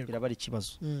we biraba ari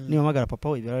ikibazo nimpamagara papa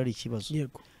we biraba ari ikibazo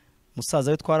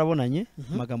musaza we twarabonanye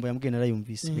amagambo yambwiye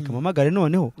narayumvise reka mpamagare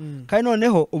noneho kandi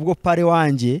noneho ubwo pare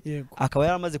wanjye akaba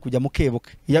yaramaze kujya mu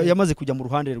keboke yamaze kujya mu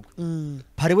ruhande rwe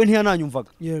pare we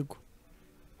ntiyananyumvaga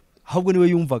ahubwo niwe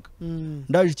yumvaga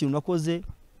ndaje ikintu nakoze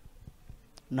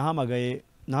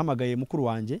nahamagaye mukuru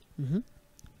wanjye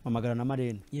mpamagara na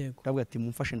Marene ndabwira ati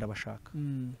mumfashe ndabashaka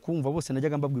kumva bose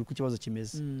najyaga mbabwira uko ikibazo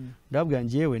kimeze ndabwira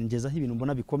ngewe ngezaho ibintu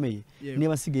mbona bikomeye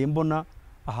niba nsigaye mbona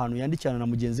ahantu yandikirana na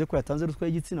mugenzi we ko yatanze ruswa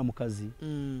y'igitsina mu kazi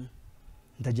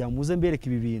ndagira muze mbereke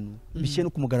ibi bintu bishyire no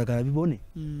kumugaragara bibone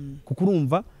kuko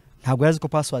urumva ntabwo yazi ko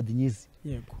password nyizi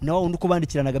nawe wundi uko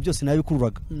bandikiranaga byose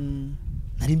nabikururaga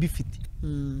nari mbifite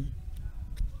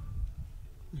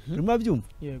urimo byumva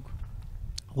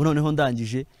ubu noneho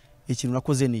ndangije ikintu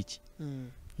nakoze niki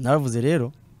naravuze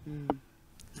rero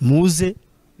muze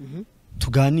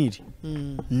tuganire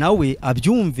nawe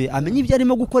abyumve amenye ibyo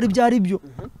arimo gukora ibyo ari byo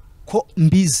ko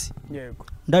mbizi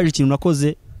ndaje ikintu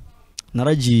nakoze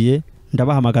naragiye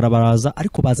ndabahamagara baraza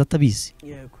ariko baza atabizi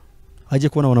haje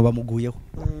kubona abantu bamuguyeho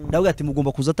ndavuga ati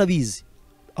mugomba kuza atabizi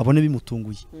abone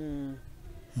bimutunguye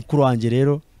mukuru wanjye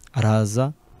rero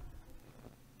araza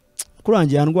mukuru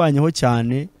wanjye yandwanyeho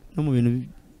cyane no mu bintu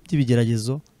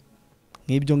by'ibigeragezo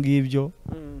nk'ibyo ngibyo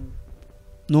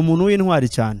ni umuntu w'intwari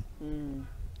cyane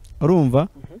urumva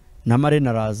na Marene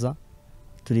araza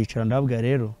turicara ndabwira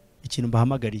rero ikintu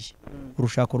mbahamagariye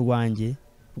urushako rwanjye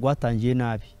rwatangiye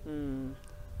nabi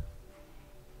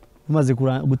rumaze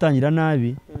gutangira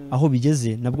nabi aho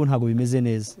bigeze nabwo ntabwo bimeze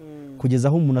neza kugeza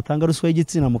aho umuntu atanga ruswa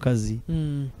y'igitsina mu kazi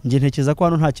nge ntekeza ko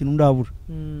hano nta kintu ndabura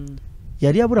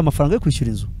yari yabura amafaranga yo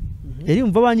kwishyura inzu yari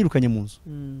yumva banyirukanye mu nzu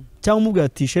cyangwa umubwira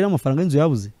ati sheri amafaranga y'inzu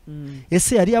yabuze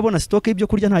ese yari yabona stock y'ibyo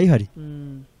kurya ntayihari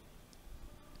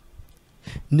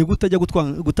ni gutajya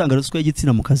gutanga ruswa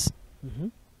y'igitsina mu kazi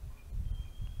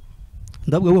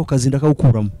ndabwo ko kazi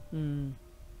ndakawukuramo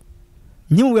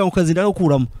nyimubwira ngo kazi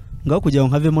ndakawukuramo ngaho kugira ngo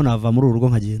nkavemo nava muri urugo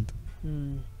nkagenda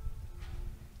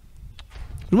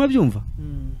urimo byumva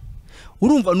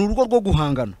urumva ni urugo rwo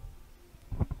guhangana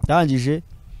ndangije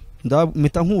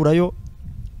ndamita nkurayo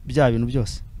bya bintu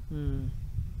byose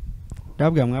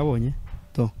ndabwira mwabonye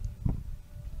to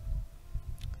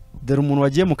dore umuntu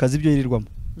wagiye mu kazi ibyo yirirwamo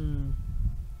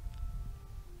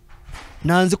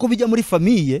nanze ko bijya muri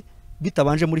famiye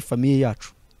bitabanje muri famiye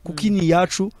yacu kuko ini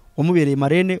yacu wamubereye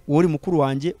marene uri mukuru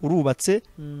wanjye urubatse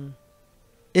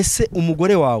ese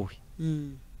umugore wawe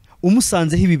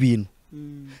umusanzeho ibi bintu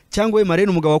cyangwa we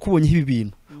marene umugabo wakubonyeho ibi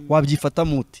bintu wabyifata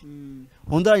muti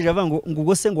ondarije avuga ngo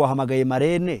ubwo se ngo wahamagaye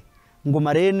marene ngo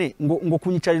marene ngo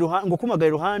kunyicara iruhande ngo kumagaye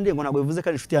iruhande ngo ntabwo bivuze ko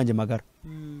ari inshuti yanjye magara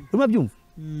urimo byumva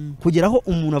kugeraho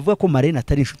umuntu avuga ko marene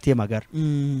atari inshuti ye magara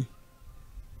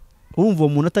urumva uwo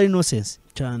muntu atari innocence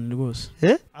cyane rwose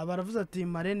abaravuze ati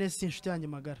marene si inshuti yanjye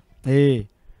magara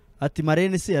ati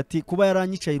marene se ati kuba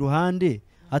yaranyicaye iruhande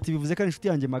ati bivuze ko ari inshuti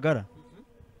yanjye magara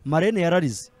marene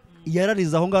yararize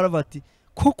aho ngaho aravuga ati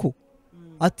koko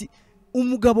ati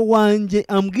umugabo wanjye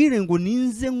ambwire ngo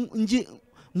ninze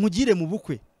nkugire mu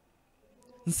bukwe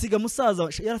nsiga musaza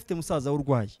yari afite musaza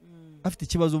urwaye afite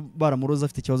ikibazo baramuroza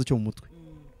afite ikibazo cyo mu mutwe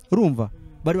urumva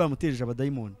bari bamutejeje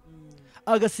abadayimoni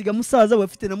agasiga musaza we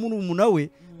afite na murumuna we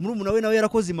nawe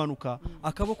yarakoze impanuka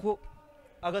akaboko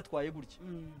agatwaye gutya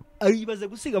aribaze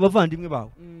gusiga abavandimwe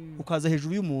bawe ukaza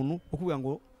hejuru y'umuntu ukubwira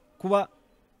ngo kuba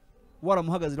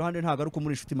waramuhagaze iruhande ntago ari uko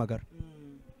muri inshuti magara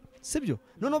sibyo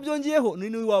none byongiyeho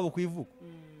ni wabo kwivuga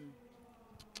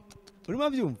urimo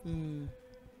byumva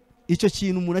icyo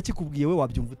kintu umuntu akikubwiye we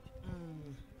wabyumva ute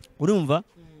urumva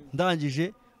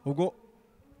ndangije ubwo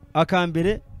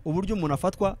akambere uburyo umuntu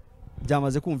afatwa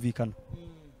byamaze kumvikana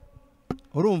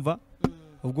urumva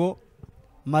ubwo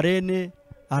marene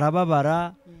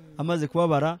arababara amaze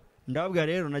kubabara ndababwira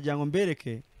rero nagira ngo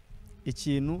mbereke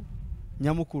ikintu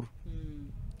nyamukuru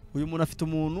uyu muntu afite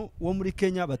umuntu wo muri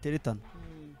Kenya bateretana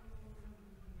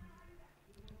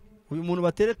uyu muntu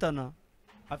bateretana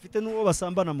afite n'uwo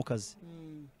basambana mu kazi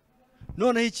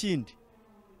noneho ikindi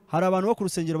hari abantu bo ku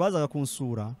rusengero bazaga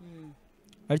kunsura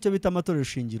aricyo bita amatorero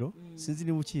shingiro sinzi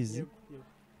niba ukizi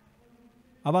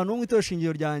abantu bo mu itorero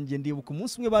shingiro ryanjye ndibuka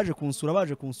umunsi umwe baje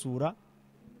kunsura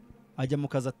ajya mu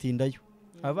kazi atindayo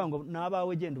avuga ngo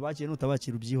nabawe genda ubakire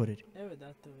nutabakira ubyihorere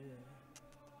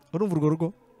urumva urwo rugo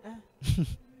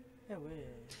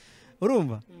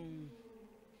urumva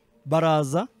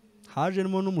baraza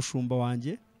hajemo n'umushumba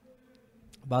wanjye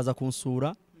baza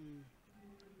kunsura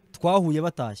twahuye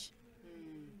batashye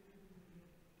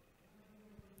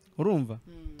urumva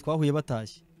twahuye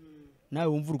batashye nawe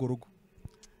wumva urwo rugo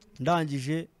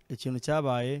ndangije ikintu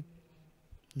cyabaye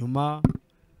nyuma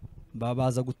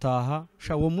babaza gutaha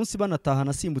uwo munsi banataha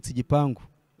nasimbutse igipangu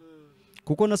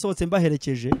kuko nasohotse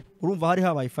mbaherekeje urumva hari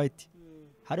habaye fight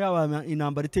hari habaye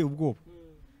intambara iteye ubwoba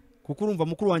kuko urumva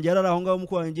mukuru wanjye yarari aho ngaho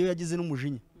mukuru wanjye yagize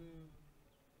n'umujinya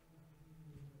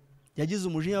yagize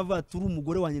umujinya avuga ati uri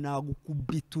umugore wanjye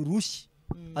nagukubita urushyi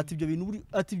ati ibyo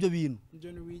bintu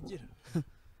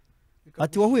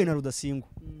ati wahuye na Rudasingwa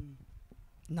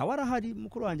nawe arahari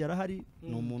mukuru wanjye arahari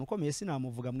ni umuntu ukomeye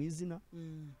sinamuvuga mu izina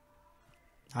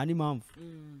nta n'impamvu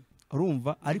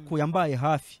urumva ariko yambaye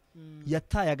hafi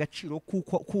yataye agaciro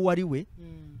k'uwo ari we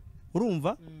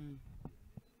urumva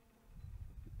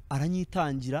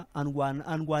aranyitangira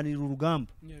andwanira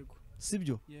urugamba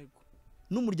sibyo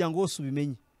n'umuryango wose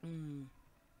ubimenye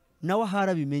nawe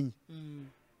harabimenye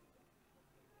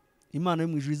Imana yo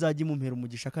mu ijuru izajya imumpera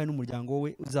umugisha kandi n'umuryango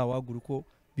we uzawagura uko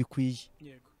bikwiye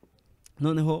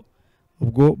noneho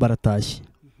ubwo baratashye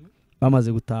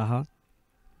bamaze gutaha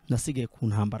nasigaye ku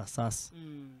ntambara sasa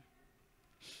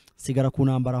sigara ku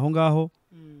ntambara aho ngaho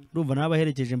urumva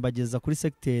nabaherekeje mbageza kuri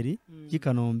secteur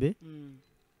y'Ikanombe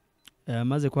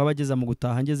maze kuba bageza mu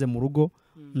gutaha ngeze mu rugo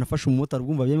nafashe umumotari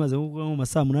rwumva byamaze mu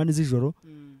masaa 8 z'ijoro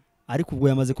ariko ubwo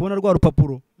yamaze kubona rwa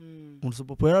rupapuro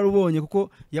urupapuro yararubonye kuko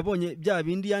yabonye bya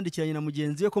bindi yandikiranye na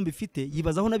mugenzi we ko mbifite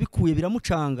yibazaho nabikuye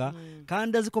biramucanga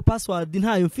kandi azi ko password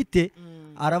ntayo mfite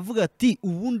aravuga ati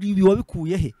ubundi ibi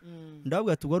wabikuye he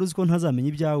ndavuga ati wari uzi ko ntazamenya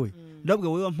ibyawe ndavuga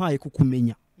wowe wampaye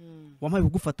kukumenya wampaye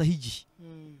kugufataho igihe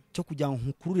cyo kugira ngo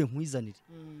nkukurure nkwizanire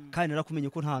kandi narakumenye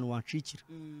ko nta hantu wancikira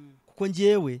kuko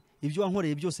njyewe ibyo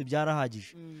wankoreye byose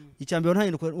byarahagije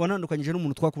icyambere wanandukanyije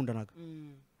n'umuntu twakundanaga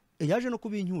yaje no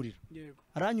kubinyurira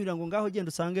aranyurira ngo ngaho genda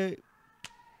usange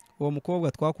uwo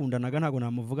mukobwa twakundanaga ntago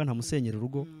namuvuga ntamusenyera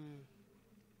urugo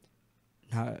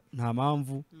nta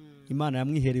mpamvu Imana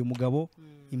yamwihereye umugabo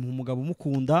umugabo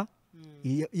umukunda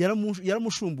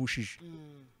yaramushumbishije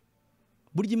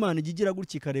burya Imana igira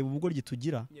gutya ikareba ubugoryi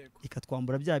tugira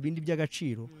ikatwambura bya bindi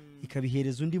by'agaciro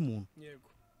ikabihereza undi muntu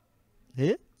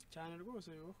cyane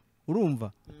rwose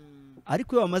urumva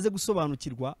ariko iyo wamaze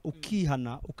gusobanukirwa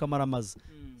ukihana ukamaramaza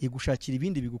igushakira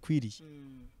ibindi bigukwiriye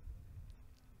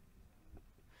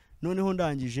noneho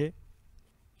ndangije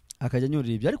akajya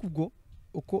anyurira ibyo ariko ubwo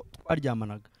uko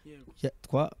twaryamanaga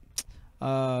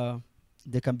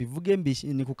reka mbivuge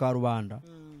ni ku karubanda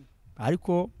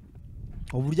ariko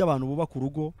uburyo abantu bubaka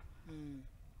urugo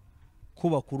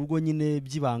kubaka urugo nyine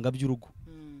by'ibanga by'urugo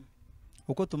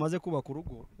uko tumaze kubaka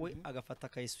urugo we agafata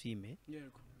akayiswime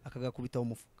akagakubita mu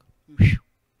mufuka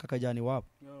kakajyana iwabo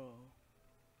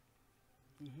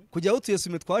kujya aho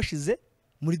utuyeswime twashize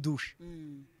muri dushe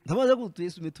ntamaze ko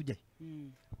utuyeswime tujyayo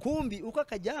kumbi uko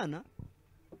akajyana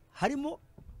harimo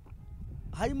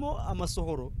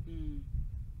amasohoro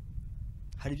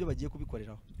hari ibyo bagiye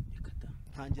kubikoreraho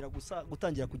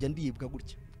gutangira kujya ndibwa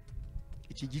gutya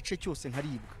iki gice cyose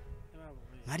nkaribwa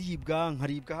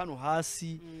hano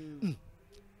hasi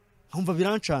nkumva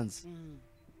birancanze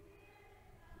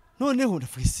noneho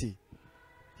ndafise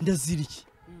ndaziriki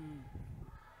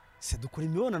se dukora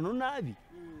imibonano nabi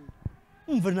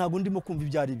umva ntago ndimo kumva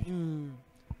ibyo ari byo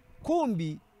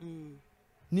kumbi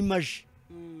ni maji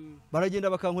baragenda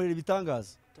bakankorera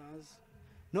ibitangaza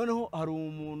noneho hari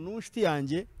umuntu w'inshuti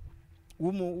yanjye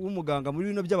w'umuganga muri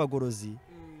bino by'abagorozi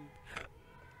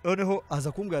noneho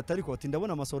aza kumbwira atari ko ati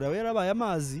ndabona amasohoro yawe yarabaye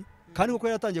amazi kandi kuko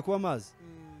yaratangiye kuba amazi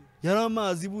yari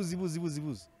amazi buzi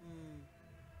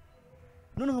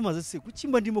noneho amazi se kuki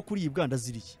mba ndimo kuribwa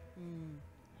ndaziriye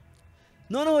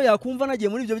noneho yakumva nagiye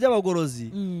muri ibyo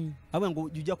by'abagorozi avuga ngo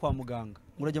ujya kwa muganga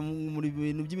murajya muri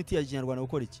bintu by'imiti ya kinyarwanda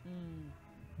gukora iki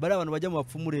bari abantu bajya mu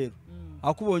bapfumu rero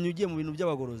akubonye ugiye mu bintu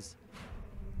by'abagorozi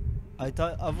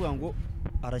ahita avuga ngo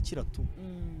arakira tu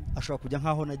ashobora kujya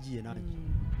nkaho nagiye nanjye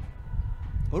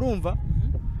urumva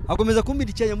akomeza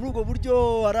kumbirikanya muri ubwo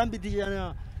buryo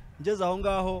arambidikanya ngeze aho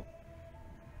ngaho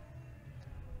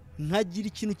nkagira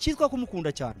ikintu cyitwa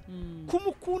kumukunda cyane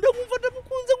kumukunda nkumva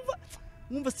ndamukunze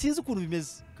nkumva sinzi ukuntu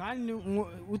bimeze kandi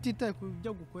utitaye ku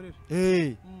byo gukorera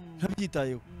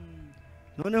ntabyitayeho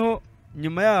noneho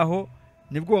nyuma yaho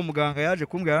nibwo uwo muganga yaje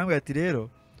kumbwira arambwira ati rero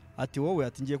ati wowe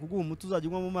ati ngiye kuguha umuti uzajya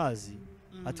unywa mu mazi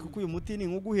ati kuko uyu muti ni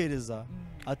nkuguhereza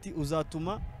ati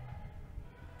uzatuma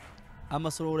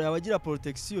amasororo yawe agira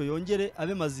protection yongere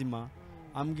abe mazima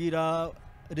ambwira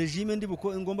regime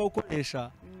ngomba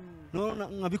gukoresha no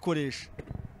nkabikoresha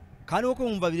kandi uko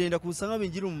nkumva birenda kusa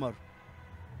nk'abingira umumaro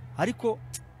ariko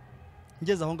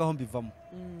ngeze aho ngaho mbivamo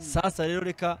sasa rero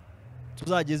reka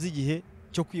tuzageze igihe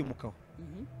cyo kwimukaho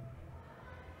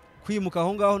kwimuka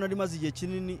aho ngaho nari maze igihe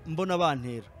kinini mbona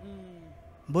bantera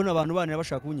mbona abantu bantera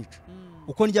bashaka kunyica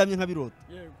uko ndyamye nk'abirota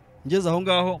ngeze aho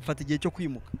ngaho mfata igihe cyo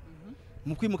kwimuka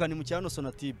mu kwimuka ni mu cyano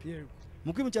Sonatibe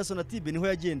mu kwimukira Sonatibe niho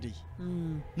yagendeye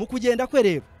mu kugenda kwe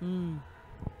rero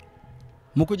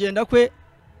mu kugenda kwe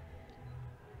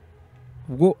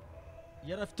ubwo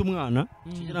yari afite umwana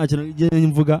nta kintu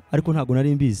mvuga ariko ntago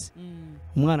nari mbizi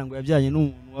umwana ngo yabyanye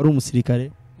n'umuntu wari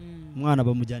umusirikare umwana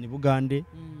bamujyana i Bugande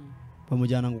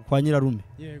bamujyana ngo kwa nyirarume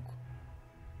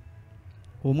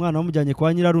uwo mwana bamujyanye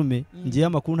kwa nyirarume ngiye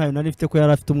amakuru ntayo nari mfite ko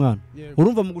yari afite umwana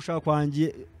urumva mu gushaka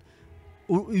kwangiye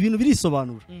ibintu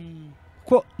birisobanura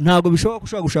ko ntago bishoboka ko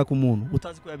ushobora gushaka umuntu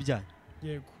utazi ko yabyaye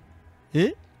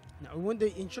ubundi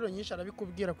inshuro nyinshi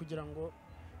arabikubwira kugira ngo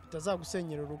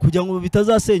bitazagusenyera urugo kugira ngo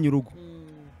bitazasenya urugo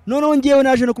noneho ngiyewe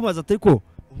naje no kumaza atari ko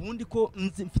ubundi ko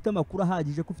mfite amakuru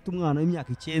ahagije ko ufite umwana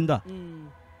w'imyaka 9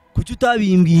 kuki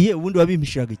utabimbwiye ubundi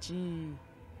wabimpishiraga iki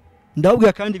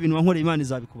ndabwira kandi ibintu wankoreye Imana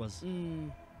izabikubaza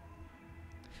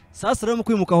sasa rero mu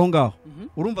kwimuka aho ngaho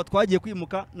urumva twagiye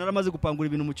kwimuka naramaze gupangura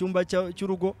ibintu mu cyumba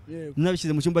cy'urugo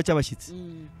nabishyize mu cyumba cy'abashyitsi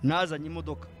nazanye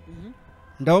imodoka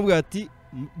ndababwira ati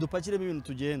dupakiremo ibintu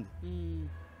tugende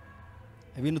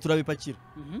ibintu turabipakira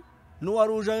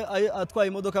n'uwari uje atwaye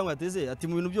imodoka ngo ateze ati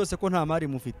mu bintu byose ko nta mari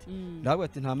mufite ndabwira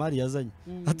ati nta mari yazanye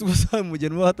ati gusa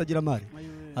mugeni wo hatagira mari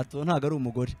ati ntago ari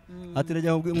umugore ati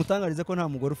rajya mutangarize ko nta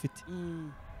mugore ufite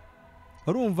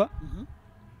urumva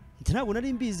ntabwo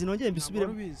nari mbizi nongeye mbisubire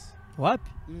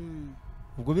wapi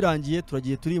ubwo birangiye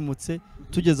turagiye turimutse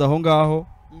tugeze aho ngaho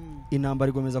intambara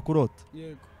igomeza kurota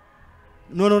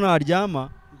none naryama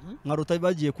nkarota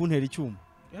bagiye kuntera icyuma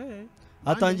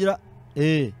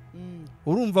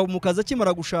urumva mu kazi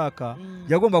akimara gushaka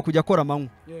yagomba kujya akora amanywa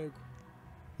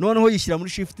noneho yishyira muri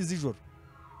shift z'ijoro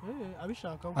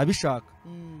abishaka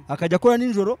akajya akora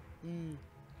nijoro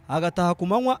agataha ku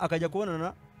manywa akajya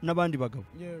kubonana n'abandi bagabo.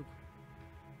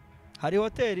 Hari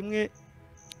hoteli imwe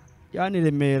yani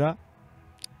Remera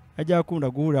ajya akunda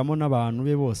guhuriramo n'abantu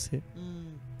be bose.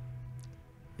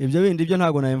 Ibyo bindi byo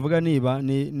ntago nabivuga niba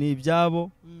ni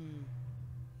ibyabo.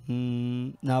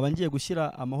 Naba ngiye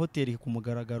gushyira amahoteli ku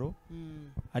mugaragaro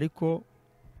ariko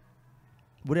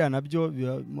buriya nabyo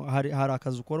hari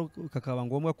akazi ukora kakaba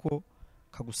ngombwa ko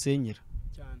kagusenyera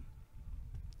cyane,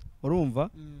 urumva.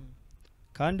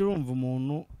 Kandi urumva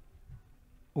umuntu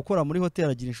ukora muri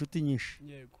hoteli agira inshuti nyinshi.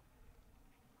 Yego,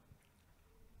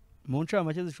 mu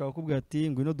ncamake zishobora kubwira ati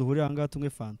ngwino duhurire aha ngaha tunywe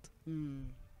fanta.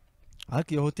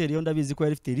 Ariko iyo hoteli yo ndabizi ko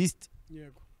yari ifite list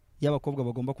y'abakobwa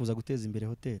bagomba kuza guteza imbere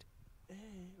hoteli,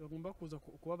 bagomba kuza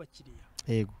kuba abakiriya.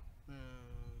 Yego,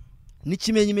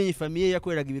 n'ikimenyimenyi famiye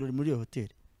yakoreraga ibirori muri iyo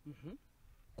hoteli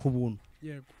ku buntu.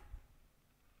 Yego,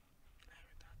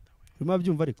 urimo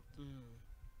byumva ariko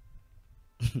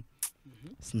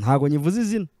ntago nyivuze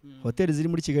izina. Hoteli ziri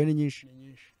muri Kigali ni nyinshi.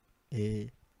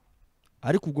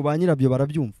 Ariko ubwo ba nyirabyo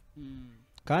barabyumva.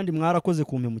 Kandi mwarakoze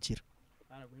kumpemukira.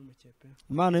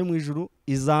 Imana yo mu ijuru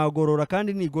izagorora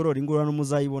kandi nigorora ingororano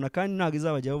muzayibona kandi ntago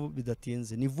izabajyaho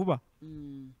bidatinze, ni vuba.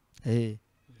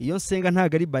 Iyo nsenga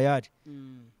ntago ari bayari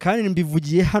kandi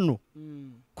mbivugiye hano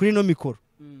kuri no mikoro.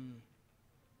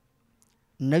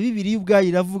 Na Bibiliya ubwayo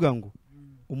iravuga ngo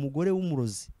umugore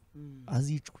w'umurozi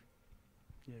azicwe.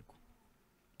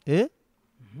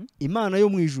 Imana yo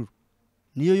mu ijuru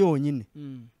niyo yonyine,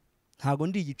 ntago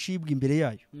ndi igicibwa imbere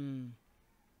yayo.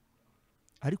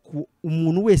 Ariko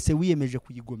umuntu wese wiyemeje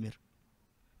kuyigomera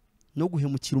no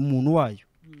guhemukira umuntu wayo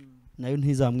nayo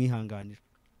ntizamwihanganira.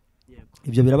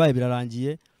 Ibyo birabaye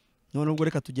birarangiye. None ubwo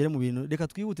reka tugere mu bintu, reka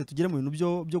twihute tugere mu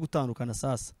bintu byo gutandukana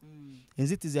sasa.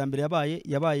 Inzitizi ya mbere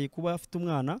yabaye kuba afite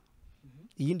umwana.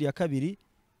 Iyindi ya kabiri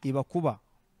iba kuba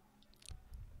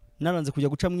naranze kujya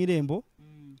guca mu irembo.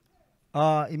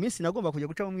 Iminsi nagomba kujya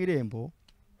guca mu irembo,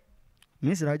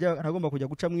 iminsi nagomba kujya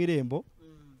guca mu irembo,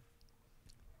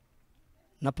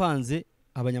 napanze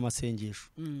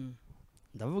abanyamasengesho.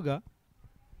 Ndavuga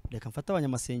reka mfata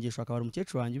abanyamasengesho akaba ari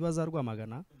umukecuru wanjye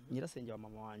bazarwamagana, nyirasenge wa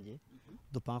mama wanjye,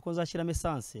 dupanga ko nzashyiramo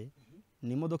essence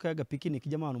n'imodoka y'agapikiniki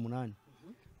ijya abantu 8.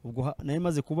 Ubwo nari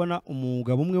maze kubona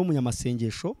umugabo umwe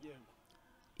w'umunyamasengesho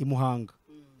i Muhanga,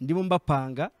 ndimo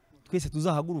mbapanga twese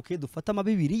tuzahaguruke dufata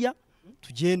amabibiliya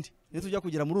tugende ne tujya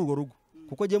kugera muri urwo rugo,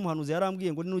 kuko giye muhanuzi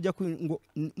yarambwiye ngo nujya ngo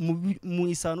mu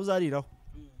isano uzariraho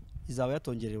izaba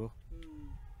yatongereweho.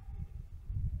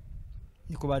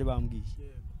 Niko bari bambwiye,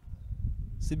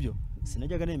 sibyo?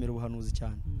 Sinajyaga nemera ubuhanuzi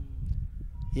cyane.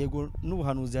 Yego,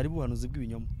 n'ubuhanuzi hari ubuhanuzi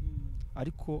bw'ibinyoma,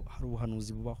 ariko hari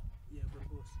ubuhanuzi bubaho. Yego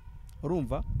rwose,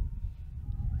 urumva.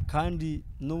 Kandi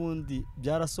n'ubundi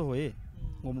byarasohoye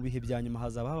ngo mu bihe bya nyuma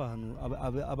hazaba abantu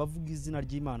abavuga izina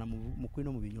ry'Imana mu kuri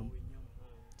no mu binyoma,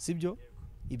 sibyo?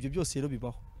 Ibyo byose rero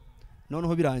bibaho.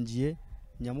 Noneho birangiye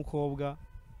nyamukobwa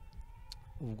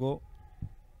ubwo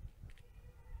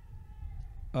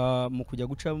mu kujya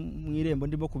guca mu irembo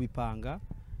ndimo kubipanga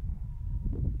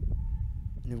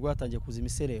nibwo hatangiye kuza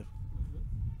imiserero.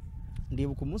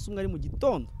 Ndibuka umunsi umwe ari mu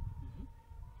gitondo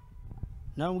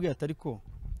namubwiye atari ko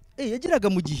yagiraga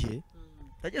mu gihe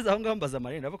yageze aho ngaho mbaza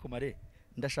Mare, ndava ko Mare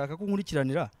ndashaka ko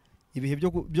nkurikiranira ibihe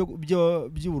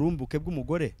by'uburumbuke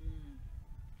bw'umugore,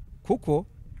 kuko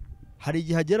hari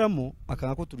igihe ageramo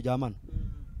akanga ko turyamana,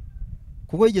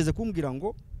 kuko yigeze kumbwira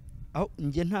ngo aho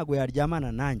nge ntago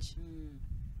yaryamana nanjye,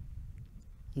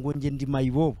 ngo nge ndi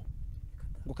mayibobo,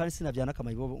 ngo kandi sinabyana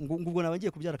kamayibobo, ngo ubwo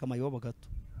nabangiye kubyara kamayibobo gato.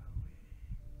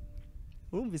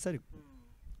 Urumvise ariko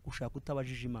ushaka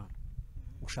utabajije Imana,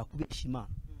 ushaka kubeshya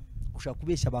Imana, ushaka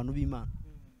kubeshya abantu b'Imana,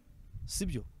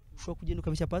 sibyo? Ushaka kugenda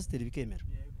ukabeshya pasiteri bikemera,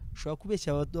 ushaka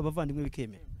kubeshya abavandimwe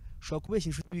bikemera, ushaka kubeshya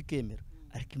inshuti bikemera,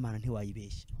 ariko Imana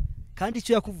ntiwayibeshya. Kandi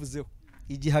icyo yakuvuzeho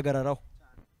igihagararaho.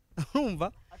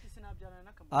 Urumva?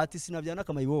 Ati sinabyana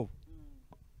kamayibobo.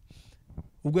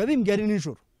 Ubwo yabimbwiye ari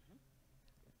nijoro.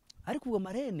 Ariko ubwo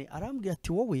Marene arambwira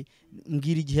ati wowe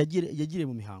mbwira igihe yagire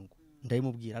mu mihango.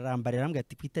 Ndayimubwira, arambarira arambwira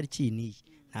ati ku itariki niyi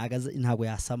ntago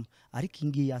yasama, ariko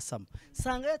ingiye yasama.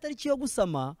 Sanga yatariki yo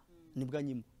gusama nibwa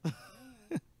nyima.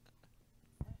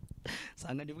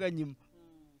 Sanga nibwa nyima.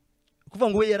 Kuva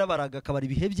ngo we yarabaraga akabara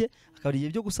ibihebye, akabara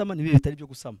ibihe byo gusama nibihe bitari byo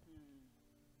gusama.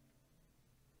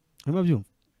 Urimo byumva?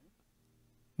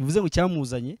 Bivuze ngo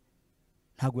cyamuzanye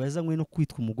ntago yazanywe no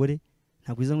kwitwa umugore,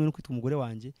 ntago yazanywe no kwitwa umugore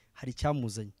wanjye, hari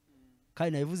cyamuzanye.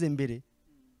 Kandi nabivuze mbere,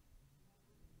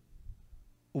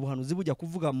 ubuhanuzi bujya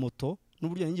kuvuga moto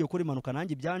n'uburyo ngiye gukora impanuka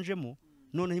nanjye byanjemo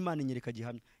noneho Imana inyereka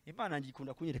gihamya. Imana yanjye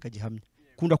ikunda kunyereka gihamya,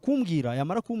 kunda kumbwira,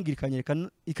 yamara kumbwira ikanyereka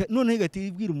noneho igahita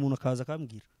ibwira umuntu akaza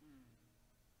akambwira.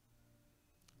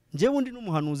 Njyewe undi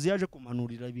n'umuhanuzi yaje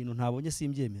kumpanurira ibintu ntabonye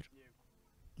simbyemera,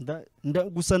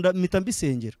 gusa mpita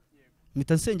mbisengera,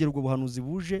 mpita nsengera ubwo buhanuzi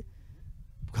buje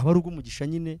bwaba ari ubw'umugisha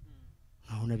nyine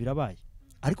nkabona birabaye.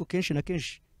 Ariko kenshi na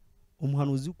kenshi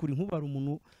umuhanuzi w'ukuri nk'ubara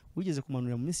umuntu wigeze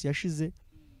kumanurira mu minsi yashize,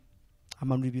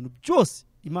 amanura ibintu byose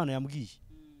Imana yambwiye,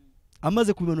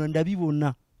 amaze kubimanura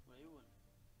ndabibona.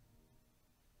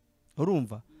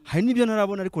 Urumva, hari n'ibyo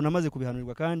narabona ariko namaze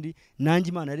kubihanurirwa kandi nanjye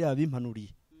Imana yari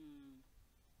yabimpanuriye.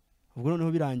 Ubwo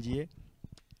noneho birangiye,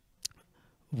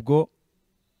 ubwo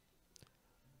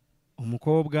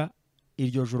umukobwa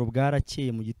iryo joro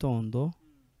bwarakeye mu gitondo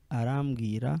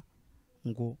arambwira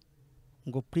ngo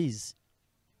please,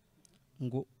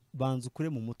 ngo banza ukure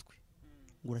mu mutwe,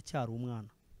 ngo uracyari umwana.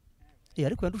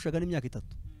 Ariko yandushaga n'imyaka 3.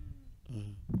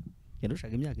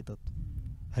 Yandushaga imyaka 3,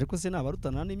 ariko se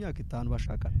nabarutana n'imyaka 5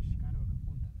 bashakana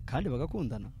kandi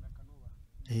bagakundana,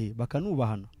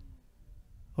 bakanubahana.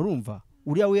 Urumva,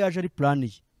 uriya we yaje ari plan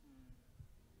ye,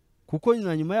 kuko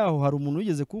na nyuma yaho hari umuntu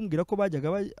wigeze kumbwira ko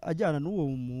bajyaga ajyana n'uwo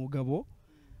mugabo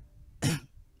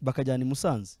bakajyana i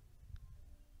Musanze.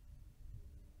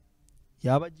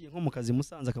 Yaba agiye nko mu kazi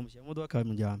Musanze akamushyira mu modoka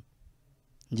akamujyana.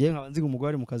 Ngiye nkaba nzi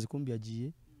umugore mu kazi kumbi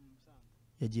yagiye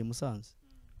Musanze.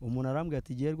 Umuntu arambwira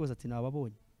ati giye rwose, ati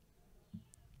nababonye.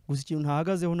 Gusa ikintu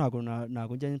ntahagazeho ntago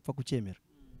njya mpfa kucyemera.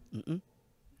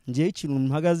 Ngiye ikintu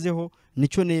mpagazeho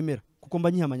nicyo nemera, kuko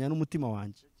mba nyihamanya n'umutima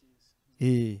wanjye.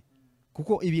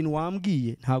 Kuko ibintu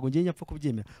wambwiye ntago njye nyapfa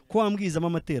kubyemera, ko wambwizamo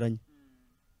amateranye.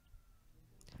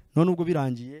 None ubwo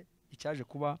birangiye, icyaje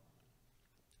kuba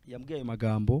yambwiye ayo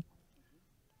magambo,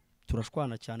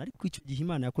 turashwana cyane. Ariko icyo gihe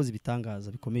Imana yakoze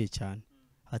ibitangaza bikomeye cyane.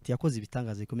 Ati yakoze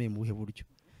ibitangaza bikomeye mu buhe buryo?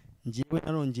 Ngiyewe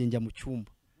narongeye njya mu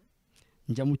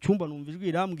cyumba numva ijwi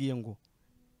irambwiye ngo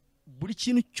buri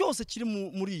kintu cyose kiri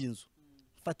muri iyi nzu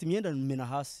fata imyenda mena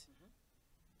hasi.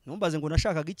 Numbaze ngo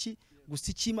nashakaga iki,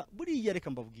 gusa ikima buriya reka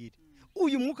mbabwire,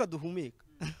 uyu mwuka duhumeka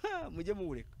mujye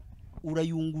muwureka,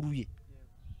 urayunguruye,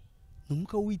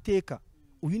 n'umwuka w'Uwiteka.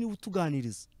 Uyu ni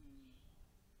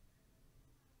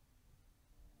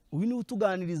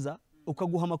utuganiriza,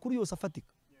 ukaguha amakuru yose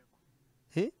afatika.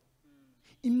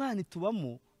 Imana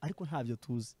itubamo ariko ntabyo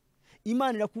tuzi.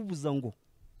 Imana irakubuza ngo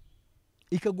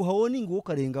ikaguha warning wo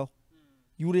karengaho,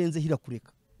 yurenze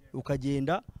hirakureka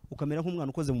ukagenda ukamera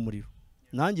nk'umwana ukoze mu muriro.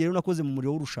 Nanjye rero nakoze mu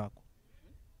muriro w'urushako.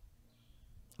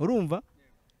 Urumva,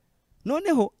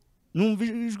 noneho numva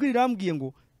ijwi rirambwiye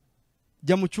ngo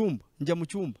njya mu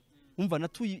cyumba. Umva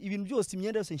natuye ibintu byose,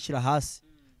 imyenda yose nshyira hasi.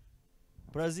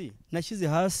 Brazil nashyize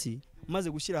hasi, maze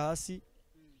gushyira hasi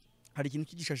hari ikintu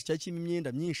cy'igishashi cyakimo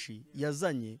imyenda myinshi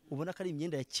yazanye, ubona ko ari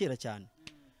imyenda ya kera cyane.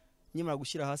 Nyamara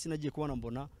gushyira hasi nagiye kubona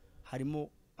mbona harimo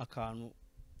akantu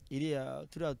iriya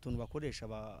turiya tuntu bakoresha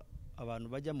abantu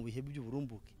bajya mu bihe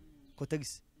by'uburumbuke,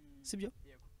 kotegisi, sibyo?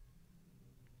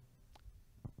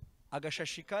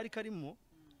 Agashashi kari karimo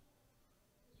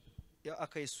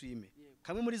akayisume,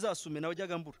 kamwe muri za sume nawe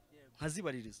jyaga mbura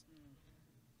nkazibaririza.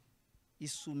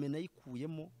 Isume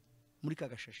nayikuyemo muri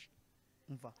kagashashi,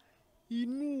 umva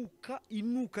inuka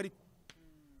ariko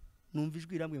numva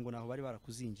ijwi irambwiye ngo naho bari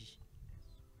barakuzingiye.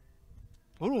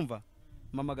 Urumva,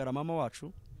 mamagara mama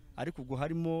wacu, ariko ubwo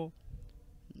harimo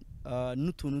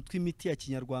n'utuntu tw'imiti ya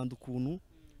kinyarwanda, ukuntu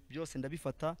byose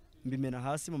ndabifata mbimena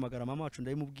hasi. Mamagara mama wacu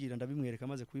ndabimubwira, ndabimwereka,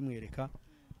 maze kubimwereka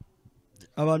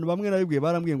abantu bamwe nabibwiye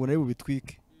barambwiye ngo nawe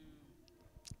bubitwike,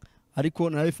 ariko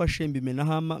narabifashe mbimena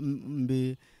hama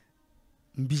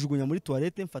mbijugunya muri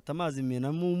toilette, mfata amazi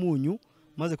menamo umunyu,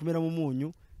 maze kumeramo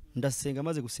umunyu ndasenga,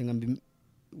 maze gusenga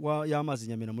y'amazi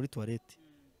nyamena muri toilette.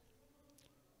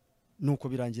 Nuko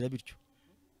birangira bityo.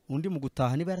 Undi mu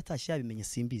gutaha niba yaratashye yabimenye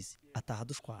simbizi, ataha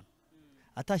dushwana.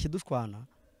 Atashye dushwana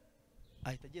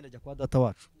ahita agenda ajya kwa data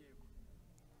wacu,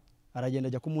 aragenda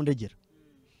ajya kumundegera.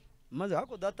 Maze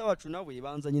hako data wacu nawe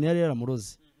banza nyine yari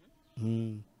yaramuroze.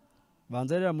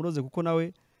 Banza yari yaramuroze kuko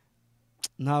nawe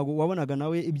ntago wabonaga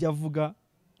nawe ibyo avuga.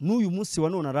 N'uyu munsi wa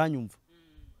none aranyumva.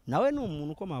 Nawe ni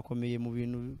umuntu ukomakomeye mu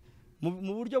bintu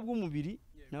mu buryo bw'umubiri,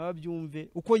 nawe abyumve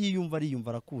uko yiyumva, ariyumva,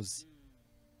 arakuzi.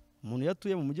 Umuntu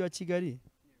yatuye mu mujyi wa Kigali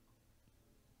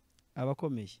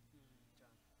abakomeye,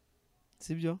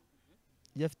 sibyo?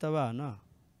 Iyo afite abana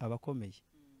abakomeye,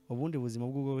 ubundi buzima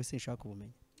bw'ubwo wese nshaka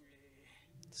ubumenyi,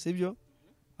 sibyo?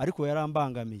 Ariko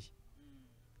yarambangamiye,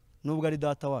 nubwo ari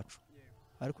data wacu,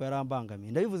 ariko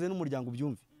yarambangamiye. Ndabivuze n'umuryango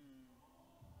ubyumve,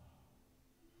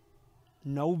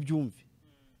 nawe ubyumve.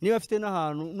 Niba afite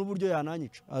n'ahantu n'uburyo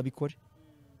yananyica abikore,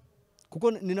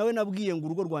 kuko ni nawe nabwiye ngo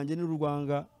urugo rwanjye ni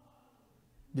rurwanga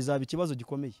bizaba ikibazo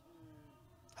gikomeye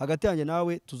hagati yanjye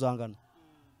nawe tuzangana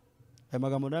aya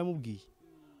magambo naramubwiye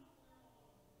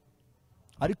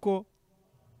ariko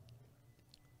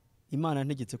Imana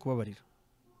yantegetse kubabarira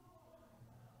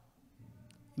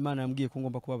Imana yambwiye ko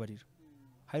ngomba kubabarira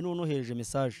hari nonohereje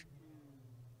message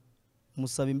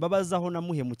musaba imbabazi aho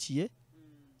namuhemukiye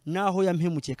naho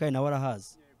yampemukiye kandi nawe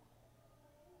arahazi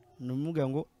numubwira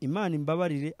ngo Imana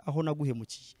imbabarire aho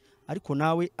naguhemukiye ariko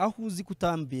nawe aho uzi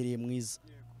kutambereye mwiza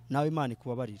nawe Imana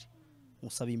ikubabarire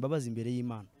musaba imbabazi imbere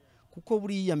y'Imana kuko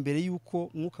buriya mbere yuko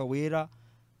Mwuka Wera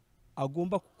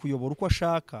agomba kuyobora uko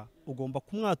ashaka ugomba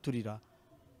kumwaturira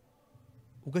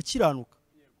ugakiranuka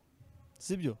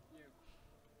sibyo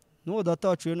nuwo data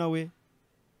wacu nawe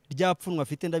ryapfunwa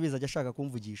afite ndabiza ajya ashaka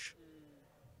kumvugisha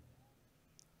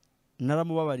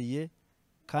naramubabariye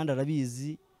kandi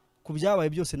arabizi ku byabaye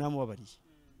byose namubabariye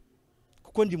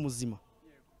kuko ndi muzima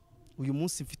uyu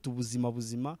munsi mfite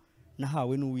ubuzima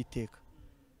nahawe n'Uwiteka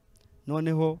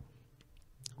noneho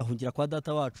ahungiye kwa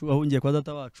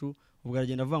data wacu ubwo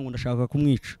aragenda avuga ngo ndashaka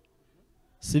kumwica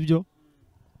sibyo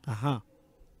aha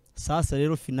sasa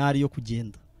rero finali yo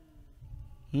kugenda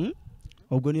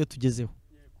ubwo niyo tugezeho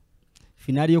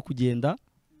finali yo kugenda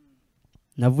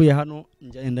navuye hano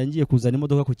ngenda ngiye kuzana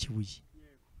imodoka ku Kibuye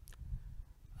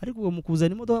ariko ubwo mu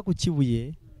kuzana imodoka ku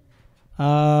Kibuye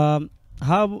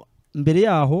mbere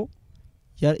yaho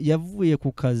yavuye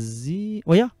ku kazi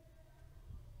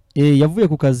yavuye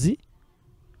ku kazi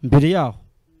mbere yaho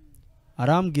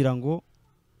arambwira ngo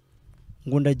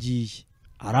ndagiye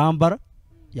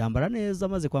yambara neza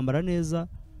amaze kwambara neza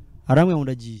arambwira ngo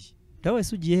ndagiye dawe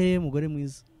se ugiye he mugore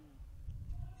mwiza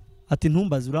ati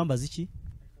ntumbaze urambaza iki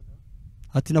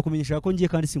ati nakumenyesha ko ngiye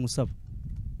kandi singusaba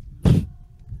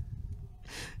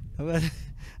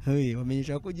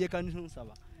wamenyesha ko ugiye kandi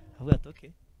ntusaba avuga ati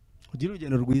okay ugira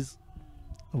urugendo rwiza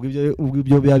ubwo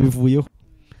ibyo byabivuyeho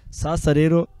sasa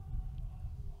rero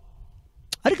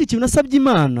ariko ikintu nasabye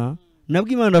Imana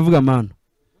nabwo Imana avuga Mana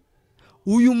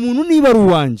uyu muntu niba ari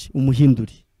uwanjye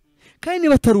umuhinduri kandi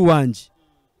niba atari uwanjye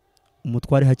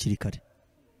umutware hakiri kare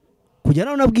kujya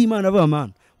nawe nabwo Imana avuga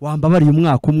Mana wambabariye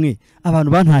umwaka umwe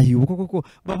abantu bantahiye ubu koko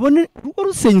babone uko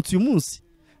rusenyutse uyu munsi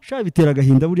sha bitera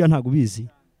agahinda buriya ntago bizi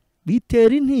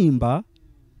bitera intimba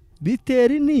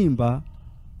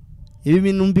ibi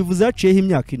bintu mbivuze haciyeho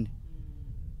imyaka 4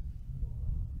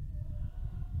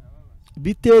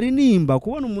 bitera intimba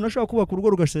kubona umuntu ashaka kubaka urugo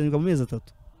rugashenyuka mu mezi 3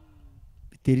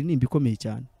 bitera intimba ikomeye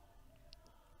cyane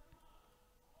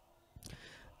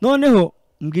noneho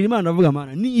mbwira Imana avuga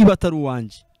Mana niba atari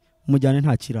uwanjye umujyane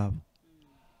nta kiraba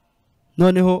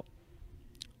noneho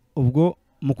ubwo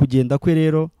mu kugenda kwe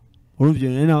rero urumvye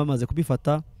nene bamaze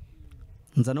kubifata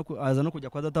aza no kujya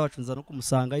kwa data wacu nza no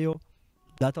kumusangayo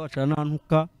data wacu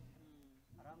aranantuka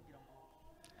arambwira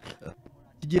ngo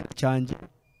igihe cyanjye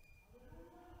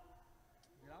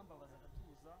birambabaza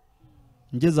gatuza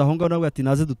ngeze aho ngaho nabwo ati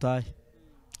naze dutahe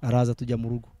araza tujya mu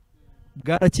rugo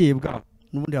bwarakeye bwa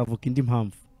n'ubundi havuka indi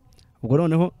mpamvu ubwo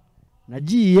noneho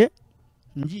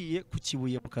ngiye ku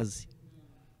Kibuye mu kazi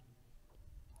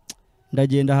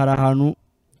ndagenda hari ahantu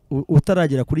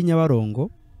utaragera kuri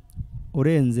Nyabarongo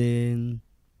urenze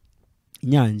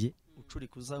Inyange ucuri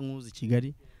kuza nkuzi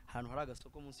Kigali ahantu hari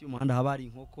agasoko munsi y'umuhanda haba hari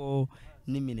inkoko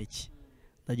n'imineke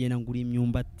ndagenda ngura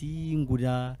imyumbati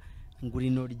ngura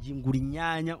intoryi ngura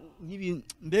inyanya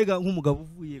mbega nk'umugabo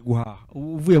uvuye guhaha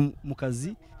uvuye mu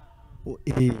kazi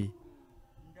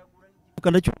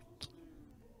ndagura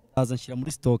aza nshyira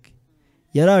muri stock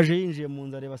yaraje yinjiye mu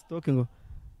nzu areba stock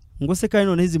ngo se kandi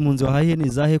none izi munzi wahahiye ni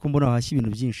zahe ko mbona wahashye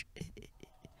ibintu byinshi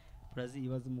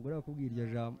urazibaza umugore wakubwira iryo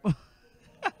jambo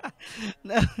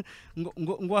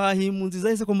ngo wahahiye impunzi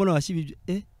zahe se ko mbona wahashye ibyo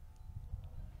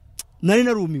nari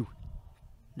narumiwe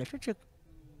ndaceceka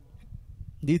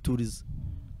ndituriza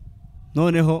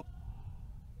noneho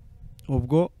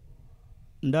ubwo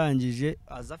ndangije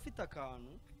aza afite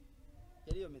akantu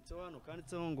yari yometseho hano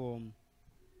kanditseho ngo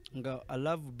I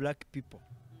love black people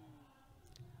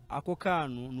ako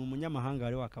kantu ni umunyamahanga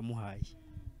wari wakamuhaye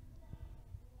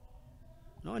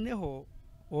noneho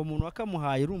uwo muntu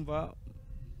wakamuhaye urumva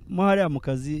muhari mu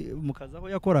kazi aho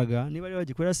yakoraga niba ari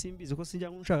bagikorera simbizi ko sinjya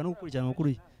nshaka no gukurikirana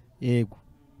amakuru yego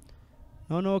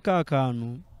noneho ka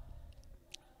kantu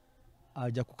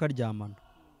ajya kukaryamana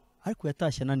ariko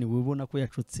yatashye ananiwe ubona ko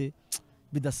yacutse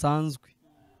bidasanzwe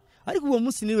ariko uwo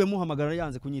munsi niwe muhamagara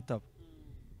yanze kunyitaba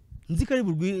nzi ko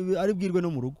ari bwirwe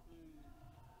no mu rugo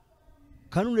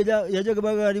kandi yajyaga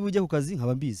bagari bujye ku kazi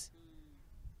nkaba mbizi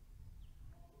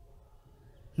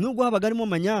nubwo habaga arimo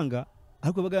manyanga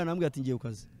ariko bagana nambwe ati ngiye ku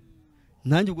kazi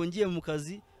nanjye ubwo ngiye mu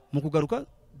kazi mu kugaruka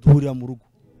duhurira mu rugo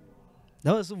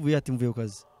ndabaza uvuye ati mvuye ku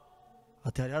kazi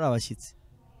ati hari abashyitsi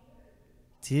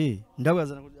ti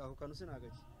ndabazana ako kantu se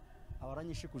nagaki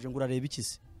abaranyishikuje ngo urareba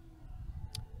ikisi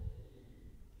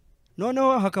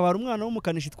noneho hakaba umwana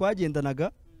w'umukanishi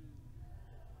twagendanaga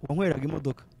wankweraga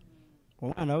imodoka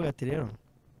uwo mwana we ati rero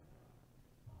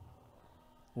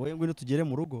wowe ngwino tugere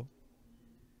mu rugo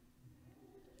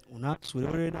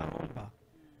unatsureho rero nahomba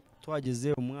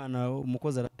twageze umwana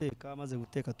umukozi arateka amaze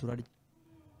guteka turarya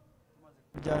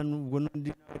ubwo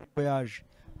n'undi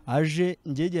aje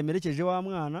ngege merekeje wa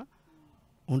mwana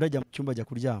undi ajya mu cyumba ajya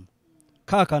kuryama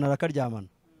kakana arakaryamana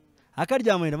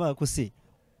akaryamana ndavuga ko se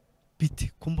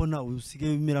bite ko mbona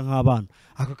usigaye bimera nk'abana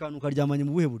aka kantu karyamanye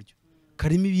mu buhe buryo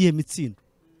karimo ibihe mitsindo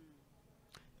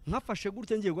nkafashe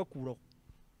gutya ngiye gukuraho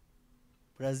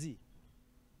Brazil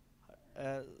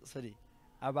sorry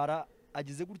abara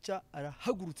agize gutya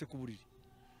arahagurutse ku buriri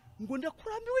ngo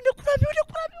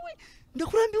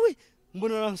ndakurambiwe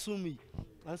mbona aransumiye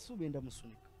asubiye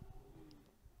ndamusunika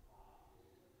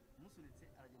musunitse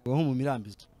aragenda nko mu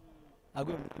mirambizo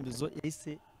aguye mu mirambizo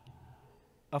yahise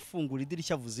afungura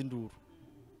idirishya avuza induru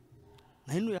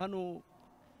nahinuye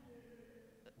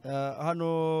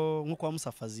hano nko kwa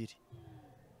Musafaziri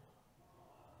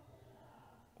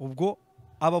ubwo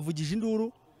abavugije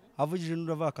induru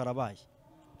avuga karabaye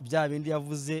bya bindi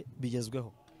yavuze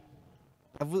bigezweho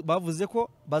bavuze ko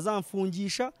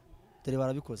bazamfungisha dore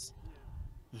barabikoze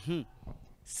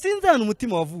sinzana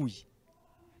umutima wavuye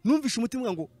numvishe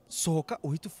umutima ngo sohoka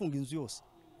uhita ufunga inzu yose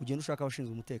ugenda ushaka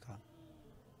abashinzwe umutekano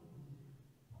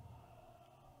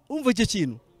umva icyo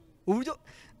kintu uburyo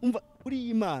umva uri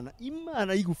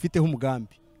imana yigufiteho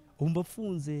umugambi umva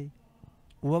afunze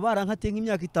uba barankate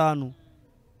nk'imyaka 5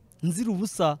 nzira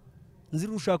ubusa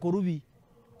nzira urushako rubi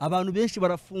abantu benshi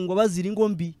barafungwa bazira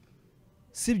ingombi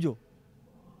sibyo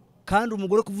kandi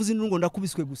umugore kuvuza induru ngo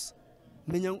ndakubiswe gusa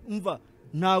menya umva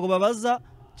ntago babaza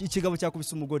ikigabo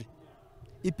cyakubise umugore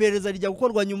iperereza rijya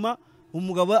gukorwa nyuma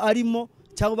umugabo arimo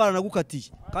cyangwa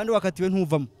baranagukatiye kandi wakatiwe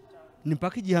ntuvamo ni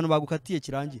mpaka igihano bagukatiye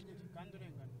kirangira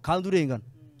kandi urengana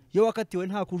iyo wakatiwe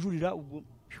nta kujurira ubwo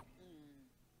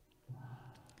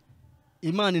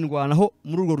Imana indwanaho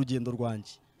muri urwo rugendo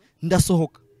rwanjye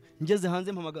ndasohoka ngeze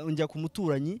hanze njya ku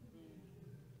muturanyi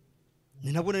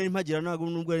ni nabwo nari mpagira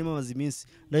nubwo ari amazi iminsi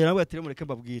ndagira ati mureke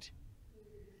mbabwire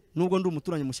nubwo ndi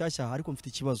umuturanyi mushyashya ariko mfite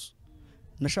ikibazo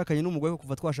nashakanye n'umugore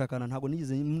kuva twashakana ntago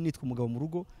nigeze nitwa umugabo mu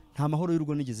rugo nta mahoro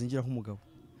y'urugo nigeze ngira nk'umugabo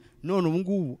none ubu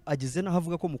ngubu ageze naho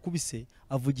avuga ko mukubise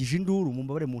avugije induru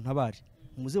mumbabare mu ntabari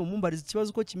umuze mumbariza ikibazo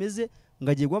uko kimeze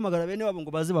ngagiye guhamagara bene wabo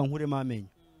ngo baze bankuremo amenyo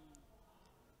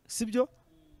sibyo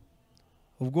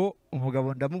ubwo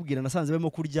umugabo ndamubwira nasanze barimo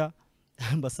kurya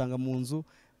mbasanga mu nzu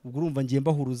ubwo urumva ngiye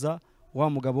mbahuruza wa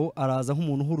mugabo araza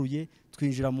nk'umuntu uhuruye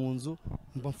twinjira mu nzu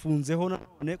mbafunzeho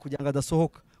none kugira ngo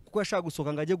adasohoka kuko yashaka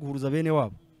gusohoka ngo ajye guhuruza bene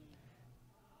wabo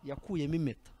yakuyemo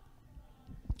impeta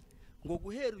ngo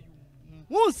guhera uyu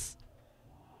munsi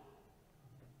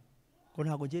ko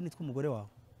ntago ngiye nitwa umugore wawe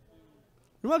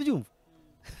urumva byumva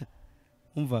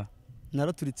umva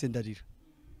naraturitse ndarira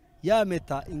ya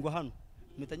meta ingwa hano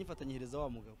meta nyifatanyiriza wa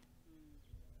mugabo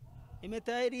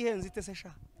impeta yari ihenze itese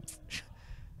sha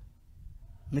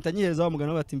meta nyihereza wa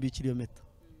mugabo bati mbikira iyo meta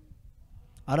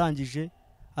arangije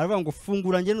aravuga ngo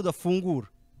fungura nge nudafungura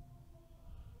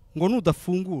ngo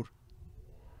nudafungura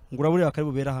ngo urabure akari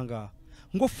bubera ahangaha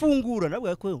ngo fungura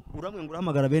nabwo ko uramwe ngo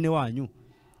uramagara bene wanyu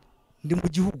ndi mu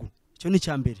gihugu cyo ni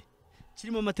cyambere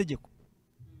kirimo amategeko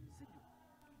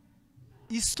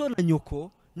iso na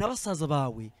nyoko n'abasaza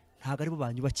bawe ntago ari bo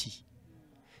banyubakiye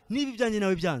niba ibyanye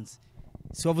nawe byanze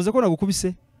si wavuze ko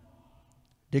nagukubise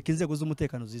reka inzego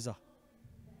z'umutekano ziza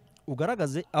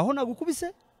ugaragaze aho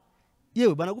nagukubise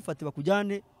yewe banagufate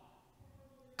bakujyane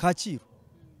Kacyiru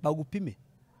bagupime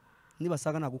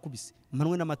nibasanga nagukubise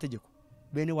manwe n'amategeko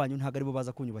bene wanyu ntago ari bo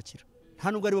baza kunyubakira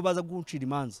nta nubwo ari bo baza guncira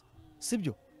imanza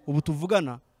sibyo ubu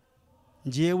tuvugana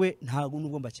ngiyewe ntago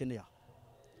nubwo mbakeneye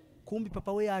kumbi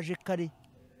papa we yaje kare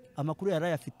amakuru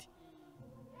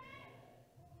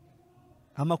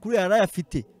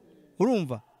yarayafite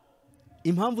urumva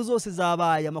impamvu zose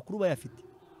zabaye amakuru bayafite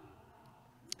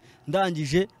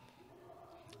ndangije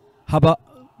haba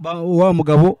wa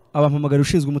mugabo abampamagara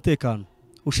ushinzwe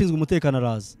umutekano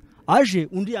araza aje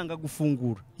undi yanga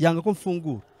gufungura yanga ko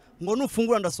mfungura ngo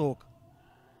nufungura ndasohoka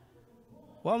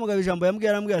wa mugabo ijambo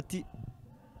yambwiye ati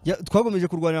twagomeje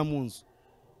kurwanira mu nzu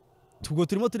tubwo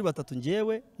turimo turi batatu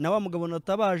ngewe na wa mugabo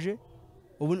natabaje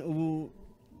ubu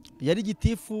yari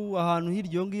gitifu ahantu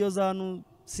hiryo ngiyo zanu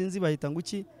sinzi bahita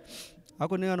nguki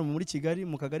ako ni hano muri Kigali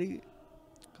mu kagari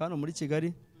kano muri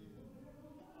Kigali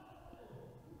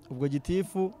ubwo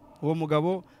gitifu uwo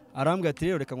mugabo arambwira ati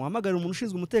rero reka nkuhamagare umuntu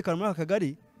ushinzwe umutekano muri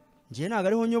akagari ngiye ntago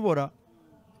ariho nyobora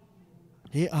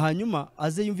hanyuma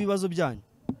aze yumva ibibazo byanyu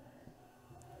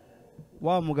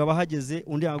wa mugabo ahageze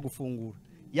undi yanga gufungura,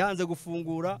 yanze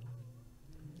gufungura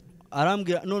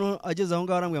arambwira none ageze aho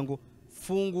ngaho arambwira ngo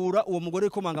fungura, uwo mugore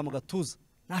ikomanga mu gatuza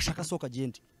nashaka soka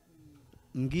agende.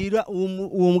 Mbwira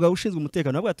uwo mugabo ushinzwe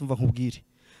umutekano nabwo yatumva nkubwire,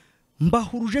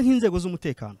 mbahuruje nk'inzego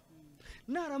z'umutekano,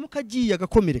 naramuka agiye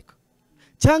agakomereka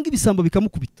cyangwa ibisambo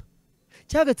bikamukubita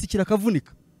cyangwa agatsikira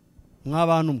akavunika,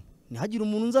 mw'abantu mwe ntihagire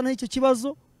umuntu nzanaho icyo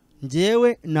kibazo,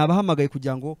 njyewe nabahamagaye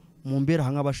kugira ngo mumbere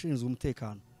hamwe abashinzwe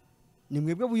umutekano, ni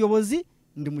mwebwe buyobozi,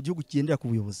 ndi mu gihugu kigendera ku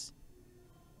buyobozi.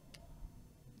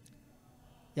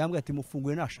 Yambwiye ati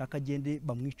mufunguye nashaka agende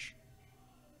bamwice.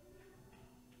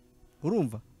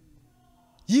 Urumva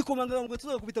yikomanga ngo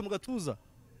tuzakubita mu gatuza,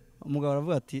 umugabo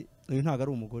aravuga ati uyu ntago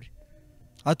ari umugore,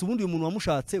 ati ubundi uyu muntu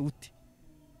wamushatse ute?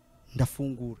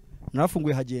 Ndafungura,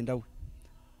 narafunguye hagenda we.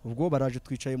 Ubwo baraje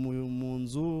twicaye mu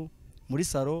nzu muri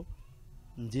saro,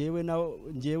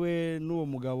 njyewe n'uwo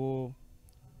mugabo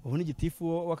ubu ni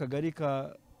gitifu w'akagari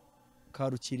ka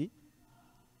Rukiri,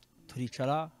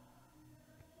 turicara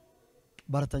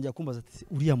baratangira kumbaza ati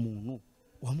uriya muntu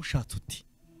wamushatse uti,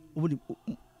 ubundi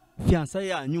fiança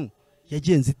yanyu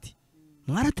yagenze iti,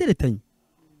 mwarateretanye?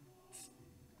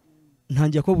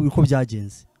 Ntangiye kubabwira uko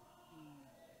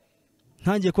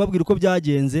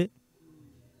byagenze,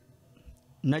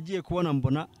 nagiye kubona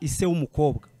mbona ise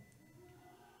w'umukobwa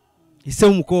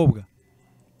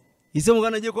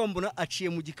nagiye kubona mbona aciye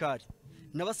mu gikari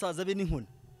n'abasaza be n'inkoni,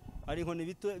 ari inkoni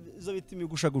bito zo bita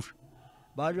imigushagusha,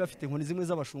 baje bafite inkoni zimwe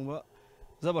z'abashumba,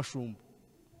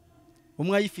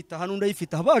 umwe ayifita hano undi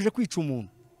ayifita, baje kwica umuntu.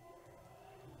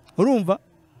 Urumva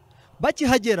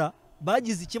bakihagera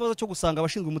bagize ikibazo cyo gusanga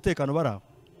abashinzwe umutekano baraho,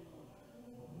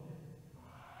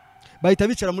 bahita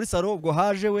bicara muri saro. Ubwo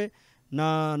haje we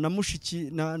na mushiki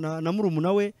na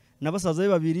murumuna we n'abasaza be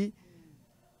babiri,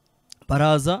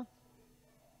 baraza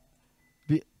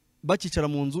bakicara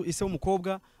mu nzu. Ise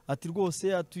w'umukobwa ati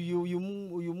rwose ati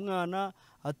uyu mwana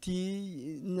ati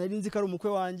nari nzi ko ari umukwe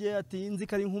wanjye, ati nzi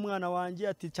ko ari nk'umwana wanjye,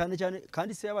 ati cyane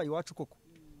kandi ise yabaye iwacu koko,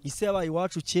 ise yabaye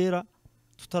iwacu kera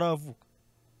tutaravuka,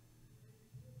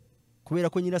 kubera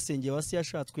ko nyirasenge wa se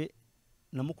yashatswe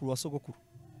na mukuru wa sogokuru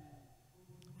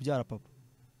byara papa.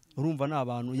 Urumva ni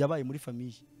abantu yabaye muri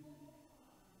famiye,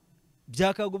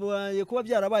 byakagombye kuba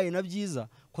byarabaye na byiza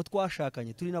ko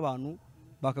twashakanye turi n'abantu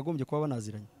bakagombye kuba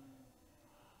banaziranye.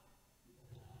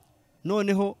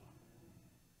 Noneho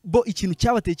bo ikintu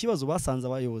cyabateye ikibazo, basanze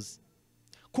abayobozi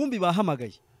kumbi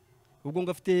bahamagaye. Ubwo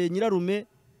ngafite nyirarume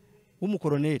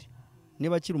w'umukoroneri,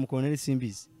 niba akiri umukoroneri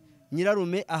simbizi,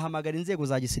 nyirarume ahamagara inzego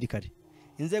za gisirikare,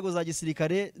 inzego za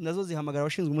gisirikare nazo zihamagara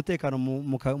abashinzwe umutekano mu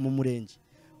murenge.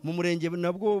 Mu murenge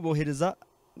nabwo bohereza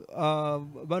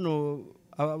bano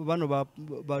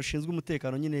bashinzwe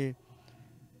umutekano, nyine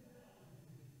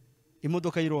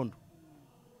imodoka y'irondo,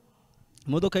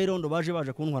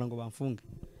 baje kuntwara ngo bamfunge.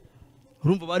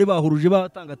 Urumva bari bahuruje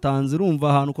batangatanze, urumva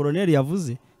ahantu koroneri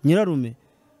yavuze nyirarume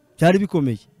byari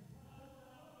bikomeye.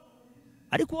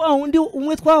 Ariko wa undi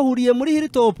umwe twahuriye muri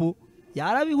Hilltop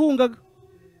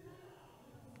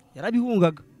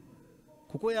yarabihungaga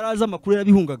kuko yaraza amakuru,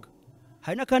 yarabihungaga.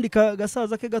 Hari n'akandi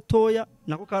gasaza ke gatoya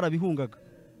nako karabihungaga,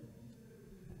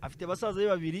 afite basaza be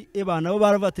babiri, nabo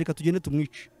baravatereka tugende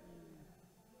tumwice.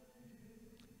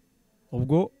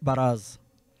 Ubwo baraza,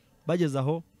 bageze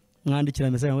aho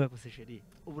mwandikira message ngo yakose sheri,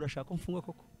 ubu urashaka ko mfunga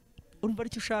koko? Urumva ari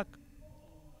cyo ushaka?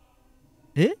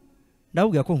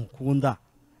 Ndabubwira ko nkukunda,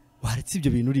 waretse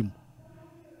ibyo bintu urimo,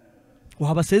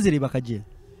 uhabasezereye bakagenda.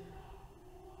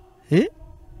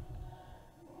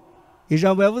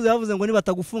 Ijambo yavuze ngo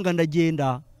nibatagufunga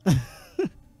ndagenda.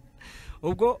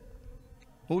 Ubwo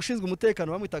ushinzwe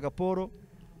umutekano bamwitaga Paul,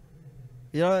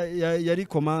 yari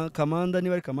kamanda,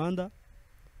 niba ari kamanda.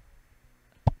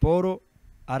 Paul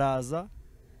araza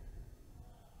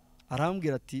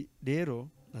arambwira ati rero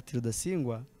ati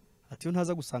Rudasingwa, ati yo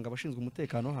ntaza gusanga abashinzwe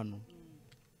umutekano hano,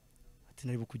 ati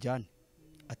nari bukujyane,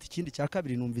 ati ikindi cya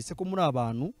kabiri numvise ko muri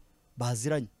abantu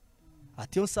baziranye,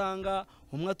 ati yo nsanga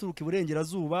umwe aturuka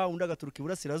iburengerazuba undi agaturuka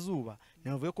iburasirazuba,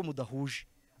 navuye ko mudahuje,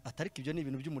 atari ko ibyo ni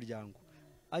ibintu by'umuryango.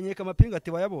 Anyeka amapinga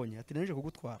ati wayabonye, ati naje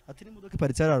kugutwara, ati n'imodoka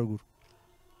iparitse ari haruguru,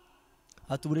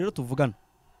 ati ubu rero tuvugana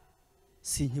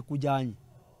sinkikujyanye.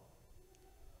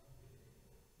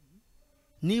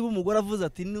 Niba umugore avuze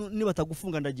ati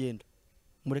nibatagufunga ndagenda,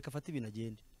 mureka afate ibintu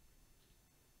agende.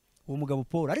 Uwo mugabo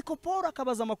Paul, ariko Paul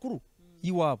akabaza amakuru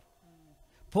yiwabo.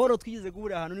 Paul twigize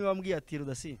guhura ahantu niba ambwiye ati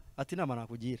Rudasi, ati nama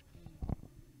nakugira,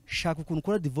 shaka ukuntu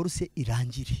ukora divorce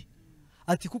irangire,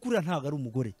 ati kuko uriya ntago ari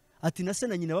umugore, ati na se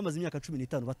na nyina bamaze imyaka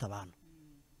 15 batabana,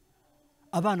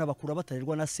 abana bakura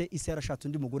batarerwa na se, ise yarashatse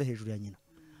undi mugore hejuru ya nyina.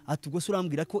 Ati ubwo se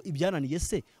urambwira ko ibyananiye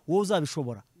se wowe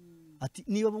uzabishobora? ati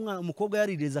niba umukobwa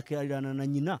yarireza akarirana na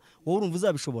nyina wowe urumva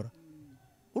uzabishobora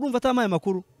urumva atamaye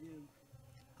makuru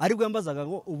aribwo yambazaga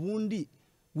ngo ubundi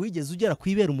wigeze ugera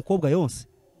kwibera umukobwa yonse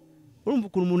urumva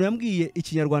ukuntu umuntu yambwiye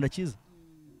ikinyarwanda cyiza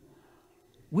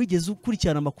wigeze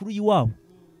ukurikirana amakuru y'iwabo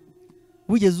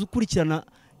wigeze ukurikirana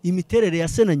imiterere ya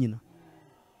se na nyina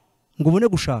ngo ubone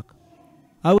gushaka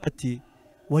aho ati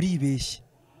waribeshye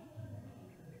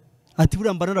ati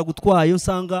buriya mba naragutwaye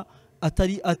usanga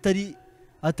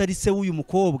atari se w'uyu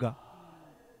mukobwa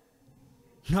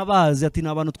ntabazi ati ni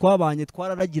abantu twabanye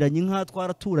twararagiranye inka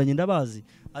twaraturanye ndabazi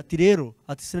ati rero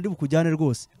ati sinari bukujyane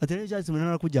rwose ati rero cyane simena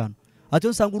narakujyana ati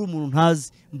usanga uri umuntu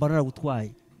ntazi mba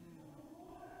naragutwaye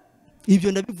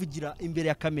ibyo ndabivugira imbere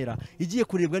ya kamera igiye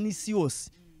kurebwa n'isi yose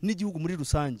n'igihugu muri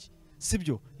rusange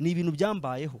sibyo ni ibintu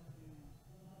byambayeho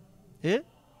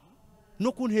no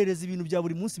kuntereza ibintu bya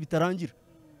buri munsi bitarangira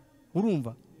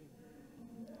urumva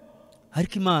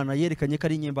ariko Imana yerekanye ko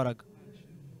ari inyembaraga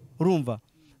urumva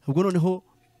ubwo noneho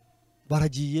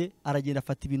baragiye aragenda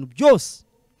afata ibintu byose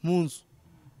mu nzu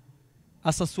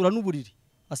asasura n'uburiri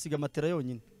asiga matera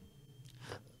yonyine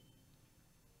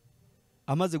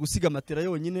amaze gusiga matera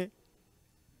yonyine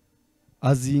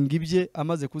azinga ibye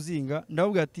amaze kuzinga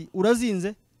ndavuga ati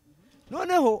urazinze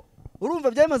noneho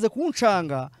urumva byamaze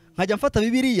kuncanga nkajya mfata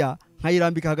Bibiliya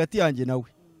nkayirambika hagati yanjye nawe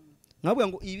nkavuga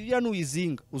ngo iyi Bibiliya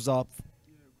nuyizinga uzapfa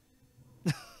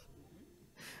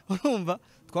urumva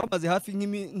twamaze hafi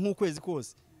nk'ukwezi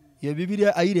kose iyo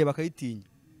Bibiliya ayireba akayitinya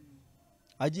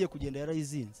agiye kugenda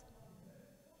yarayizinze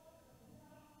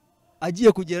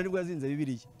agiye kugenda nibwo yazinze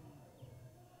Bibiliya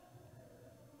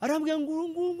arambwira ngo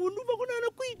ndumva ko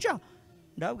nanakwica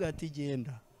ndabwira ati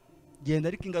genda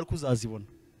ariko ingaruka uzazibona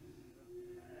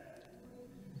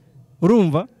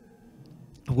urumva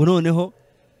ubwo noneho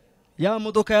ya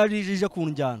modoka yarijije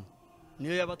kunjyana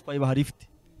niyo yabatwaye baharifite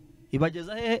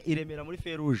ibageza hehe iremera muri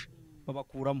feruje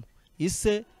babakuramo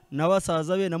ise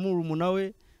n'abasaza be na murumuna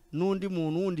we n'undi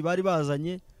muntu wundi bari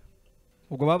bazanye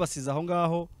ubwo babasize aho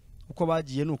ngaho uko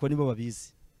bagiye nuko nibo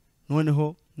babizi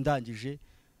noneho ndangije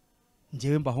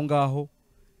ngewe mba aho ngaho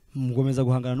mugomeza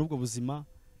guhangana n'ubwo buzima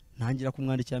ntangira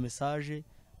kumwandikira message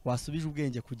wasubije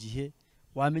ubwenge ku gihe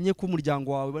wamenye ko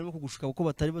umuryango wawe barimo kugushuka kuko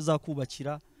batari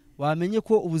bazakubakira wamenye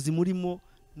ko ubuzima urimo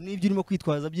n'ibyo urimo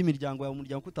kwitwaza by'imiryango yawe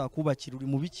umuryango kutakubakira uri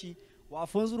mu biki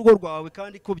wafunze urugo rwawe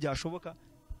kandi ko byashoboka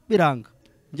biranga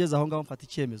ngeze aho ngaho mfata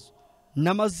icyemezo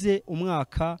namaze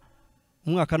umwaka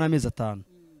n'amezi 5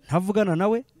 ntavugana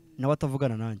nawe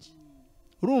atavugana nanjye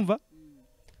urumva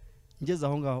ngeze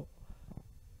aho ngaho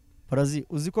barazi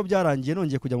uzi ko byarangiye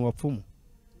nongeye kujya mu bapfumu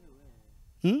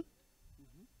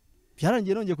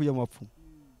byarangiye nongeye kujya mu bapfumu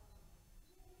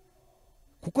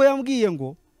kuko yambwiye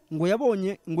ngo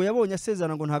yabonye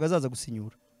asezerana ngo ntago azaza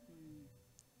gusinyura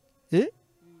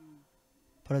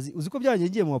barazi uzi ko byarangiye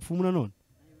ngiye mu bapfumu nanone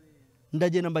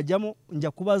ndagenda mbajyamo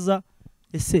njya kubaza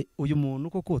ese uyu muntu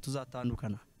koko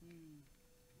tuzatandukana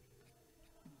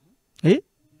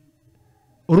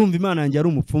urumva Imana yanjye ari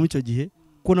umupfumu icyo gihe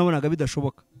ko nabonaga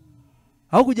bidashoboka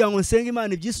aho kugira ngo nsenge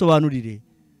Imana ibyisobanurire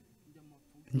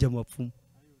njya mu bapfumu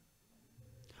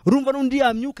urumva n'undi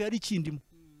yamyuka yari ikindimo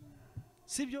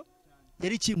sibyo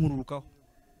yari kinkururukaho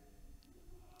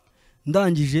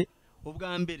ndangije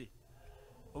ubwa mbere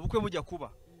ubukwe bujya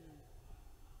kuba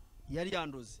yari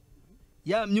yandoze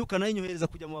yamyuka nayo inyohereza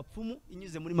kujya mu bapfumu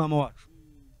inyuze muri mama wacu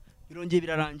birongeye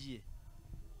birarangiye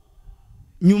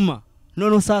nyuma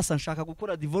none sasa nshaka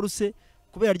gukora divorce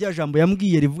kubera rya jambo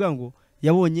yambwiye rivuga ngo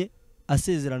yabonye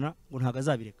asezerana ngo ntago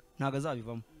azabireka ntago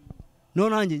azabivamo none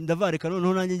nanjye ndavareka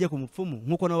none nanjye njye ku mupfumu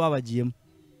nkuko nabo babagiyemo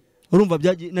urumva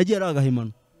nagiye ari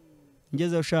agahimano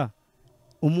ngezeyo sha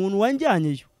umuntu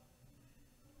wanjyanyeyo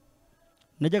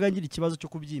najyaga ngira ikibazo cyo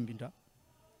kubyimba inda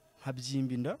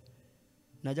nkabyimba inda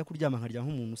najya kuryama nkarya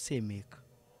nk'umuntu usemeka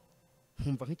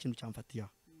nkumva nk'ikintu cyamfatiya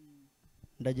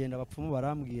ndagenda abapfumu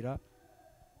barambwira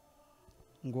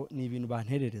ngo ni ibintu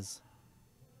banterereza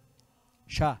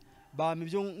sha bama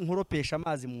ibyo nkoropesha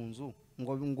amazi mu nzu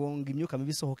ngo imyuka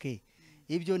mibi isohoke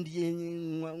ibyo ndiye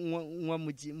nywa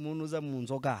muntu uza mu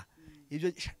nzoga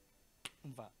ibyo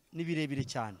umva ni birebire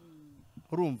cyane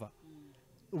urumva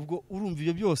ubwo urumva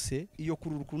ibyo byose iyo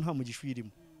kururuka nta mugisha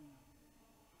irimo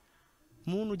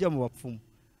muntu ujya mu bapfumu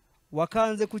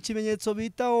wakanze ku kimenyetso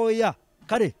bita oya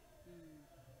kare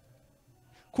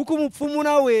kuko umupfumu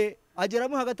nawe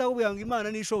ageramo hagati aho ngo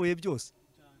Imana nishoboye byose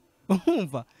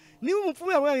umva niba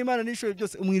umupfumu yavuga ngo Imana nishoboye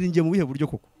byose umwiringiye mu bihe buryo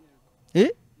koko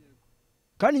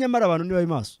kandi nyamara abantu ni babi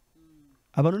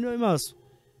maso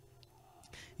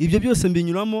ibyo byose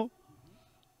mbinyuramo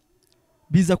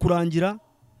biza kurangira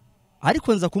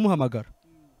ariko nza kumuhamagara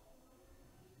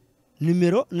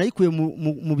nimero nayikuye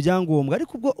mu byangombwa,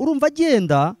 ariko ubwo urumva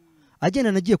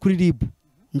agenda nagiye kuri RIB,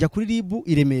 njya kuri RIB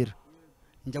i Remera,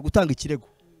 njya gutanga ikirego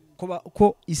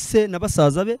ko ise na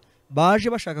basaza be baje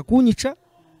bashaka kunyica,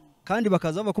 kandi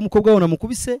bakaza bava ko umukobwa wabo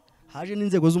namukubise, haje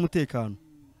n'inzego z'umutekano.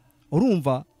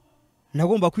 Urumva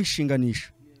nagomba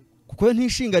kwishinganisha, kuko iyo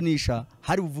ntishinganisha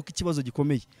hari buvuka ikibazo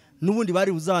gikomeye, n'ubundi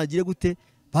bari buzagire gute,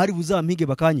 bari buzampige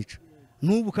bakanyica.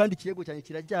 N'ubu kandi ikirego cyane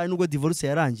kirajyana nubwo divorce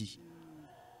yarangiye,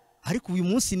 ariko uyu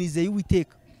munsi nizeye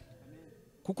Uwiteka,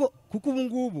 kuko ubu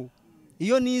ngubu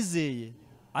iyo nizeye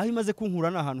aho imaze kunkura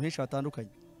n'ahantu henshi hatandukanye.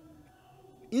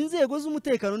 Inzego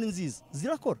z'umutekano ni nziza,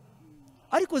 zirakora,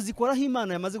 ariko zikora aho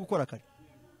Imana yamaze gukora kare,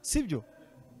 sibyo?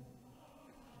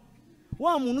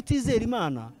 Wa muntu utizera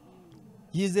Imana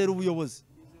yizera ubuyobozi,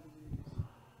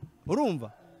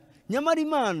 urumva? Nyamara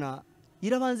Imana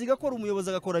irabanza igakora, umuyobozi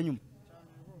agakora nyuma,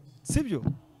 sibyo?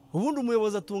 Ubundi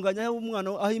umuyobozi atunganya aho umwana,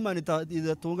 aho Imana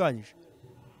idatunganyije.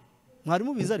 Mwari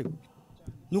mubizi ariko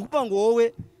ni ukuvuga ngo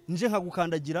wowe nje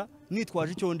nkagukandagira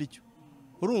nitwaje icyo ndicyo,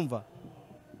 urumva?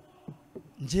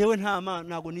 Njyewe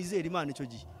ntago nizera Imana icyo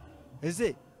gihe.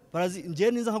 Ese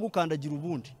njyewe niza nkagukandagira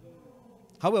ubundi,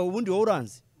 hawe ubundi wowe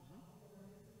uranzi.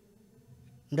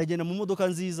 Ndagenda mu modoka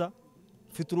nziza,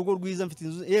 mfite urugo rwiza, mfite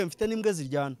inzu, mfite n'imbwa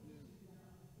ziryana,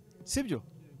 sibyo?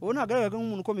 Uwo ntagaragara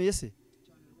nk'umuntu ukomeye se?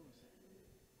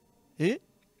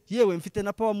 Yewe mfite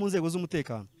na power mu nzego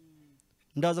z'umutekano,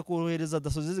 ndaza kohereza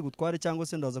dasozi zigutware cyangwa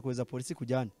se ndaza kohereza polisi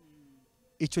kujyana.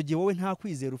 Icyo gihe wowe nta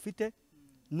kwizera ufite,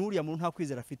 n'uriya muntu nta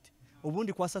kwizera afite.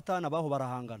 Ubundi kwa Satani abaho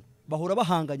barahangana, bahora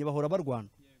bahanganye, bahora barwana.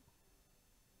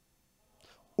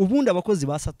 Ubundi abakozi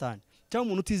ba Satani cyangwa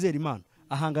umuntu utizera Imana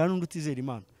ahangana n'undi utizera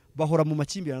Imana, bahora mu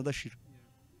makimbirane adashira.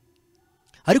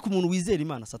 Ariko umuntu wizera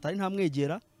Imana, Satani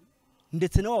ntamwegera,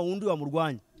 ndetse na wa wundi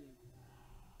wamurwanya,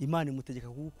 Imana imutegeka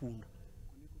kugukunda.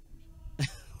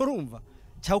 Urumva?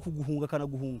 Cyangwa kuguhunga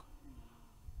kanaguhunga,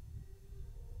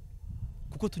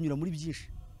 kuko tunyura muri byinshi,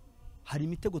 hari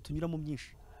imitego tunyura mu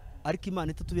myinshi, ariko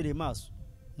Imana itatubereye maso.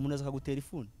 Umuntu aza kugutera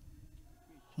ifuni,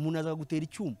 umuntu aza kugutera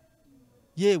icyuma,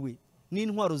 yewe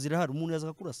n'intwaro zirahari, umuntu aza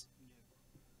kukurasa.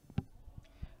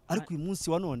 Ariko uyu munsi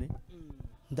wa none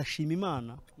ndashima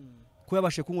Imana ko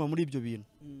yabashe kunywa muri ibyo bintu,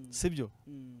 sibyo?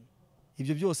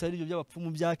 Ibyo byose ari byo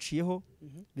by'abapfumu byaciyeho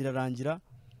birarangira,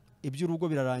 iby'urugo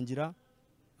birarangira.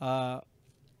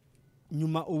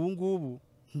 Nyuma ubu ngubu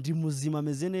ndi muzima,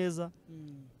 ameze neza.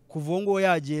 Kuva ngo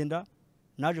yagenda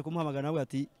naje kumuhamagara nawe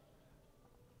ati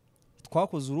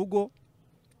twakoze urugo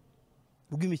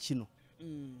rw'imikino,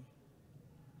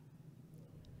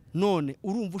 none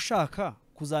urumva ushaka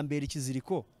kuzambera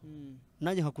ikiziriko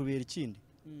nanjye nkakubera ikindi,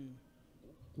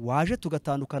 waje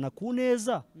tugatandukana ku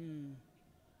neza,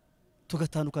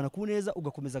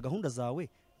 ugakomeza gahunda zawe,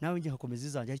 nawe njye nkakomeza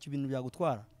izanjye, ariko ibintu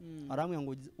byagutwara. Arambwira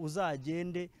ngo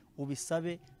uzagende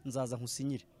ubisabe, nzaza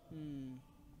nkusinyire.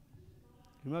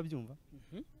 Urimo byumva?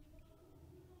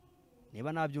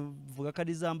 Niba nabyo vuga ko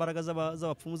ari za mbaraga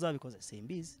z'abapfumu zabikoze,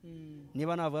 simbizi.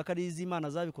 Niba navuga ko ari iz'Imana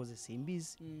zabikoze,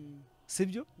 simbizi,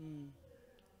 sibyo?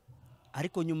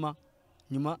 Ariko nyuma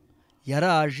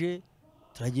yaraje,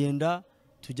 turagenda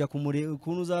tujya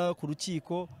kunuza ku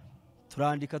rukiko,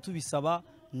 turandika tubisaba,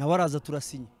 nawe araza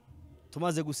turasinya.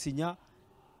 Tumaze gusinya,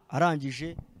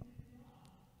 arangije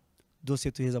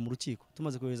dosiye tuheza mu rukiko.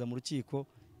 Tumaze kohereza mu rukiko,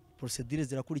 procedure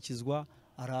zirakurikizwa,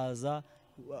 araza,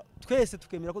 twese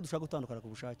tukemera ko dushaka gutandukana ku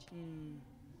bushake,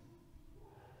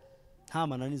 nta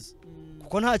mananiza,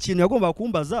 kuko nta kintu yagombaga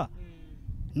kumbaza.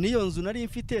 Niyo nzu nari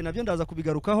mfite nabyo ndaza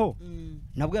kubigarukaho,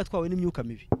 nabwo yatwawe n'imyuka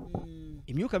mibi.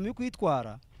 Imyuka mibi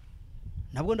kuyitwara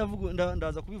nabwo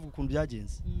ndaza kubivuga ukuntu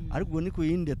byagenze, ariko ubwo ni ku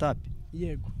yindi etape,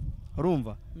 yego,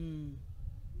 urumva?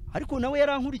 Ariko nawe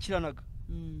yarankurikiranaga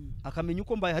akamenya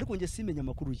uko mbaye, ariko njye simenya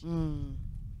amakuru ye.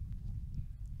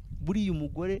 Buriya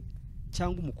umugore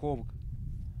cyangwa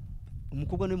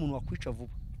umukobwa niwe muntu wakwica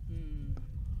vuba,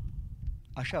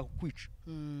 ashaka kukwica.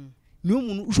 Niwe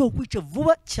muntu ushobora kwica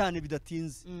vuba cyane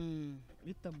bidatinze,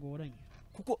 bitagoranye,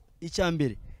 kuko icya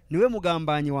mbere niwe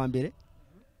mugambanyi wa mbere,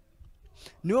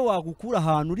 niwe wagukura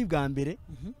ahantu uri bwa mbere,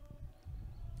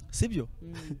 sibyo?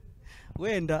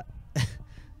 Wenda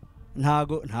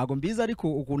ntago mbiza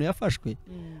ariko ukuntu yafashwe,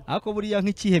 ariko buriya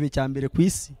nk'ikihebe cya mbere ku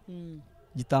isi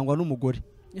gitangwa n'umugore.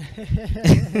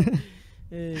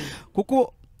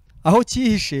 Kuko aho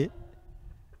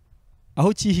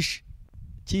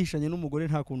cyihishanye n'umugore,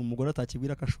 nta kuntu umugore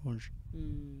atakibwira ko ashonje.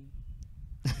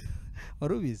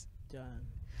 Warubizi?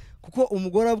 Kuko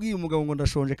umugore abwiye umugabo ngo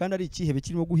ndashonje kandi ari ikihebe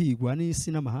kirimo guhigwa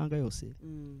n'isi n'amahanga yose,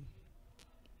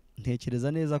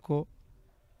 ntekereza neza ko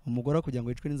umugore kugira ngo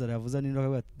yicwe n'inzara yavuze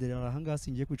n'indoka ati dore ahangaha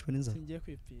singiye kwicwa n'inzara singiye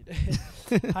kwipfira.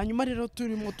 Hanyuma rero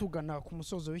turimo tugana ku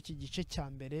musozo w'iki gice cya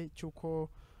mbere cy'uko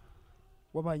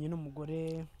wabanye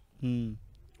n'umugore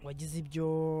wagize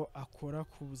ibyo akora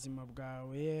ku buzima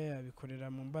bwawe, abikorera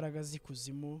mu mbaraga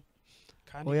z'ikuzimu,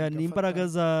 kandi oya ni imbaraga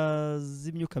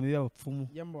z'imyuka mibi y'abapfumu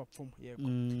yego,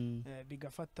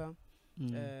 bigafata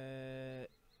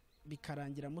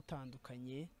bikarangira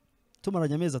mutandukanye,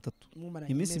 tumaranye amezi 3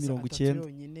 iminsi 90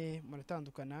 yonyine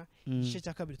muratandukana. Igice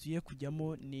cya kabiri tugiye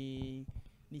kujyamo ni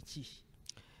ikihe?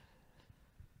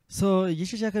 So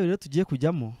igice cya kabiri tugiye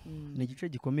kujyamo ni igice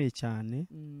gikomeye cyane,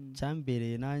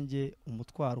 cyambereye nanjye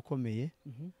umutwaro ukomeye,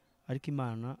 ariko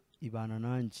Imana ibana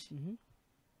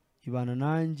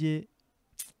nanjye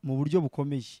mu buryo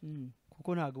bukomeye,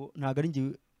 kuko ntago ari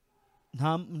ngiye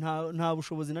nta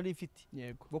bushobozi nari mfite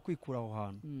bwo kwikura aho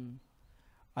hantu,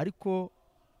 ariko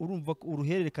urumva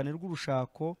uruhererekane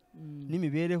rw'urushako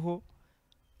n'imibereho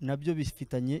nabyo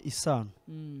bifitanye isano,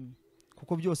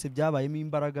 kuko byose byabayemo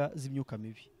imbaraga z'imyuka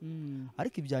mibi,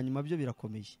 ariko ibya nyuma byo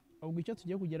birakomeye. Ubwo icyo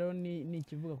tugiye kugeraho ni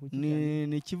ikivuga ku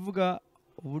ni ikivuga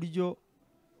uburyo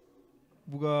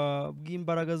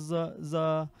bw'imbaraga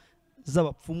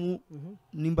z'abapfumu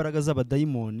n'imbaraga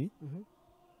z'abadayimoni,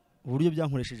 uburyo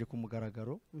byankoresheje ku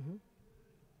mugaragaro,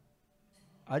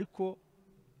 ariko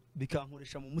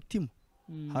bikankoresha mu mutima.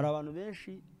 Hari abantu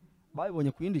benshi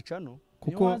babibonye ku yindi cano,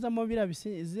 kuko wazamo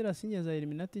zirasinye za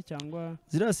Illuminati cyangwa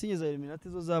zirasinye za Illuminati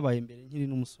zo zabaye imbere nkiri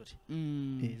n'umusore,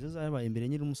 zo zabaye imbere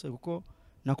nkiri n'umusore, kuko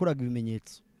nakoraga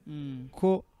ibimenyetso,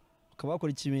 ko ukaba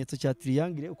wakora ikimenyetso cya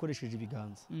triangle ukoresheje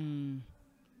ibiganza,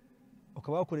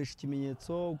 ukaba wakoresha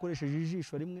ikimenyetso ukoresheje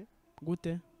ijisho rimwe.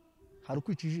 Gute? Hari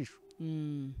ukwica ijisho,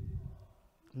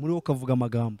 muri wo ukavuga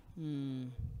amagambo,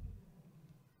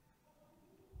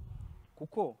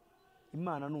 kuko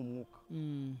Imana ni umwuka,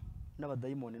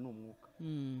 n'abadayimoni ni umwuka,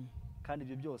 kandi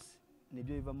ibyo byose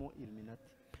nibyo bivamo Illuminati.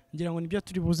 Ngira ngo nibyo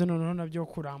turi buze noneho nabyo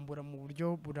kurambura mu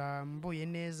buryo burambuye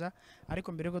neza,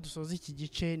 ariko mbere ko dusoza iki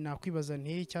gice nakwibaza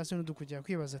nti cyangwa se n'udukujya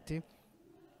kwibaza ati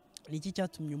ni iki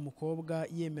cyatumye umukobwa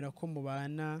yemera ko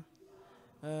mubana,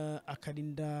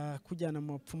 akarinda kujyana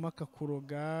mu bapfumu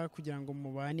akakuroga kugira ngo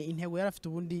mubane? Intego yari afite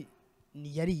ubundi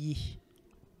yari yihe?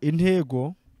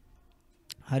 Intego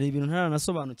hari ibintu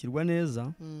ntaranasobanukirwa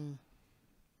neza,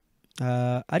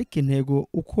 ariko intego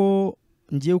uko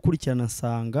ngiye gukurikirana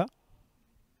nsanga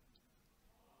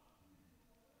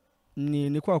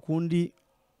ni kwa kundi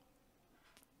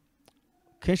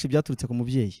kenshi byaturutse ku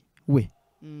mubyeyi we,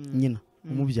 nyina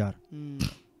umubyara.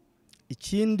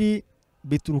 Ikindi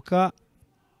bituruka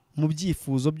mu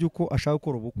byifuzo by'uko ashaka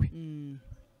gukora ubukwe,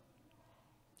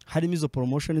 harimo izo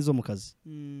promotion zo mu kazi,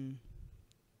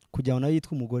 kugira ngo nayo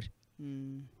yitwe umugore,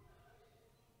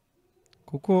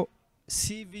 kuko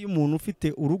CV y'umuntu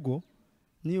ufite urugo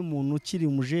niyo umuntu ukiri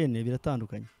umujene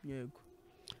biratandukanye. Yego.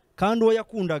 Kandi uwo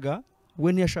yakundaga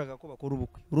we ntiyashaka ko bakora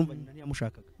ubukwe, urumva nyina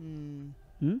ntiyamushakaga,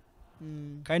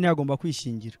 kandi ntiyagomba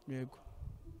kwishingira. Yego.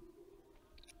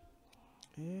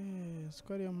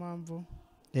 Siko ariyo mpamvu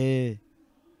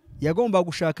yagomba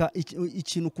gushaka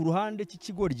ikintu ku ruhande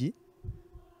cy'ikigoryi,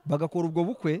 bagakora ubwo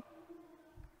bukwe,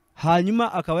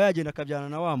 hanyuma akaba yagenda akabyana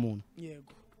na wa muntu.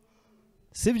 Yego.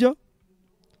 Sibyo?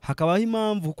 Hakabaho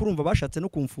impamvu kurumva bashatse no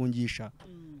kumfungisha.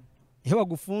 Iyo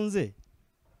bagufunze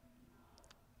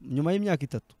nyuma y'imyaka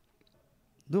 3,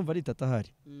 ndumva ari 3 ahari,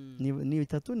 ni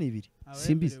 3 ni 2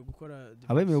 simbizi,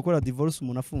 abemewe gukora divorce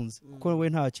umuntu afunze, kuko we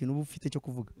nta kintu uba ufite cyo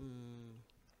kuvuga,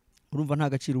 urumva nta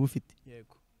gaciro uba ufite.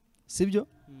 Yego. Sibyo?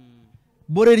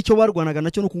 Borera icyo barwanaga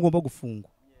nacyo nuko ngomba gufungwa.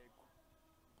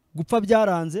 Gupfa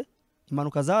byaranze,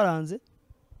 impanuka zaranze,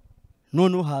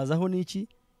 none hazaho niki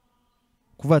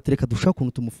kuvatereka dushaka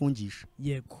kuntu tumufungisha.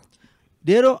 Yego.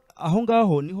 Rero aho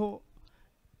ngaho niho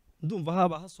ndumva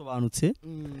haba hasobanutse,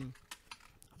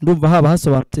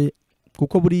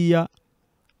 kuko buriya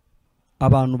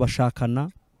abantu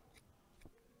bashakana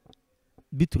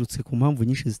biturutse ku mpamvu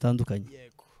nyinshi zitandukanye.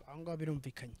 Yego. Aho ngaho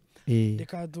birumvikanye.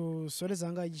 Reka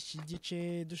dusoreza ngaho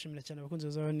igice dushimira cyane abakunzi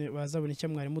bazabona icyo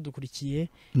mwari mudukurikiye,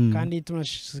 kandi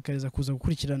tunashishikariza kuza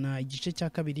gukurikirana igice cya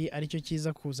kabiri aricyo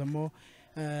kiza kuzamo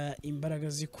imbaraga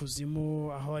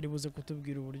z'ikuzimu, aho ari buze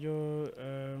kutubwira uburyo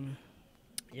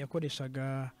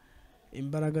yakoreshaga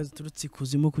imbaraga ziturutse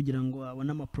ikuzimu kugira ngo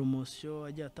abone amapromosiyo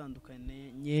agiye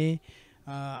atandukanye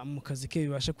mu kazi ke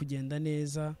bibashe kugenda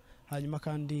neza. Hanyuma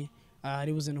kandi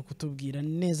ari buze no kutubwira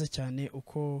neza cyane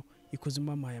uko ikuzimu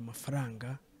bamuhaye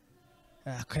amafaranga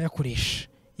akayakoresha.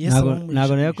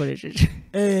 Ntago nayakoresheje.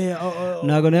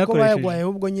 Ntago nayakoresheje.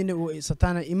 Ubwo nyine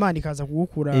Satana Imana ikaza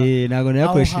kugukura. Ntago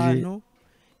nayakoresheje.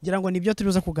 Ngira ngo nibyo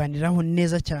turibuza kuganiraho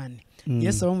neza cyane.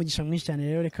 Yesu aba umugisha mwinshi cyane.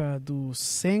 Rero reka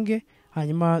dusenge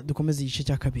hanyuma dukomeze igice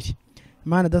cya kabiri.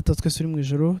 Mana data twese uri mu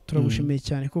ijoro turagushimiye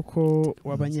cyane kuko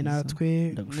wabanye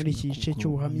natwe muri iki gice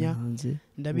cy'ubuhamya.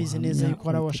 Ndabizi neza yuko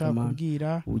hari washaka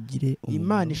kubwira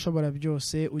Imana ishobora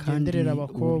byose, ugenderera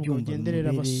abakobwa, ugenderera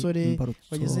abasore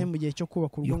bageze mu gihe cyo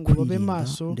kubaka urugo ngo babe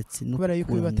maso, kubera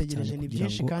yuko bibategereje ni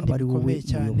byinshi kandi bikomeye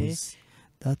cyane.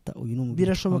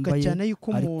 Birashoboka cyane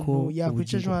yuko umuntu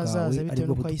yakwica ejo hazaza bitewe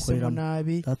n'uko ahisemo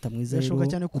nabi. Birashoboka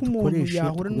cyane ko umuntu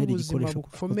yahura n'ubuzima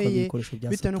bukomeye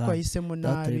bitewe n'uko ahisemo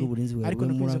nabi, ariko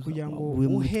nakunze kugira ngo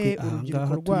uhe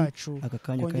urubyiruko rwacu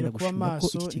kongera kuba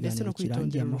maso ndetse no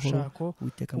kwitondera urushako,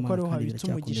 kuko ariho habitse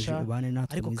umugisha,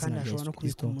 ariko kandi hashobora no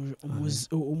kubika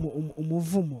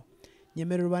umuvumo.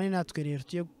 Nyemerera ubane natwe rero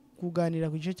tugiye kuganira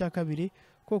ku gice cya kabiri,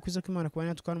 kuko kwiza ko Imana kubana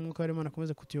natwe kandi umwuka w'Imana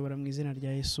akomeze kutuyobora mu izina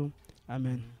rya Yesu.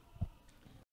 Amen.